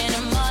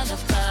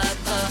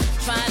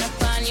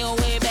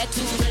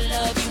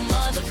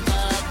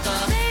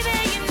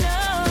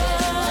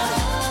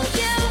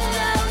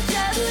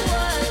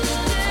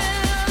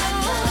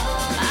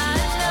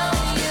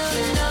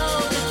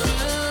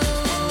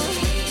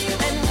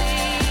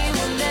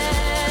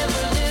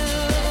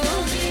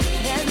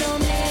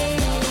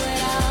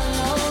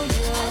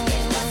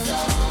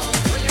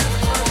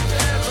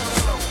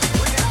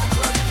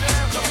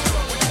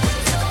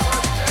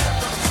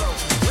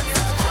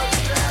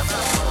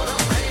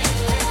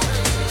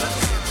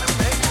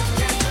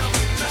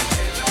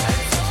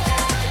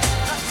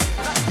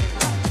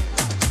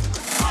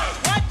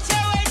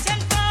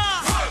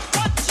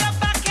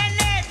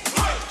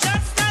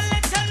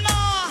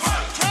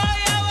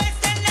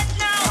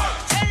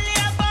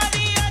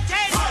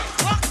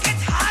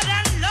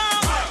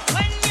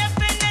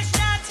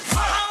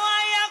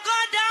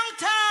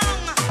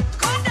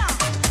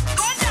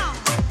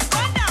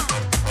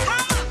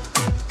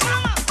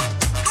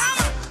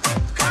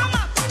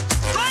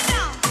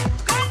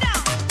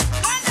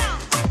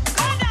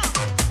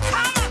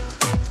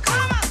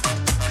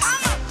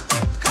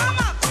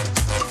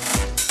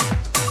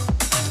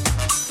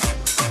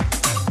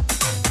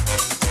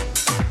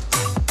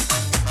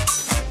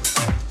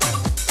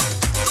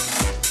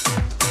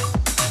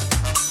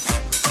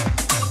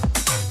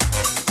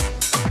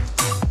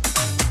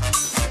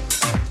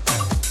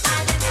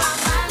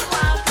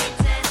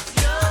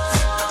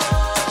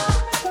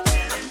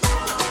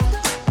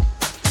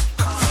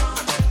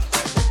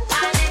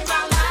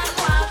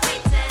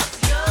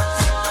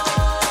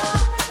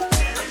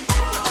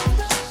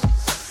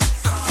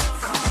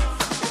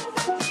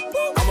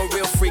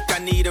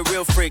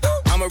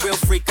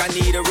freak, I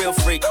need a real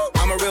freak.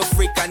 I'm a real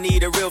freak, I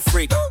need a real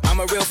freak. I'm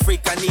a real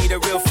freak, I need a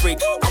real freak.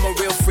 I'm a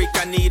real freak,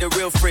 I need a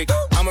real freak.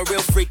 I'm a real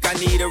freak, I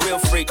need a real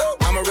freak.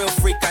 I'm a real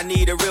freak, I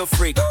need a real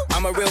freak.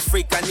 I'm a real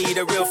freak, I need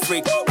a real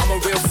freak. I'm a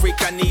real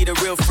freak, I need a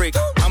real freak.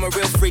 I'm a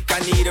real freak, I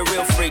need a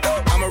real freak. I'm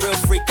a real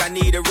freak, I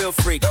need a real freak.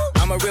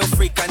 I'm a real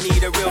freak,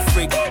 I need a real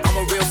freak.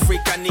 I'm a real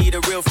freak, I need a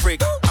real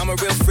freak. I'm a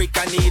real freak,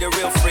 I need a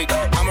real freak.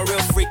 I'm a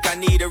real freak, I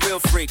need a real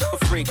freak. A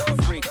freak, a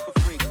freak, a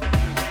freak.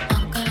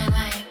 I'm gonna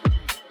lie,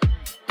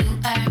 you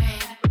are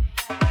right,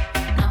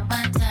 not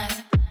my type.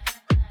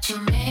 You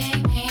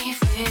make me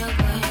feel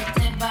good,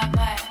 then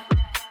bye-bye.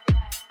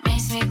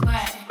 Makes me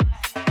cry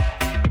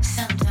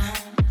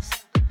sometimes,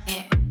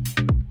 yeah.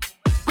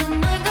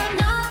 When I got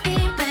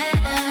nothing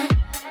better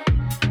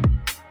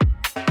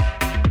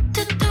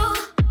to do,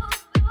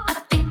 I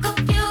think of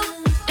you.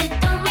 It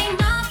don't mean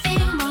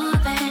nothing more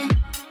than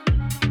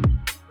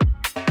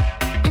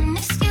an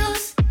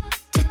excuse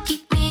to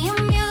keep me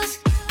amused.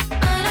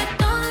 But I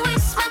don't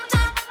waste my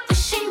time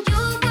wishing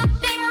you would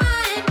be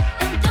mine.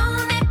 And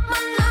don't hit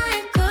my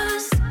line,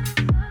 'cause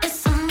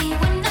it's only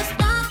when there's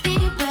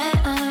nothing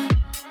better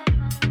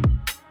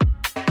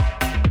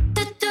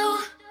to do.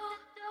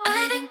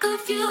 I think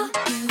of you.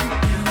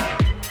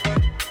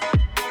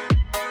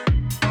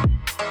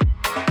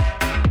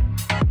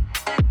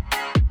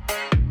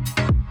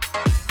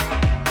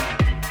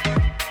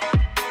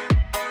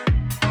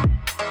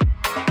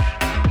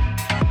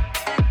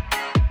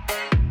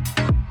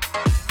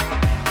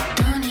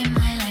 Don't hit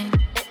my line.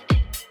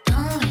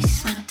 Don't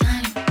waste my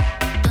time.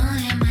 Don't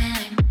hit my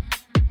line.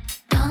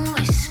 Don't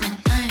waste my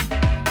time.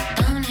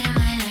 Don't hit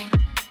my line.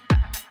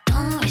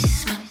 Don't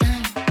waste my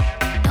time.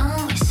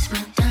 Don't waste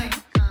my time.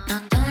 No,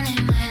 don't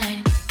hit my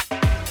line.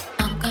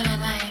 I'm gonna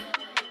lie.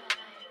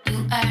 You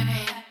are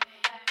right.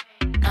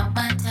 Not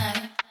my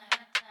type.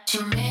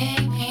 You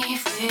make me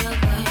feel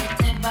good.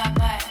 Then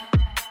bye-bye.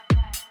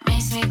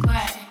 Makes me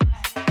cry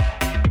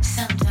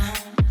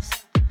sometimes,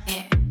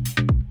 yeah.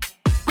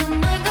 When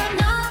I got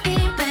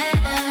nothing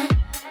better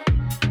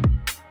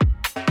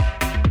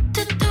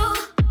to do,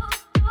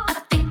 I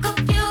think of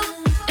you.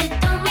 It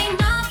don't mean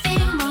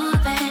nothing more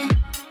than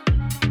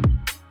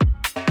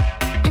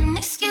an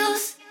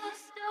excuse.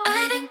 I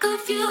think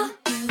of you.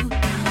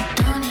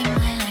 Don't hit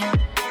my line.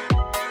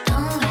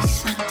 Don't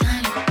waste my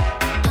time.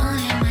 Don't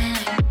hit my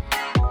line.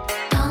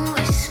 Don't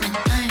waste my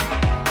time.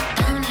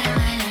 Don't hit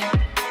my line.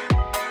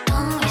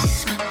 Don't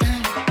waste my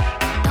time.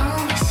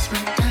 Don't waste my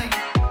time.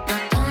 No,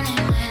 don't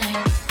hit my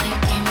line. You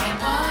gave me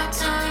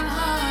part-time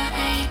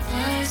heartache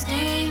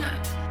Thursday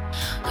night.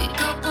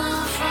 Wake up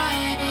on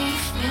Friday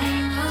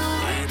feeling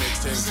alright.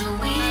 There's a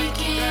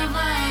weekend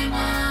right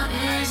now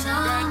is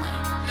on.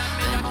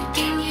 But you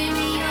can give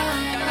me your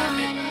love.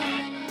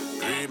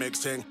 Remix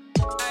thing.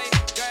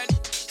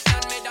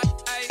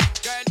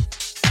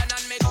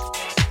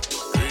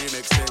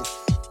 Remix thing.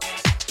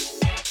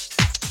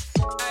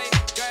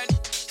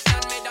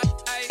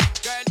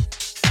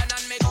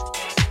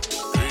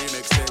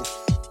 Remix thing.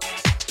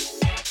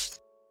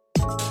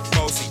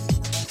 Bossy,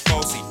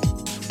 bossy,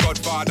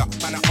 Godfather,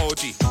 man a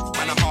OG,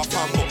 man a half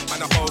humble,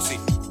 man a bossy.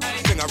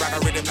 Sing a rag a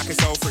rhythm like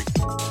it's all free.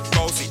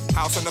 Bossy,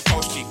 house on the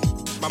post G.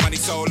 My money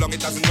so long it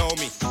doesn't know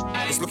me.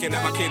 It's looking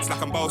at my kids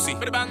like I'm bossy.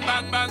 Bang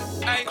bang bang,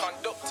 ay.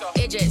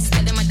 Ages,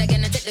 tell them what they're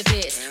gonna take the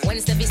piss.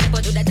 Wednesday, we step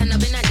out do that turn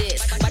up in a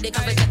dish. Body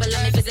comfortable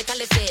and me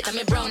physically fit. I'm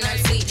a brown and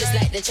sweet just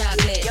like the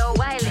chocolate. Yo,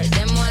 Wiley,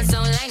 them ones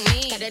sound like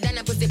me. Better than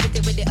a pussy pretty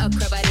with the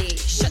upper body.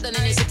 Shut down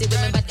in the city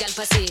with me bad girl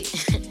pussy.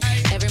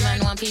 Every man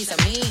want piece of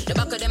me. The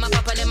back of them a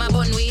pop and them a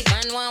bun weed.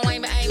 Man want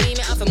wine behind me,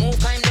 me have to move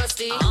kind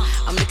dusty.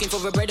 I'm looking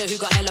for a brother who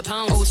got hella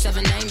pounds.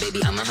 079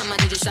 baby, I'm a hammer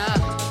to the shop.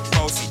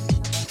 Bossy,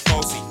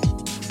 bossy,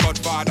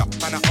 Godfather,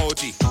 man a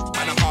OG,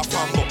 man a half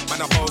humble,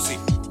 man a bossy.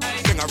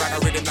 Sing a rag a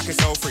rhythm like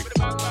it's all free.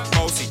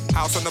 Bossy,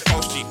 house on the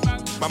post G.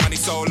 My money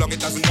so long it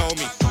doesn't know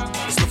me.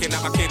 It's looking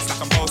at my kids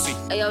like I'm bossy.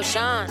 Hey yo,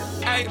 Sean.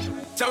 Hey,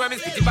 so when me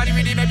spitty body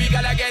with it, maybe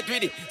gala get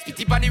with it.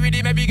 Spitty body with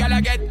it, maybe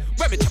gala get.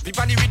 When me choppy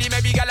body with it,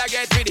 maybe gala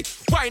get with it.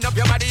 Wind up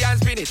your body and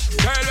spin it.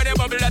 Girl, when you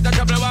bubble at the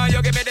trouble, why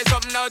you give me this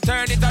something now?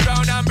 Turn it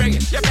around and bring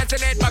it. You're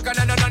pressing it back on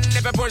and on,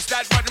 never push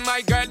that button,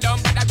 my girl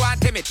down, but I go and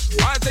timid.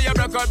 Once you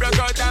broke out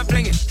and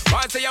fling it.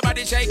 Once your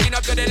body shaking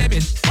up to the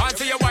limit. Once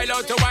you wild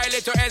out to wild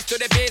it to S to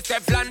the base,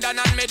 F London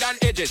and mid and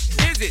edges.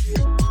 Is it?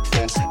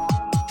 Bossy,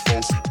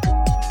 bossy,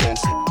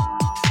 bossy,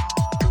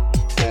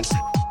 bossy,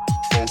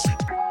 bossy,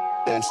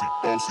 bossy,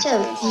 bossy. So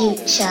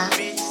future.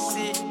 Bitch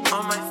sit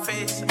on my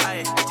face,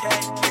 I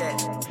attack that.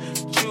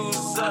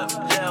 Choose up,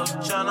 Lil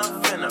Jon,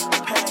 I'm finna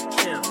pack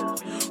him.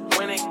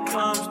 When it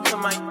comes to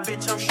my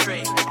bitch, I'm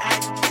straight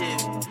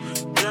active.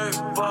 Dirt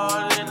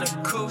ball in the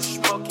coupe,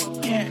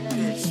 smoking cat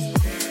piss.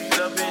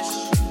 Lil' bitch,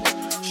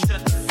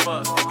 shut the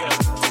fuck up.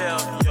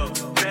 Tell your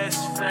best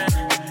friend,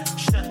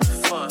 shut the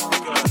fuck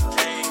up.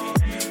 Hey,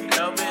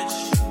 lil' bitch,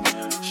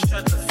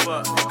 shut the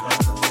fuck up.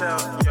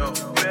 Tell your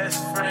best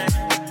friend,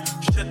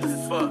 shut the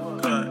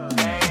fuck up.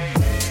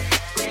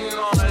 Hey, you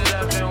know I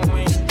love it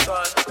when you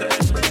talk that.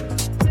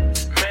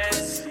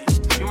 Messy,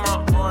 you my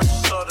orange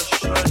soda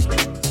shorty.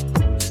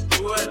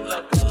 Do it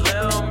like a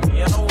little me,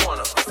 I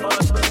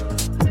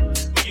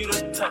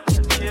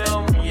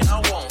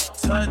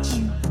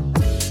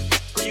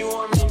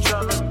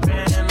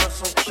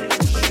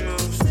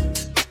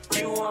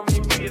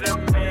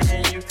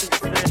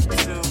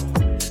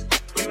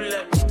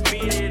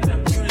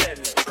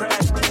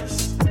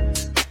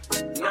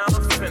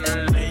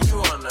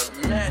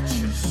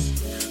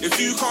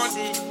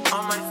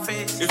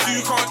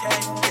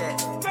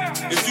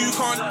If you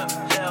can't,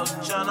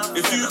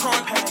 if you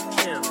can't,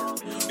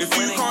 if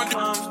you can't,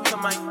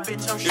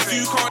 if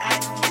you can't,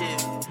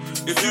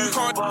 if you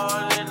can't,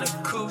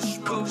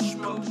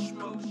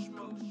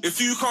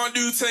 if you can't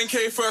do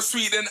 10K for a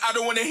suite, then I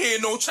don't wanna hear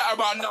no chat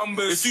about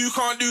numbers. If you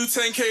can't do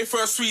 10K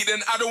for a suite,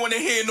 then I don't wanna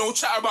hear no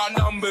chat about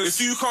numbers.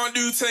 If you can't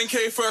do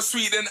 10K for a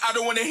suite, then I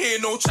don't wanna hear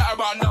no chat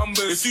about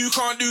numbers. If you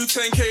can't do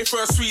 10K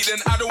for a suite, then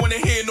I don't wanna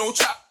hear no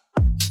chat.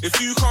 If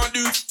you can't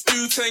do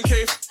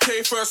 10K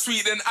for a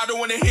suite, then I don't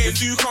wanna hear.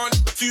 If you can't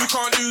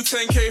do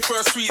 10K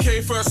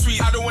for a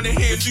suite, I don't wanna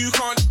hear. If you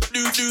can't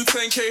do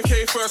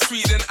 10K for a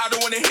suite, then I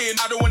don't wanna hear.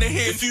 I don't wanna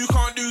hear. If you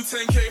can't do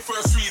 10K for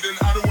a suite, then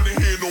I don't wanna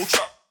hear no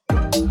chat.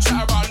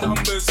 Chat about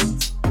numbers.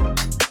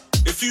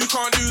 If you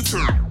can't do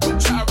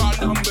chat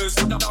about numbers,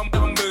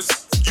 numbers.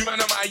 You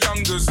man are my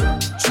youngers.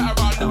 Chat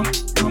about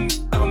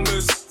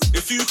numbers.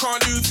 If you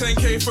can't do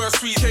 10K for a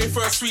suite,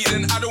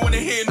 then I don't wanna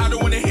hear. I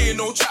don't wanna hear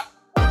no chat.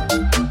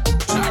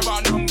 Chat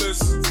about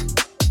numbers.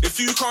 If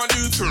you can't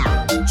do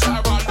chat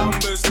about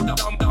numbers,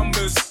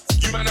 numbers.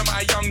 You man are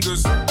my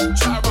youngers.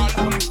 Chat about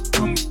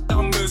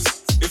numbers.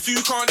 If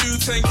you can't do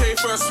 10K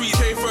for a suite,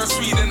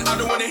 then I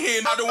don't wanna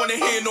hear. I don't wanna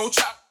hear no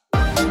chat.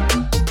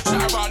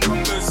 Chat about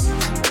numbers.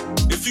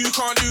 If you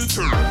can't do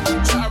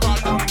chat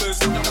about numbers,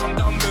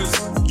 numbers.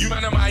 You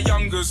man are my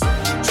youngers.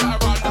 Chat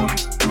about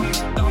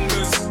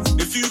numbers.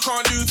 If you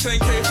can't do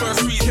 10K for a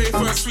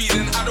suite,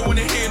 then I don't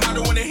wanna hear. I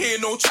don't wanna hear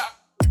no chat.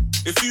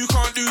 If you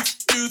can't do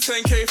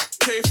 10K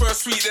for a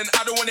suite, then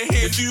I don't wanna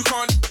hear. If you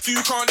can't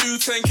do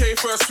 10K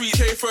for a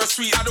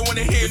suite, I don't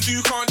wanna hear. If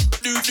you can't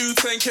do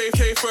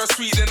 10K for a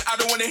suite, then I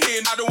don't wanna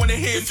hear. I don't wanna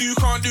hear. If you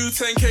can't do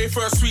 10K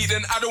for a suite,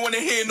 then I don't wanna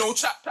hear no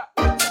chat.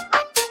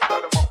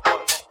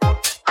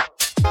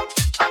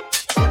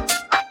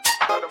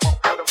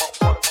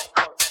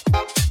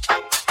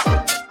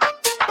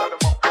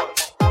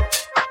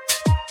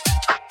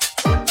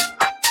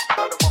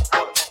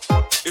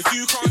 If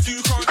you can't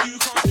do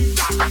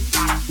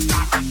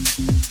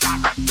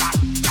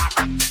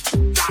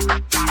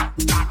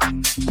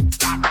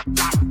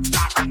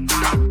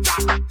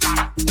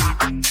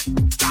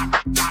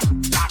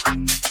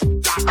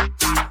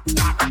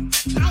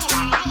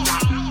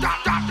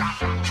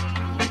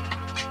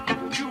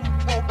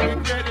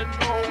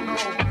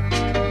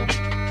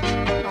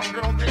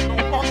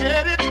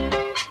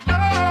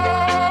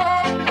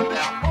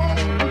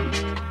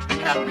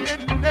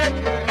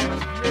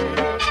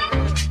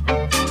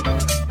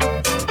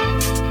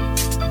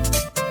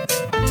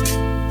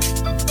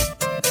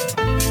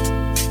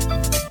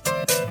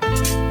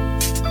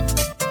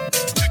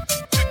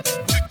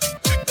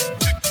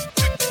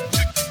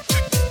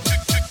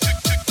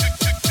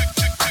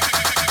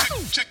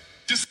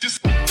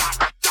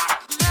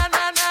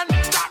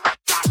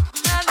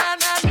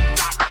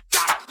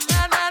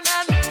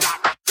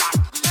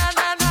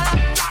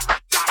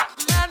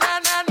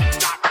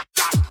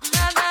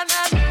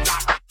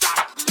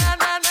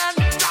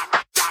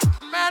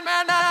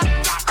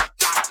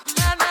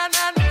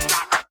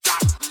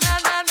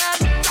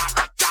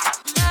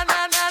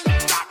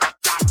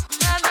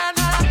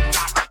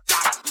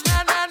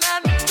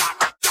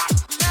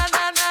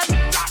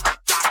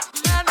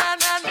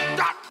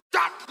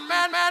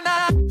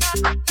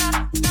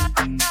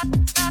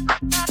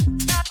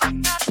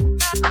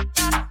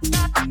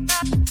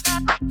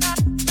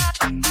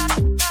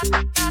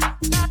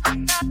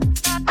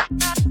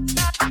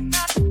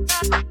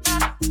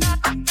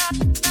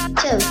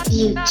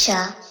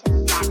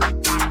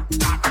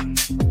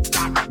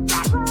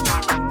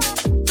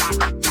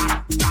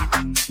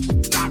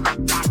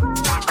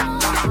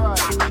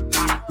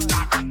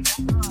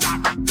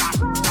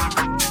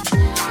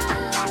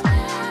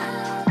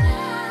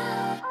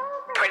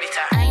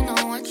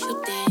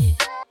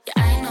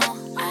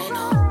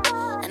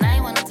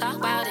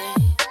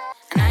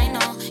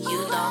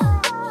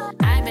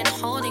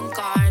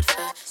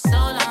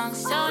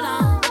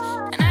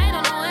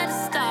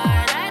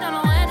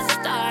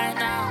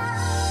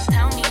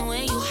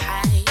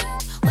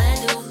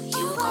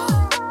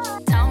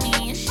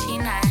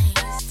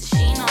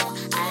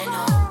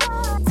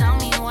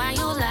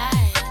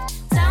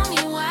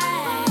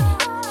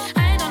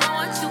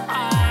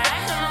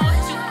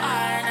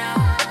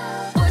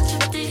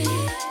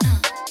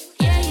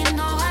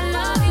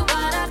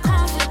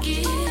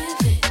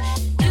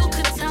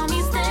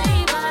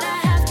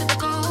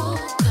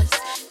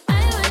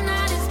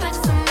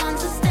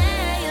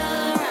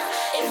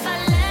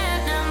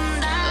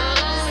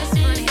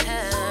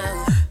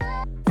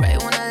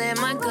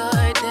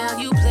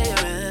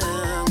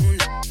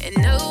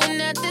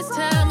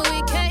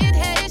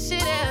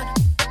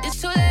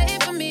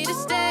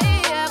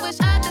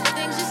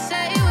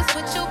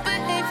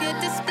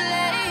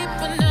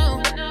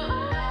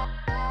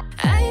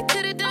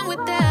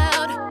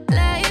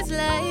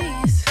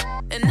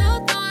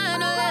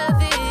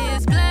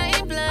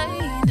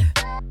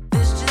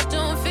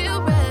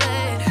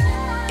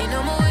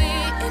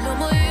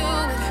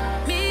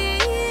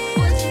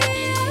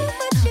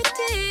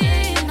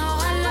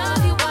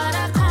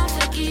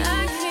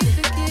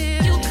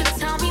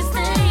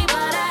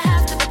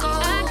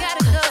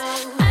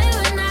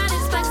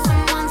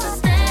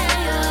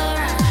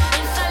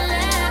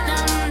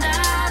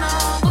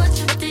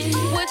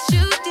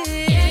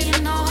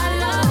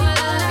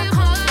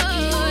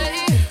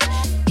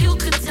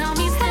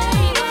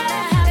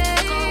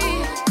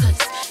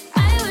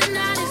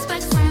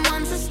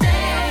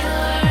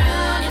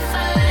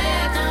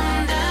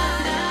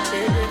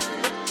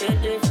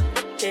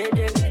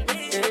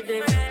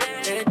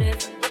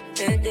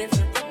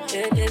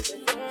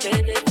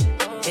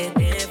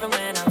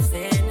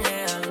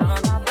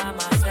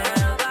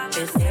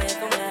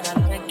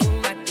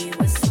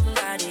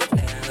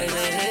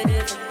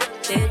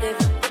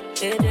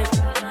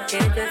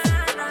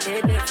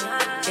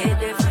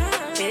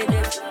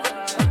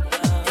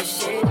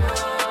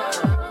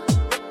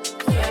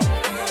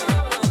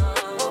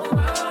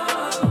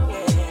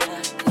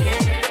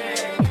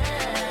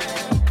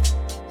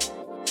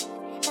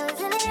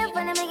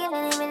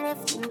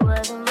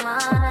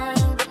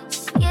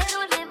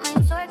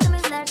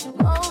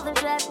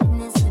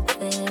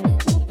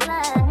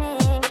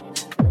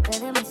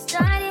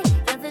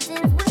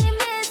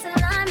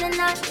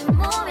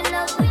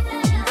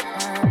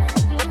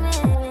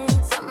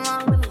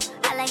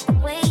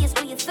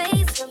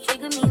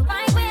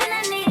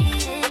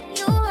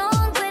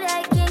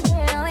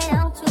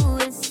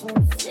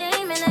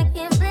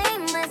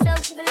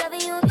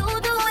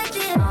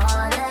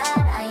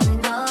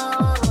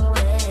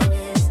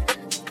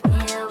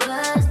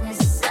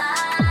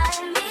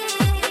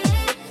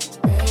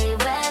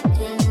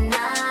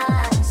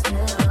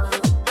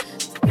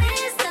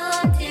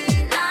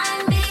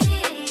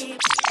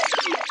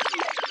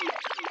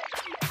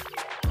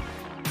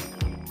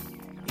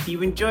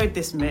you've enjoyed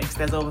this mix,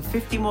 there's over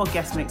 50 more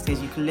guest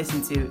mixes you can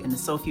listen to in the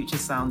Soul Future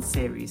Sounds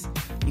series.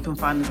 You can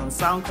find us on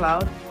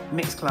SoundCloud,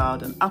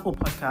 Mixcloud, and Apple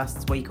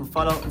Podcasts, where you can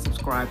follow and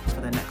subscribe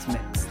for the next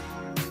mix.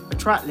 For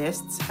track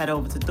lists, head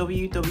over to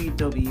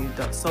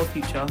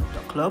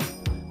www.soulfuture.club,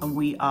 and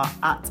we are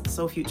at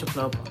Soul Future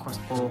Club across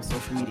all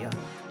social media.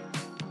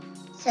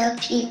 Soul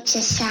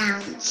Future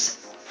Sounds.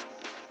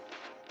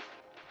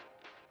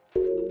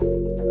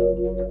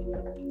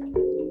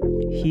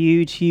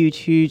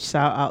 Huge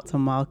shout out to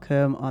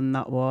Malcolm on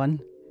that one.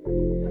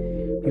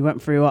 We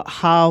went through what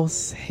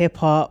house, hip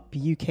hop,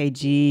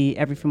 UKG,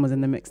 everything was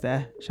in the mix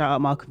there. Shout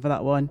out Malcolm for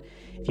that one.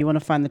 If you want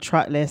to find the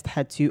track list,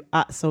 head to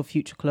at Soul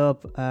Future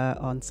Club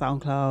on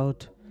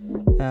SoundCloud,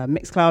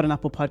 Mixcloud, and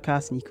Apple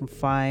Podcasts, and you can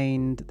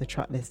find the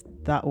track list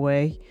that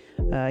way.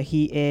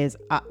 He is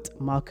at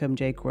Malcolm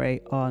J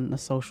Gray on the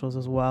socials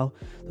as well.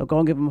 So go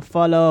and give him a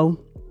follow.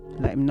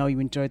 Let him know you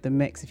enjoyed the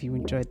mix if you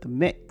enjoyed the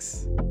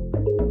mix.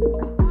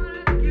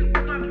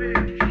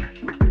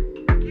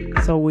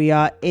 So we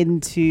are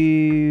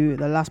into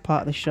the last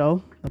part of the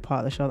show, the part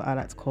of the show that I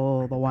like to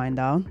call the wind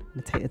down. I'm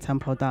going to take the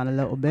tempo down a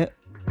little bit.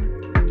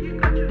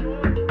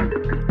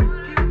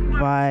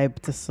 Vibe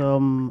to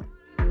some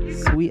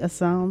sweeter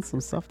sounds, some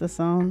softer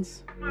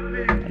sounds.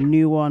 A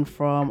new one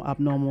from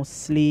Abnormal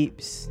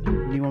Sleeps, a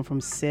new one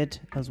from Sid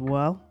as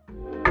well.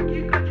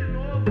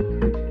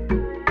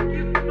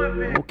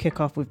 We'll kick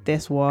off with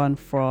this one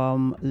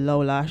from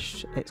Low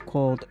Lash. It's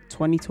called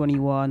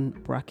 2021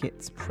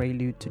 brackets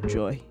Prelude to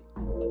Joy.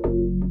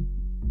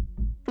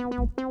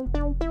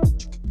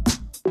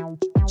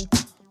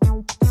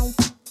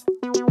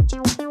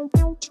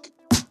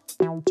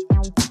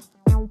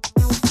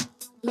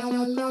 La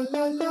la la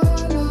la la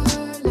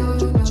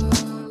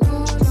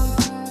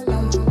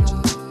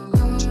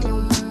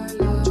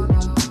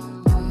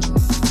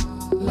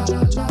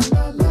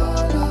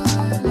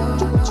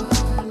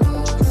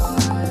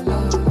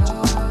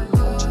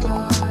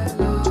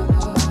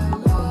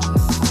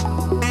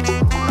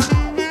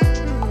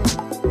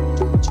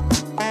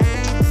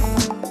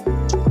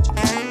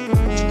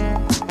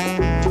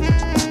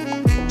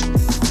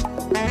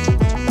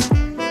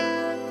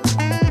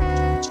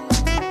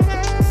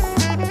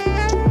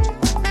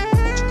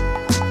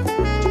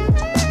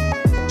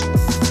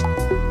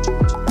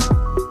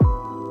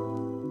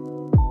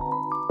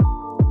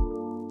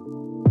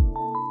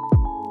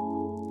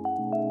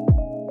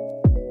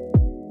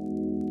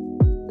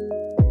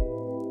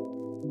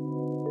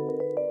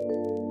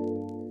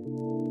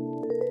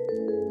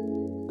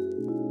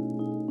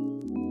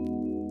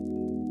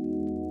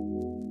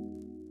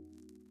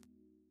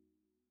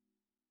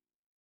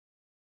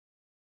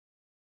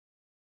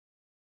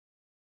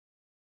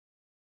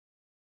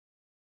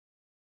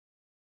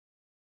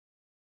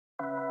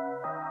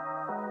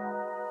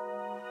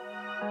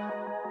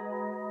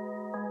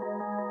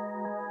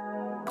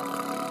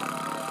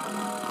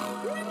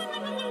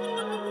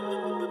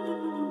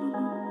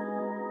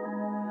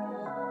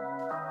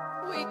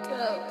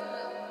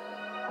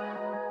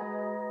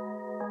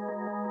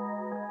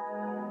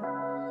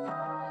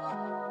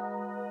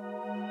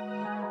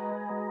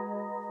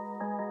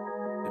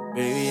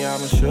Baby, I'm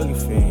a sugar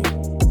fiend.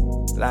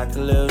 Like a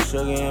little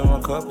sugar in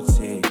my cup of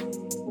tea.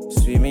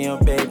 Sweet me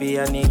up, baby,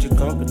 I need your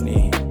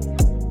company.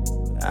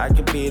 I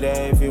could be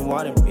there if you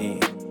wanted me.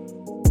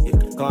 You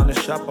could go on the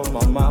shop, I'm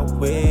on my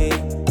way.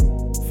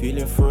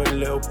 Feeling for a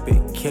little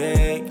bit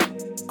cake.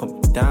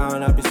 Come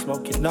down, I'll be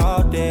smoking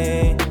all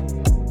day.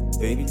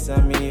 Baby,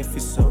 tell me if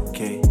it's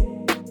okay.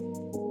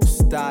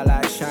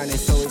 Starlight shining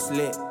so it's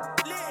lit.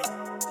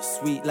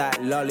 Sweet like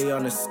lolly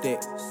on a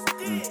stick.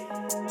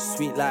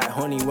 Sweet like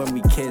honey when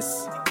we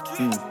kiss.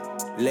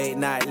 Late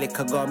night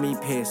liquor got me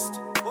pissed.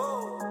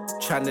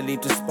 Trying to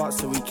leave the spot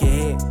so we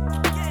can hit.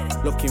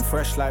 Looking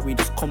fresh like we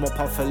just come up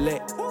off a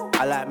lick.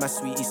 I like my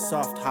sweetie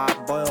soft,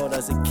 hard boiled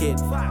as a kid.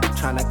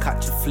 Trying to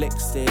catch a flick,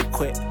 stay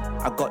quick.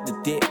 I got the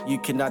dip, you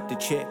can add the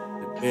chip.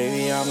 But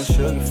baby, I'm a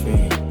sugar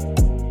fiend.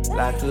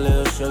 Like a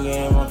little sugar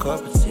in my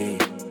cup of tea.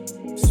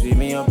 Sweet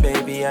me up,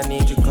 baby, I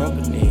need your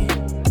company.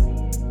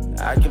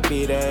 I could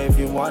be there if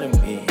you wanted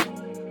me.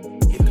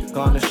 You could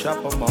go on the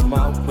shop, I'm on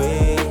my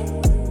way.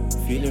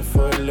 Feeling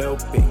for a little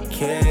bit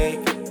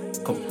cake.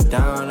 Come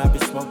down, I'll be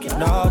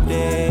smoking all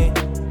day.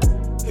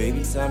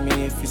 Baby, tell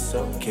me if it's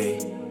okay.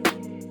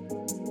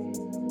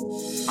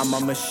 I'm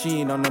a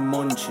machine on the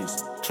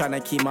munchies.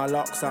 Tryna keep my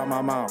locks out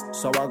my mouth.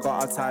 So I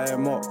gotta tie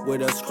him up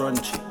with a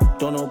scrunchie.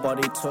 Don't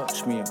nobody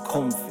touch me, I'm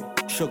comfy.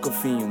 Sugar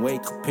fiend,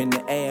 wake up in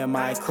the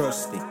AMI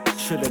crusty.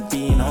 Should've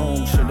been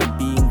home, should've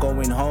been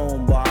going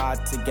home. But I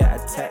had to get a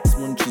text,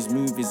 munchies,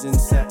 movies and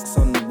sex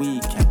on the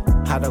weekend.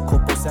 Had a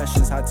couple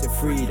sessions, had to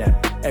free them.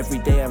 Every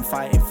day I'm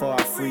fighting for our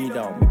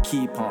freedom, we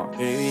keep on.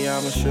 Baby,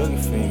 I'm a sugar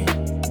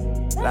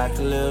fiend. Like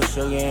a little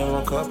sugar in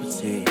my cup of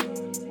tea.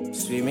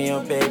 Sweet me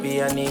up,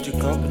 baby, I need your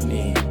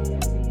company.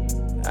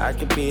 I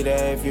could be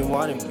there if you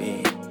wanted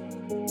me.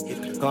 You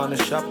could go on the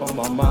shop, I'm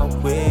on my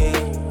way.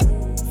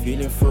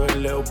 Feeling for a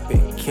little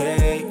bit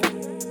cake.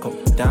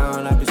 Come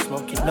down, I'll be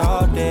smoking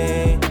all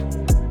day.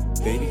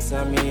 Baby,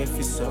 tell me if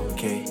it's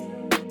okay.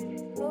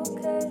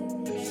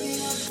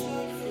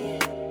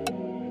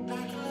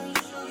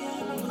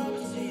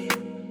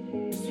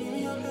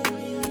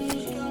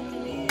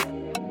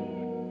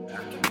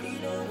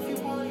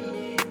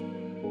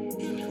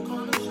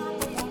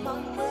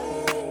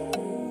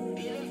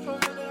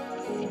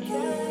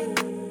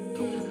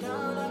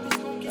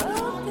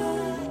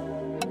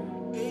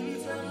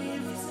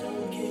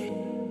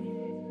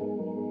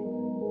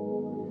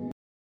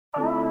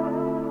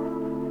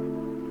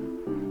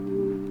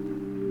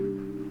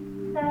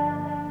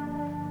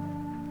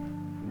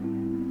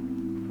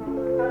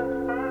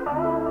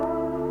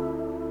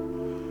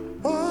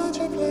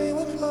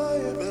 Tell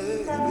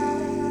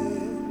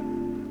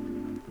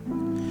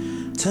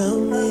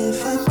me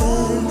if I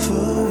beg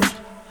for it,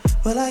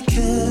 will I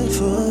care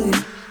for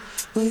you?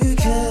 Will you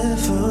care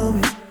for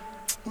me?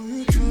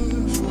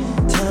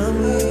 Tell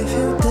me if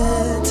you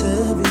dare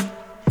tell me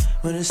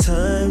when it's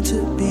time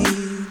to be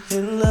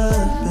in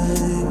love,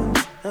 babe.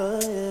 Oh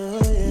yeah,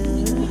 oh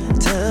yeah.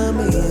 Tell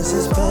me, is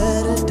this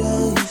better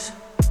days?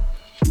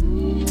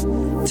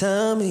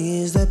 Tell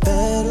me, is there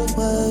better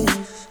ways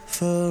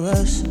for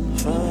us?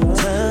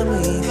 Tell me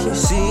if you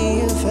see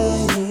your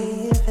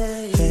face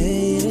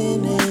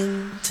fading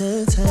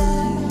into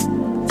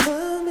time.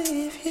 Tell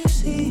me if you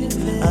see your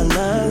face. I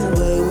love the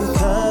way we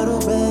cuddle,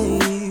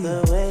 babe.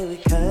 The way we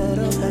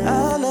cuddle, babe.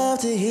 I love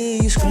to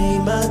hear you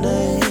scream my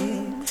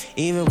name.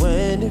 Even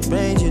when it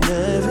rains, you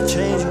never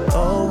change. You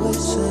always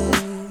say,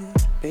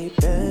 be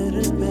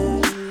better,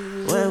 babe,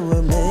 when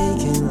we're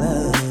making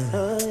love.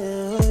 Oh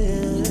yeah, oh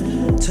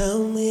yeah.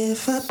 Tell me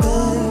if I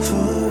beg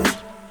for it,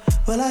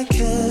 will I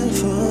care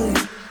for you?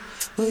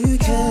 Will you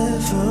care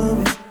for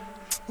me?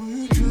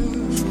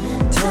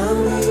 Tell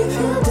me if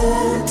you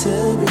dare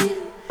tell me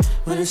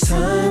when it's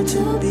time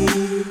to be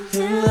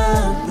in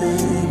love,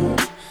 babe.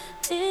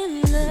 I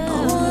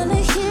wanna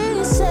hear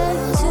you say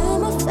to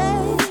my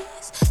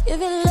face, if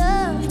you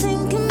love,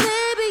 thinking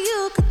maybe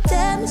you could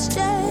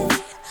demonstrate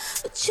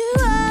what you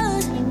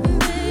want,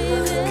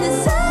 baby.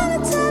 'Cause I'm the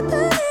type of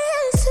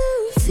man to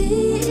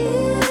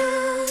feel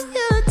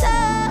you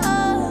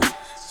down.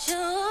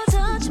 Your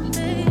touch,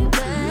 baby.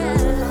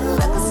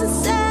 Reckless and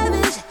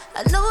savage, I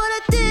know what I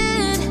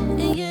did,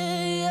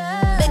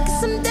 yeah. Making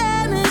some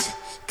damage,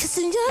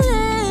 kissing your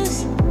lips.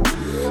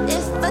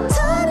 If I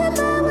told him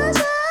I was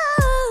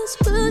yours,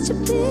 would you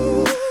be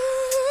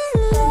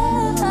in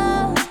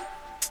love?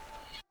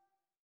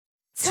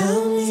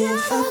 Tell me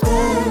if I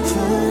beg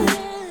for you,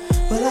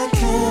 will I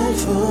care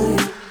for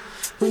you?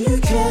 Will you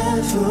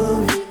care for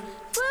me?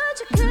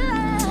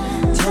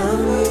 Tell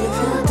me if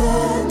you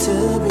dare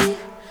tell me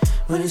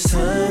when it's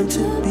time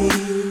to be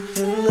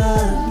in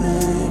love,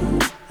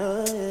 babe.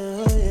 Oh yeah,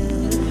 oh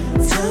yeah.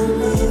 Tell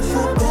me if I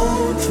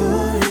beg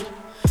for you,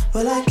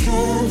 will I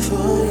care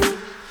for you?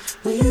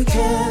 Will you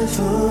care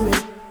for me?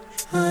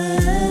 Oh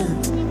yeah.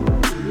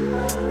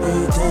 Will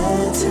you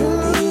dare to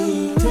be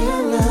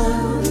in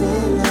love,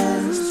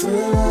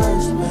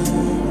 realize,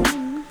 babe?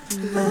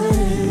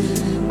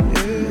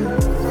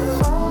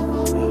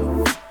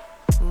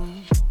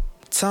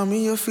 Tell me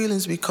your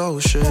feelings be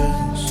cautious.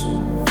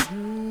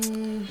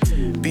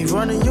 Be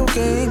running your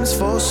games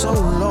for so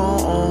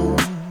long,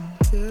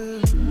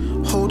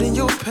 holding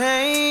your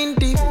pain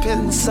deep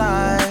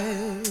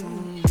inside.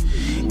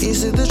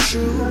 Is it the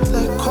truth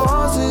that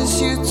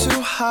causes you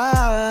to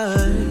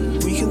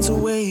hide? Weekends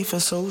away for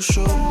so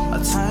short,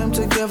 our time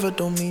together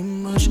don't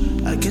mean much.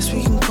 I guess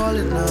we can call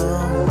it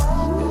now,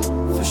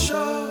 for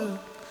sure.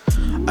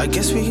 I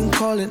guess we can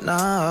call it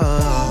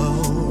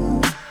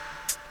now.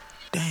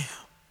 Damn.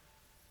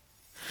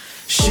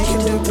 She can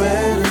do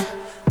better,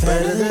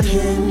 better than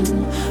him.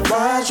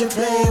 Why'd you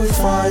play with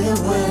fire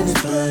when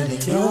it's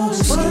burning your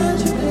skin?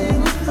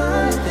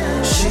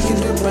 She can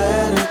do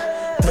better,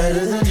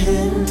 better than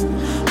him.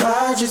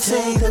 Why'd you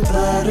take the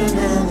burden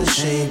and the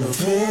shame of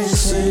his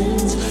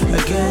sins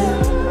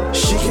again?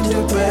 She can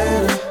do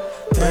better,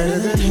 better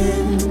than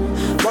him.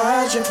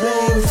 Why'd you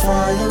play with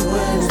fire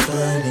when it's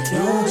burning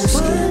your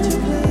skin?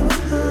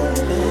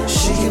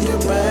 She can do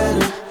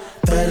better,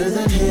 better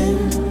than him.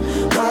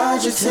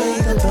 Why'd you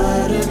take the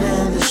burden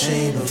and the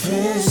shame of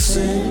his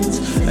sins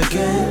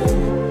again?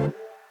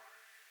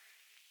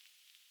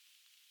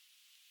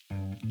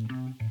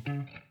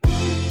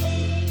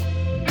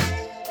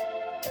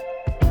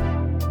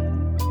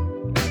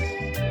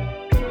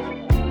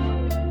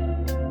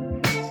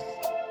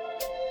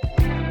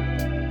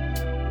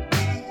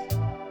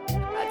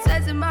 I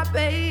tested my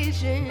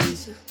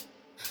patience,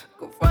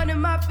 confronted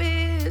my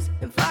fears,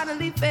 and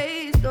finally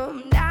faced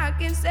them. Now I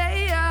can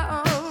say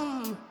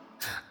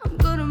I'm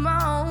good on my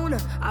own.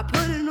 I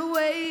put it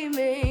away,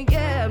 man.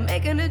 Yeah,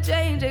 making a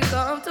change ain't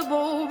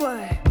comfortable,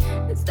 but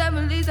it's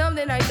definitely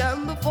something I've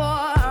done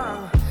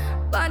before.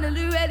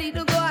 Finally ready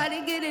to go out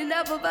and get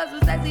enough of us.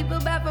 Was sexy, feel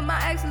bad for my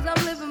exes.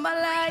 I'm living my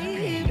life,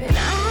 and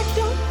I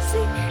don't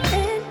see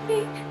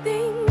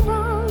anything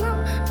wrong.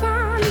 I'm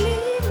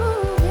finally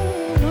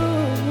moving on.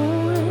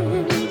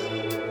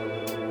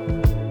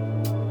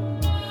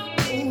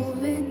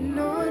 Moving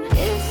on.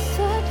 It's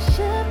such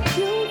a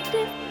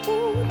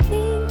beautiful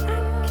thing. I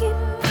can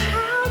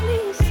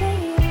proudly say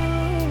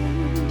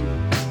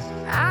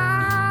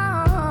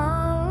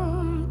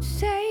I'll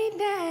say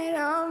that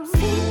I'm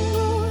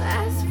single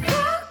as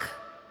fuck.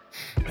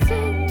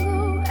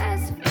 Single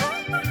as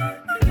fuck.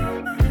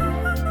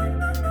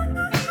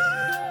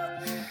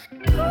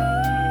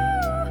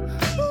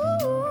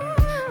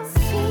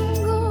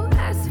 Single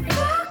as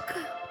fuck.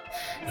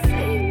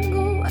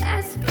 Single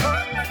as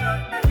fuck.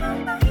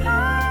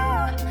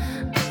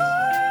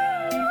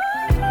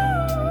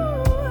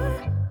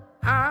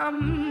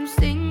 I'm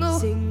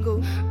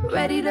single,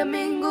 ready to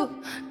mingle.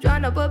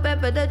 Tryna prepare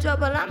for the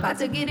trouble I'm about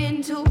to get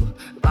into.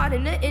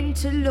 pardon the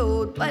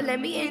interlude, but let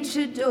me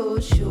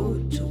introduce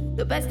you to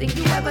the best thing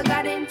you ever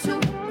got into.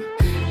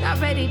 Not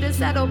ready to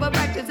settle, but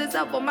practice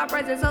itself for my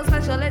presence so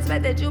special.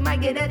 Expect that you might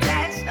get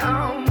attached.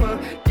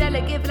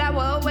 Delicate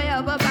flower, aware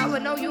of a power.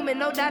 No human,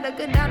 no data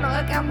could down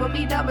or account for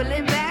me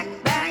doubling back.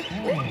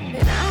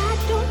 And I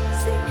don't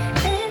see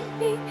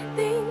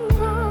anything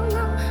wrong.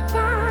 I'm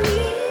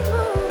finally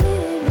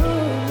moving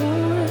on.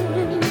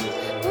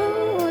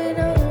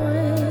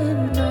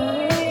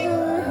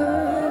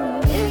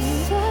 It's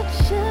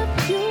such a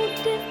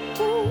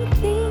beautiful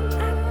thing.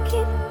 I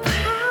can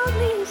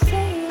proudly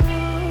say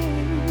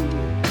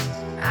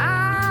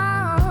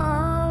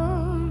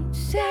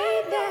say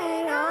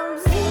that I'm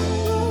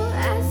single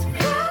as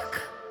fuck.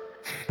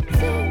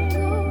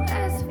 Single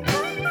as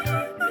fuck.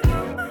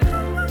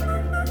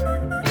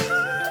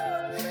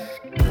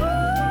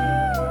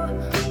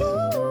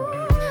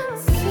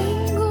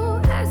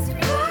 Single as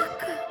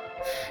fuck.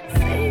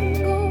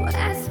 Single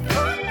as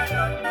fuck.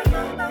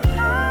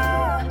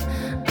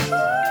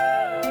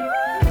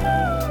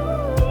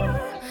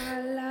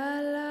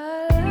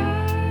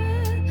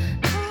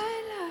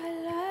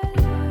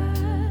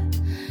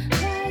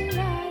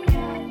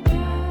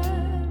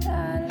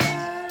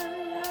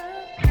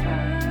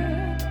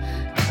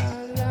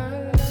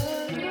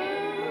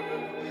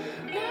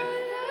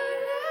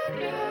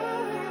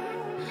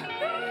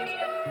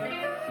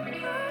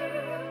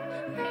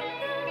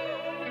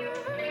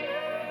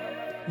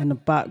 In the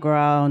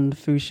background,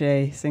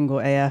 Fouché, Single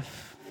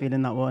AF,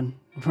 feeling that one.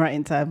 Right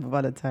in time for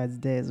Valentine's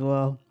Day as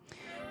well.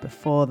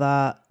 Before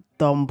that,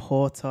 Dom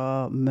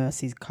Porter,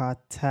 Mercy's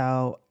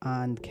Cartel,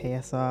 and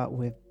KSR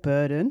with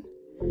Burden.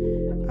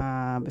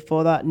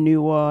 Before that,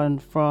 new one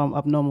from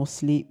Abnormal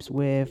Sleeps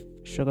with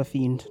Sugar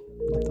Fiend.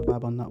 Love the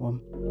vibe on that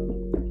one.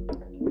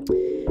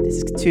 This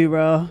is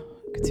Katura.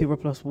 Katura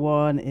Plus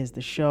One is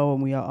the show,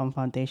 and we are on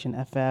Foundation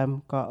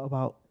FM. Got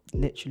about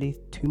literally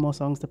 2 more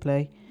songs to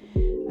play.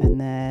 And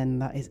then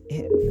that is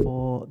it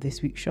for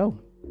this week's show.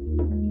 So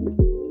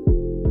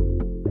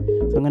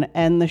I'm going to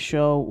end the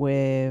show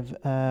with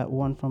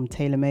one from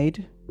Taylor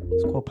Made.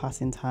 It's called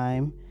Passing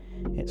Time.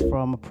 It's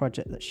from a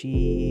project that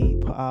she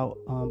put out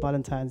on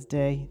Valentine's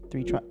Day,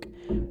 3-track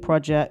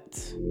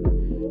project,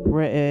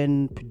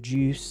 written,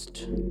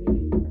 produced,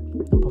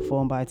 and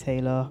performed by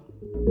Taylor.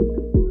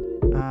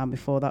 And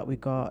before that, we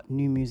got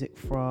new music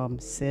from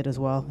Sid as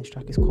well. This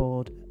track is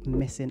called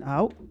Missing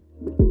Out.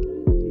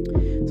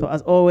 So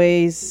as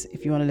always,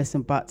 if you want to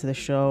listen back to the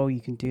show,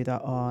 you can do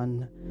that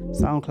on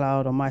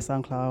SoundCloud, on my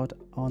SoundCloud,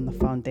 on the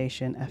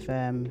Foundation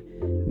FM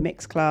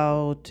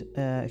Mixcloud.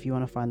 If you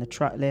want to find the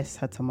track list,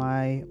 head to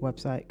my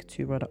website,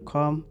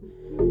 katura.com.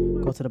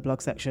 Go to the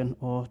blog section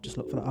or just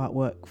look for the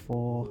artwork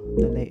for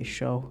the latest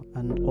show,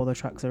 and all the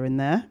tracks are in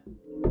there.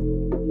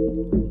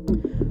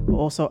 I'll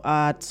also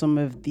add some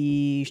of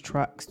these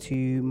tracks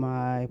to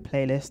my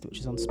playlist, which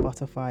is on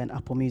Spotify and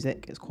Apple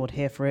Music. It's called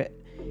Here For It.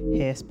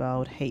 Here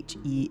spelled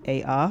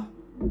H-E-A-R.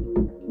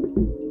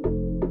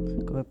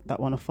 Give that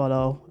one a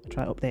follow. I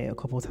try to update it a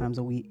couple of times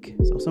a week.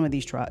 So some of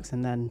these tracks,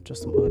 and then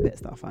just some other bits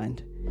that I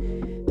find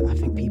that I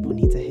think people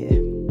need to hear.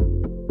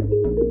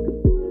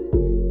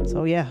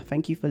 So yeah,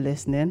 thank you for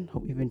listening.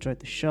 Hope you've enjoyed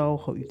the show.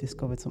 Hope you've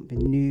discovered something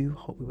new.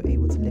 Hope we were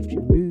able to lift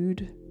your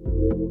mood.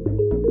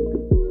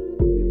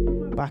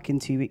 Back in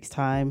 2 weeks'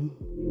 time,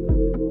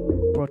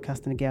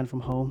 broadcasting again from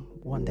home.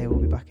 One day we'll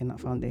be back in that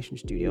Foundation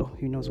studio.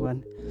 Who knows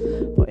when?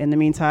 But in the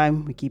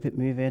meantime, we keep it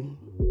moving.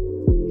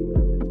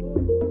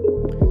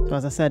 So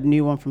as I said,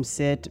 new one from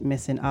Sid,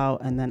 Missing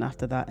Out, and then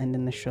after that,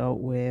 ending the show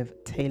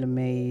with Taylor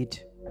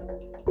Made,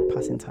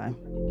 Passing Time.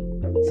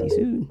 See you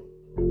soon.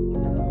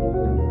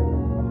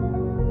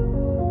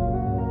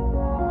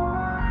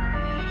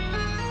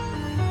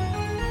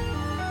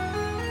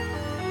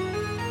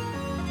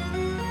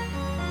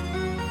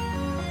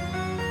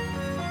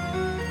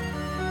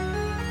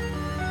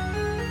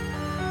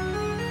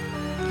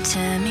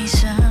 Tell me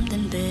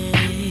something,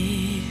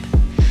 babe.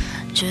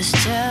 Just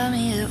tell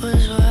me it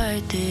was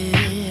worth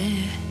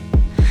it.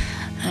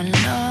 I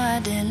know I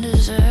didn't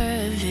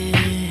deserve it.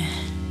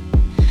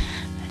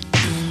 I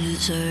didn't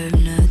deserve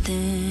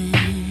nothing.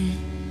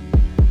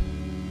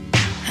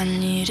 I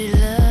needed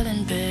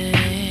loving,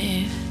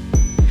 babe,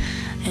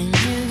 and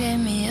you gave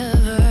me a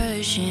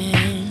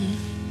version.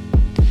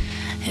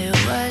 It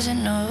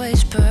wasn't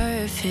always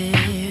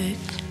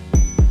perfect,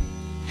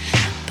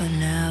 but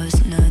now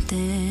it's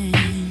nothing.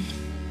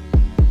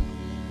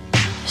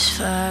 As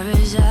far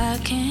as I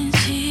can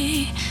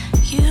see,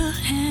 you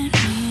and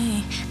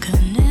me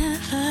could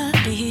never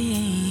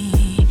be,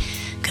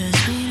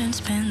 'cause we didn't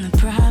spend the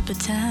proper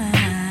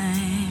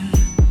time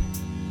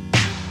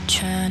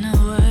trying to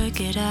work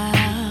it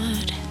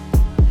out.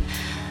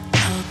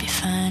 Hope you're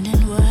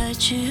finding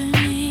what you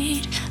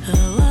need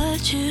or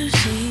what you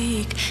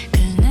seek,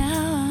 'cause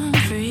now I'm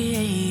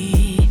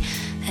free,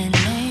 and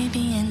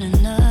maybe in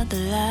another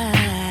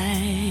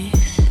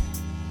life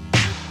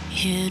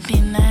you'd be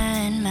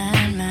mine,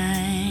 mine,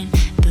 mine,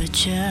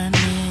 but you're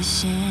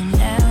missing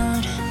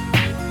out.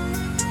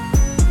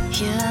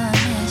 You're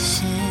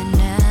missing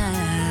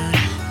out.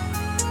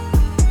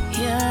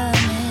 You're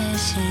missing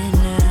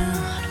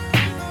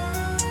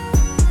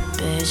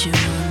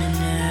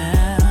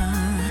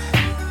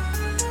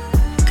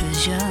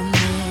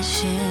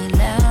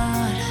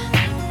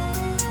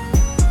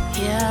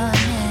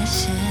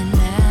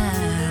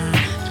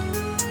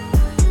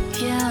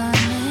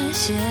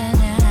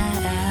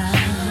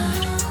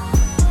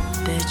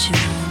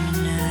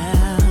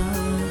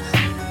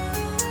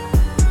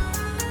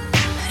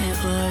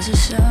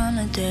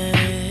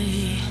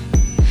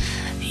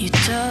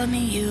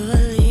me you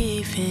were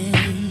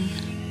leaving,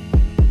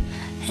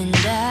 and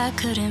I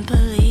couldn't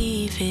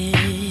believe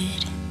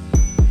it.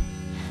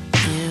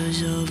 It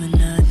was over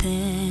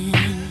nothing.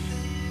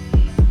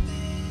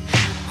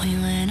 We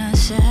went our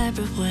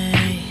separate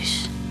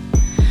ways.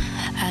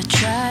 I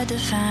tried to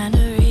find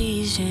a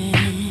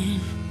reason,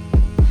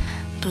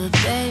 but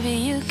baby,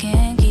 you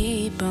can't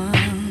keep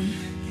on,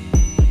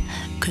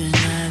 'cause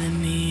neither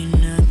mean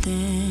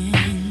nothing.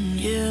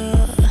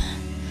 Yeah,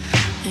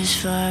 as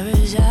far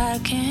as I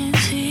can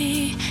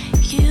see,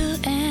 you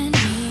and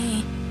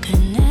me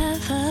could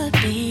never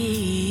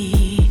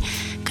be,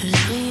 'cause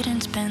we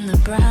didn't spend the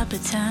proper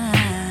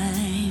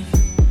time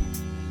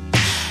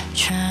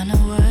trying to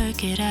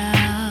work it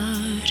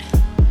out.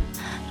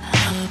 I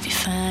hope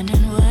you're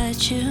finding what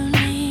you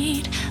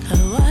need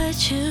or what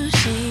you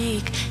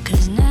seek,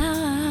 'cause now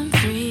I'm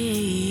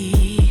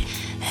free,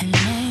 and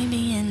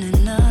maybe in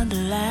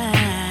another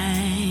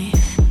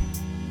life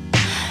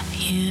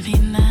you'll be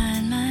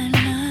mine, mine,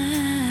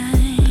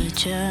 mine. But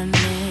you're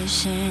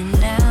missing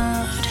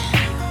out.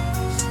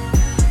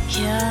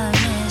 You're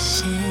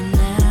missing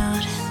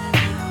out.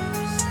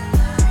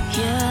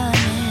 You're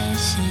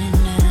missing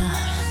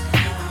out.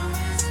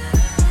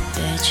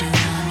 Bet you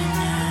want me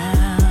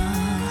now.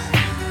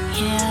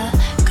 Yeah,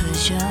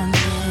 'cause you're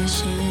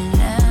missing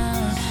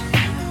out.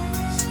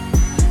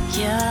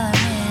 You're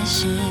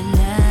missing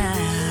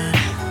out.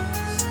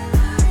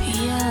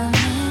 You're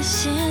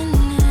missing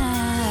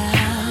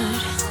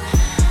out.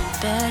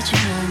 Bet you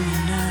want me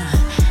now.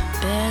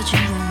 Bet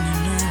you want me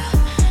now.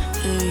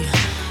 Hey,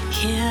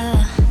 yeah.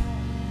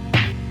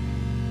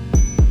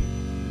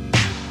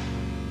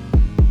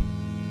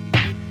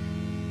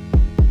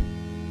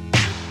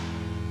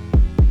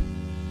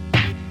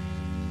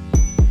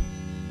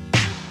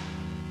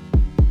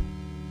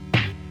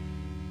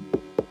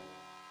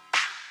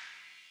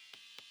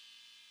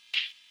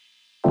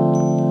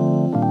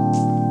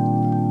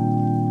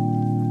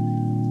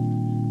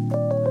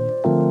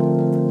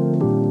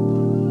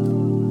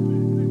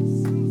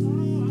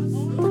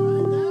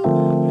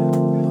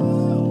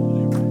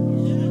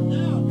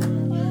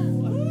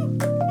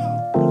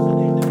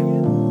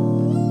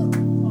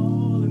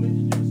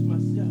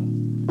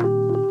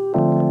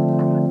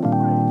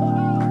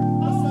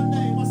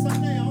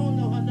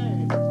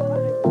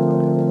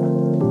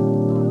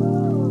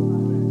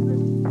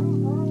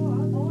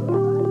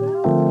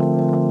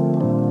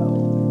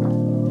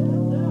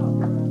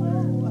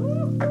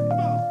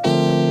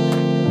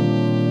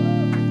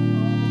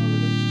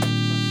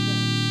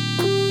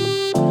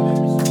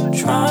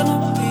 Trying to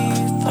be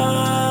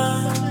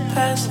fine,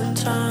 passing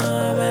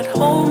time at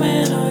home.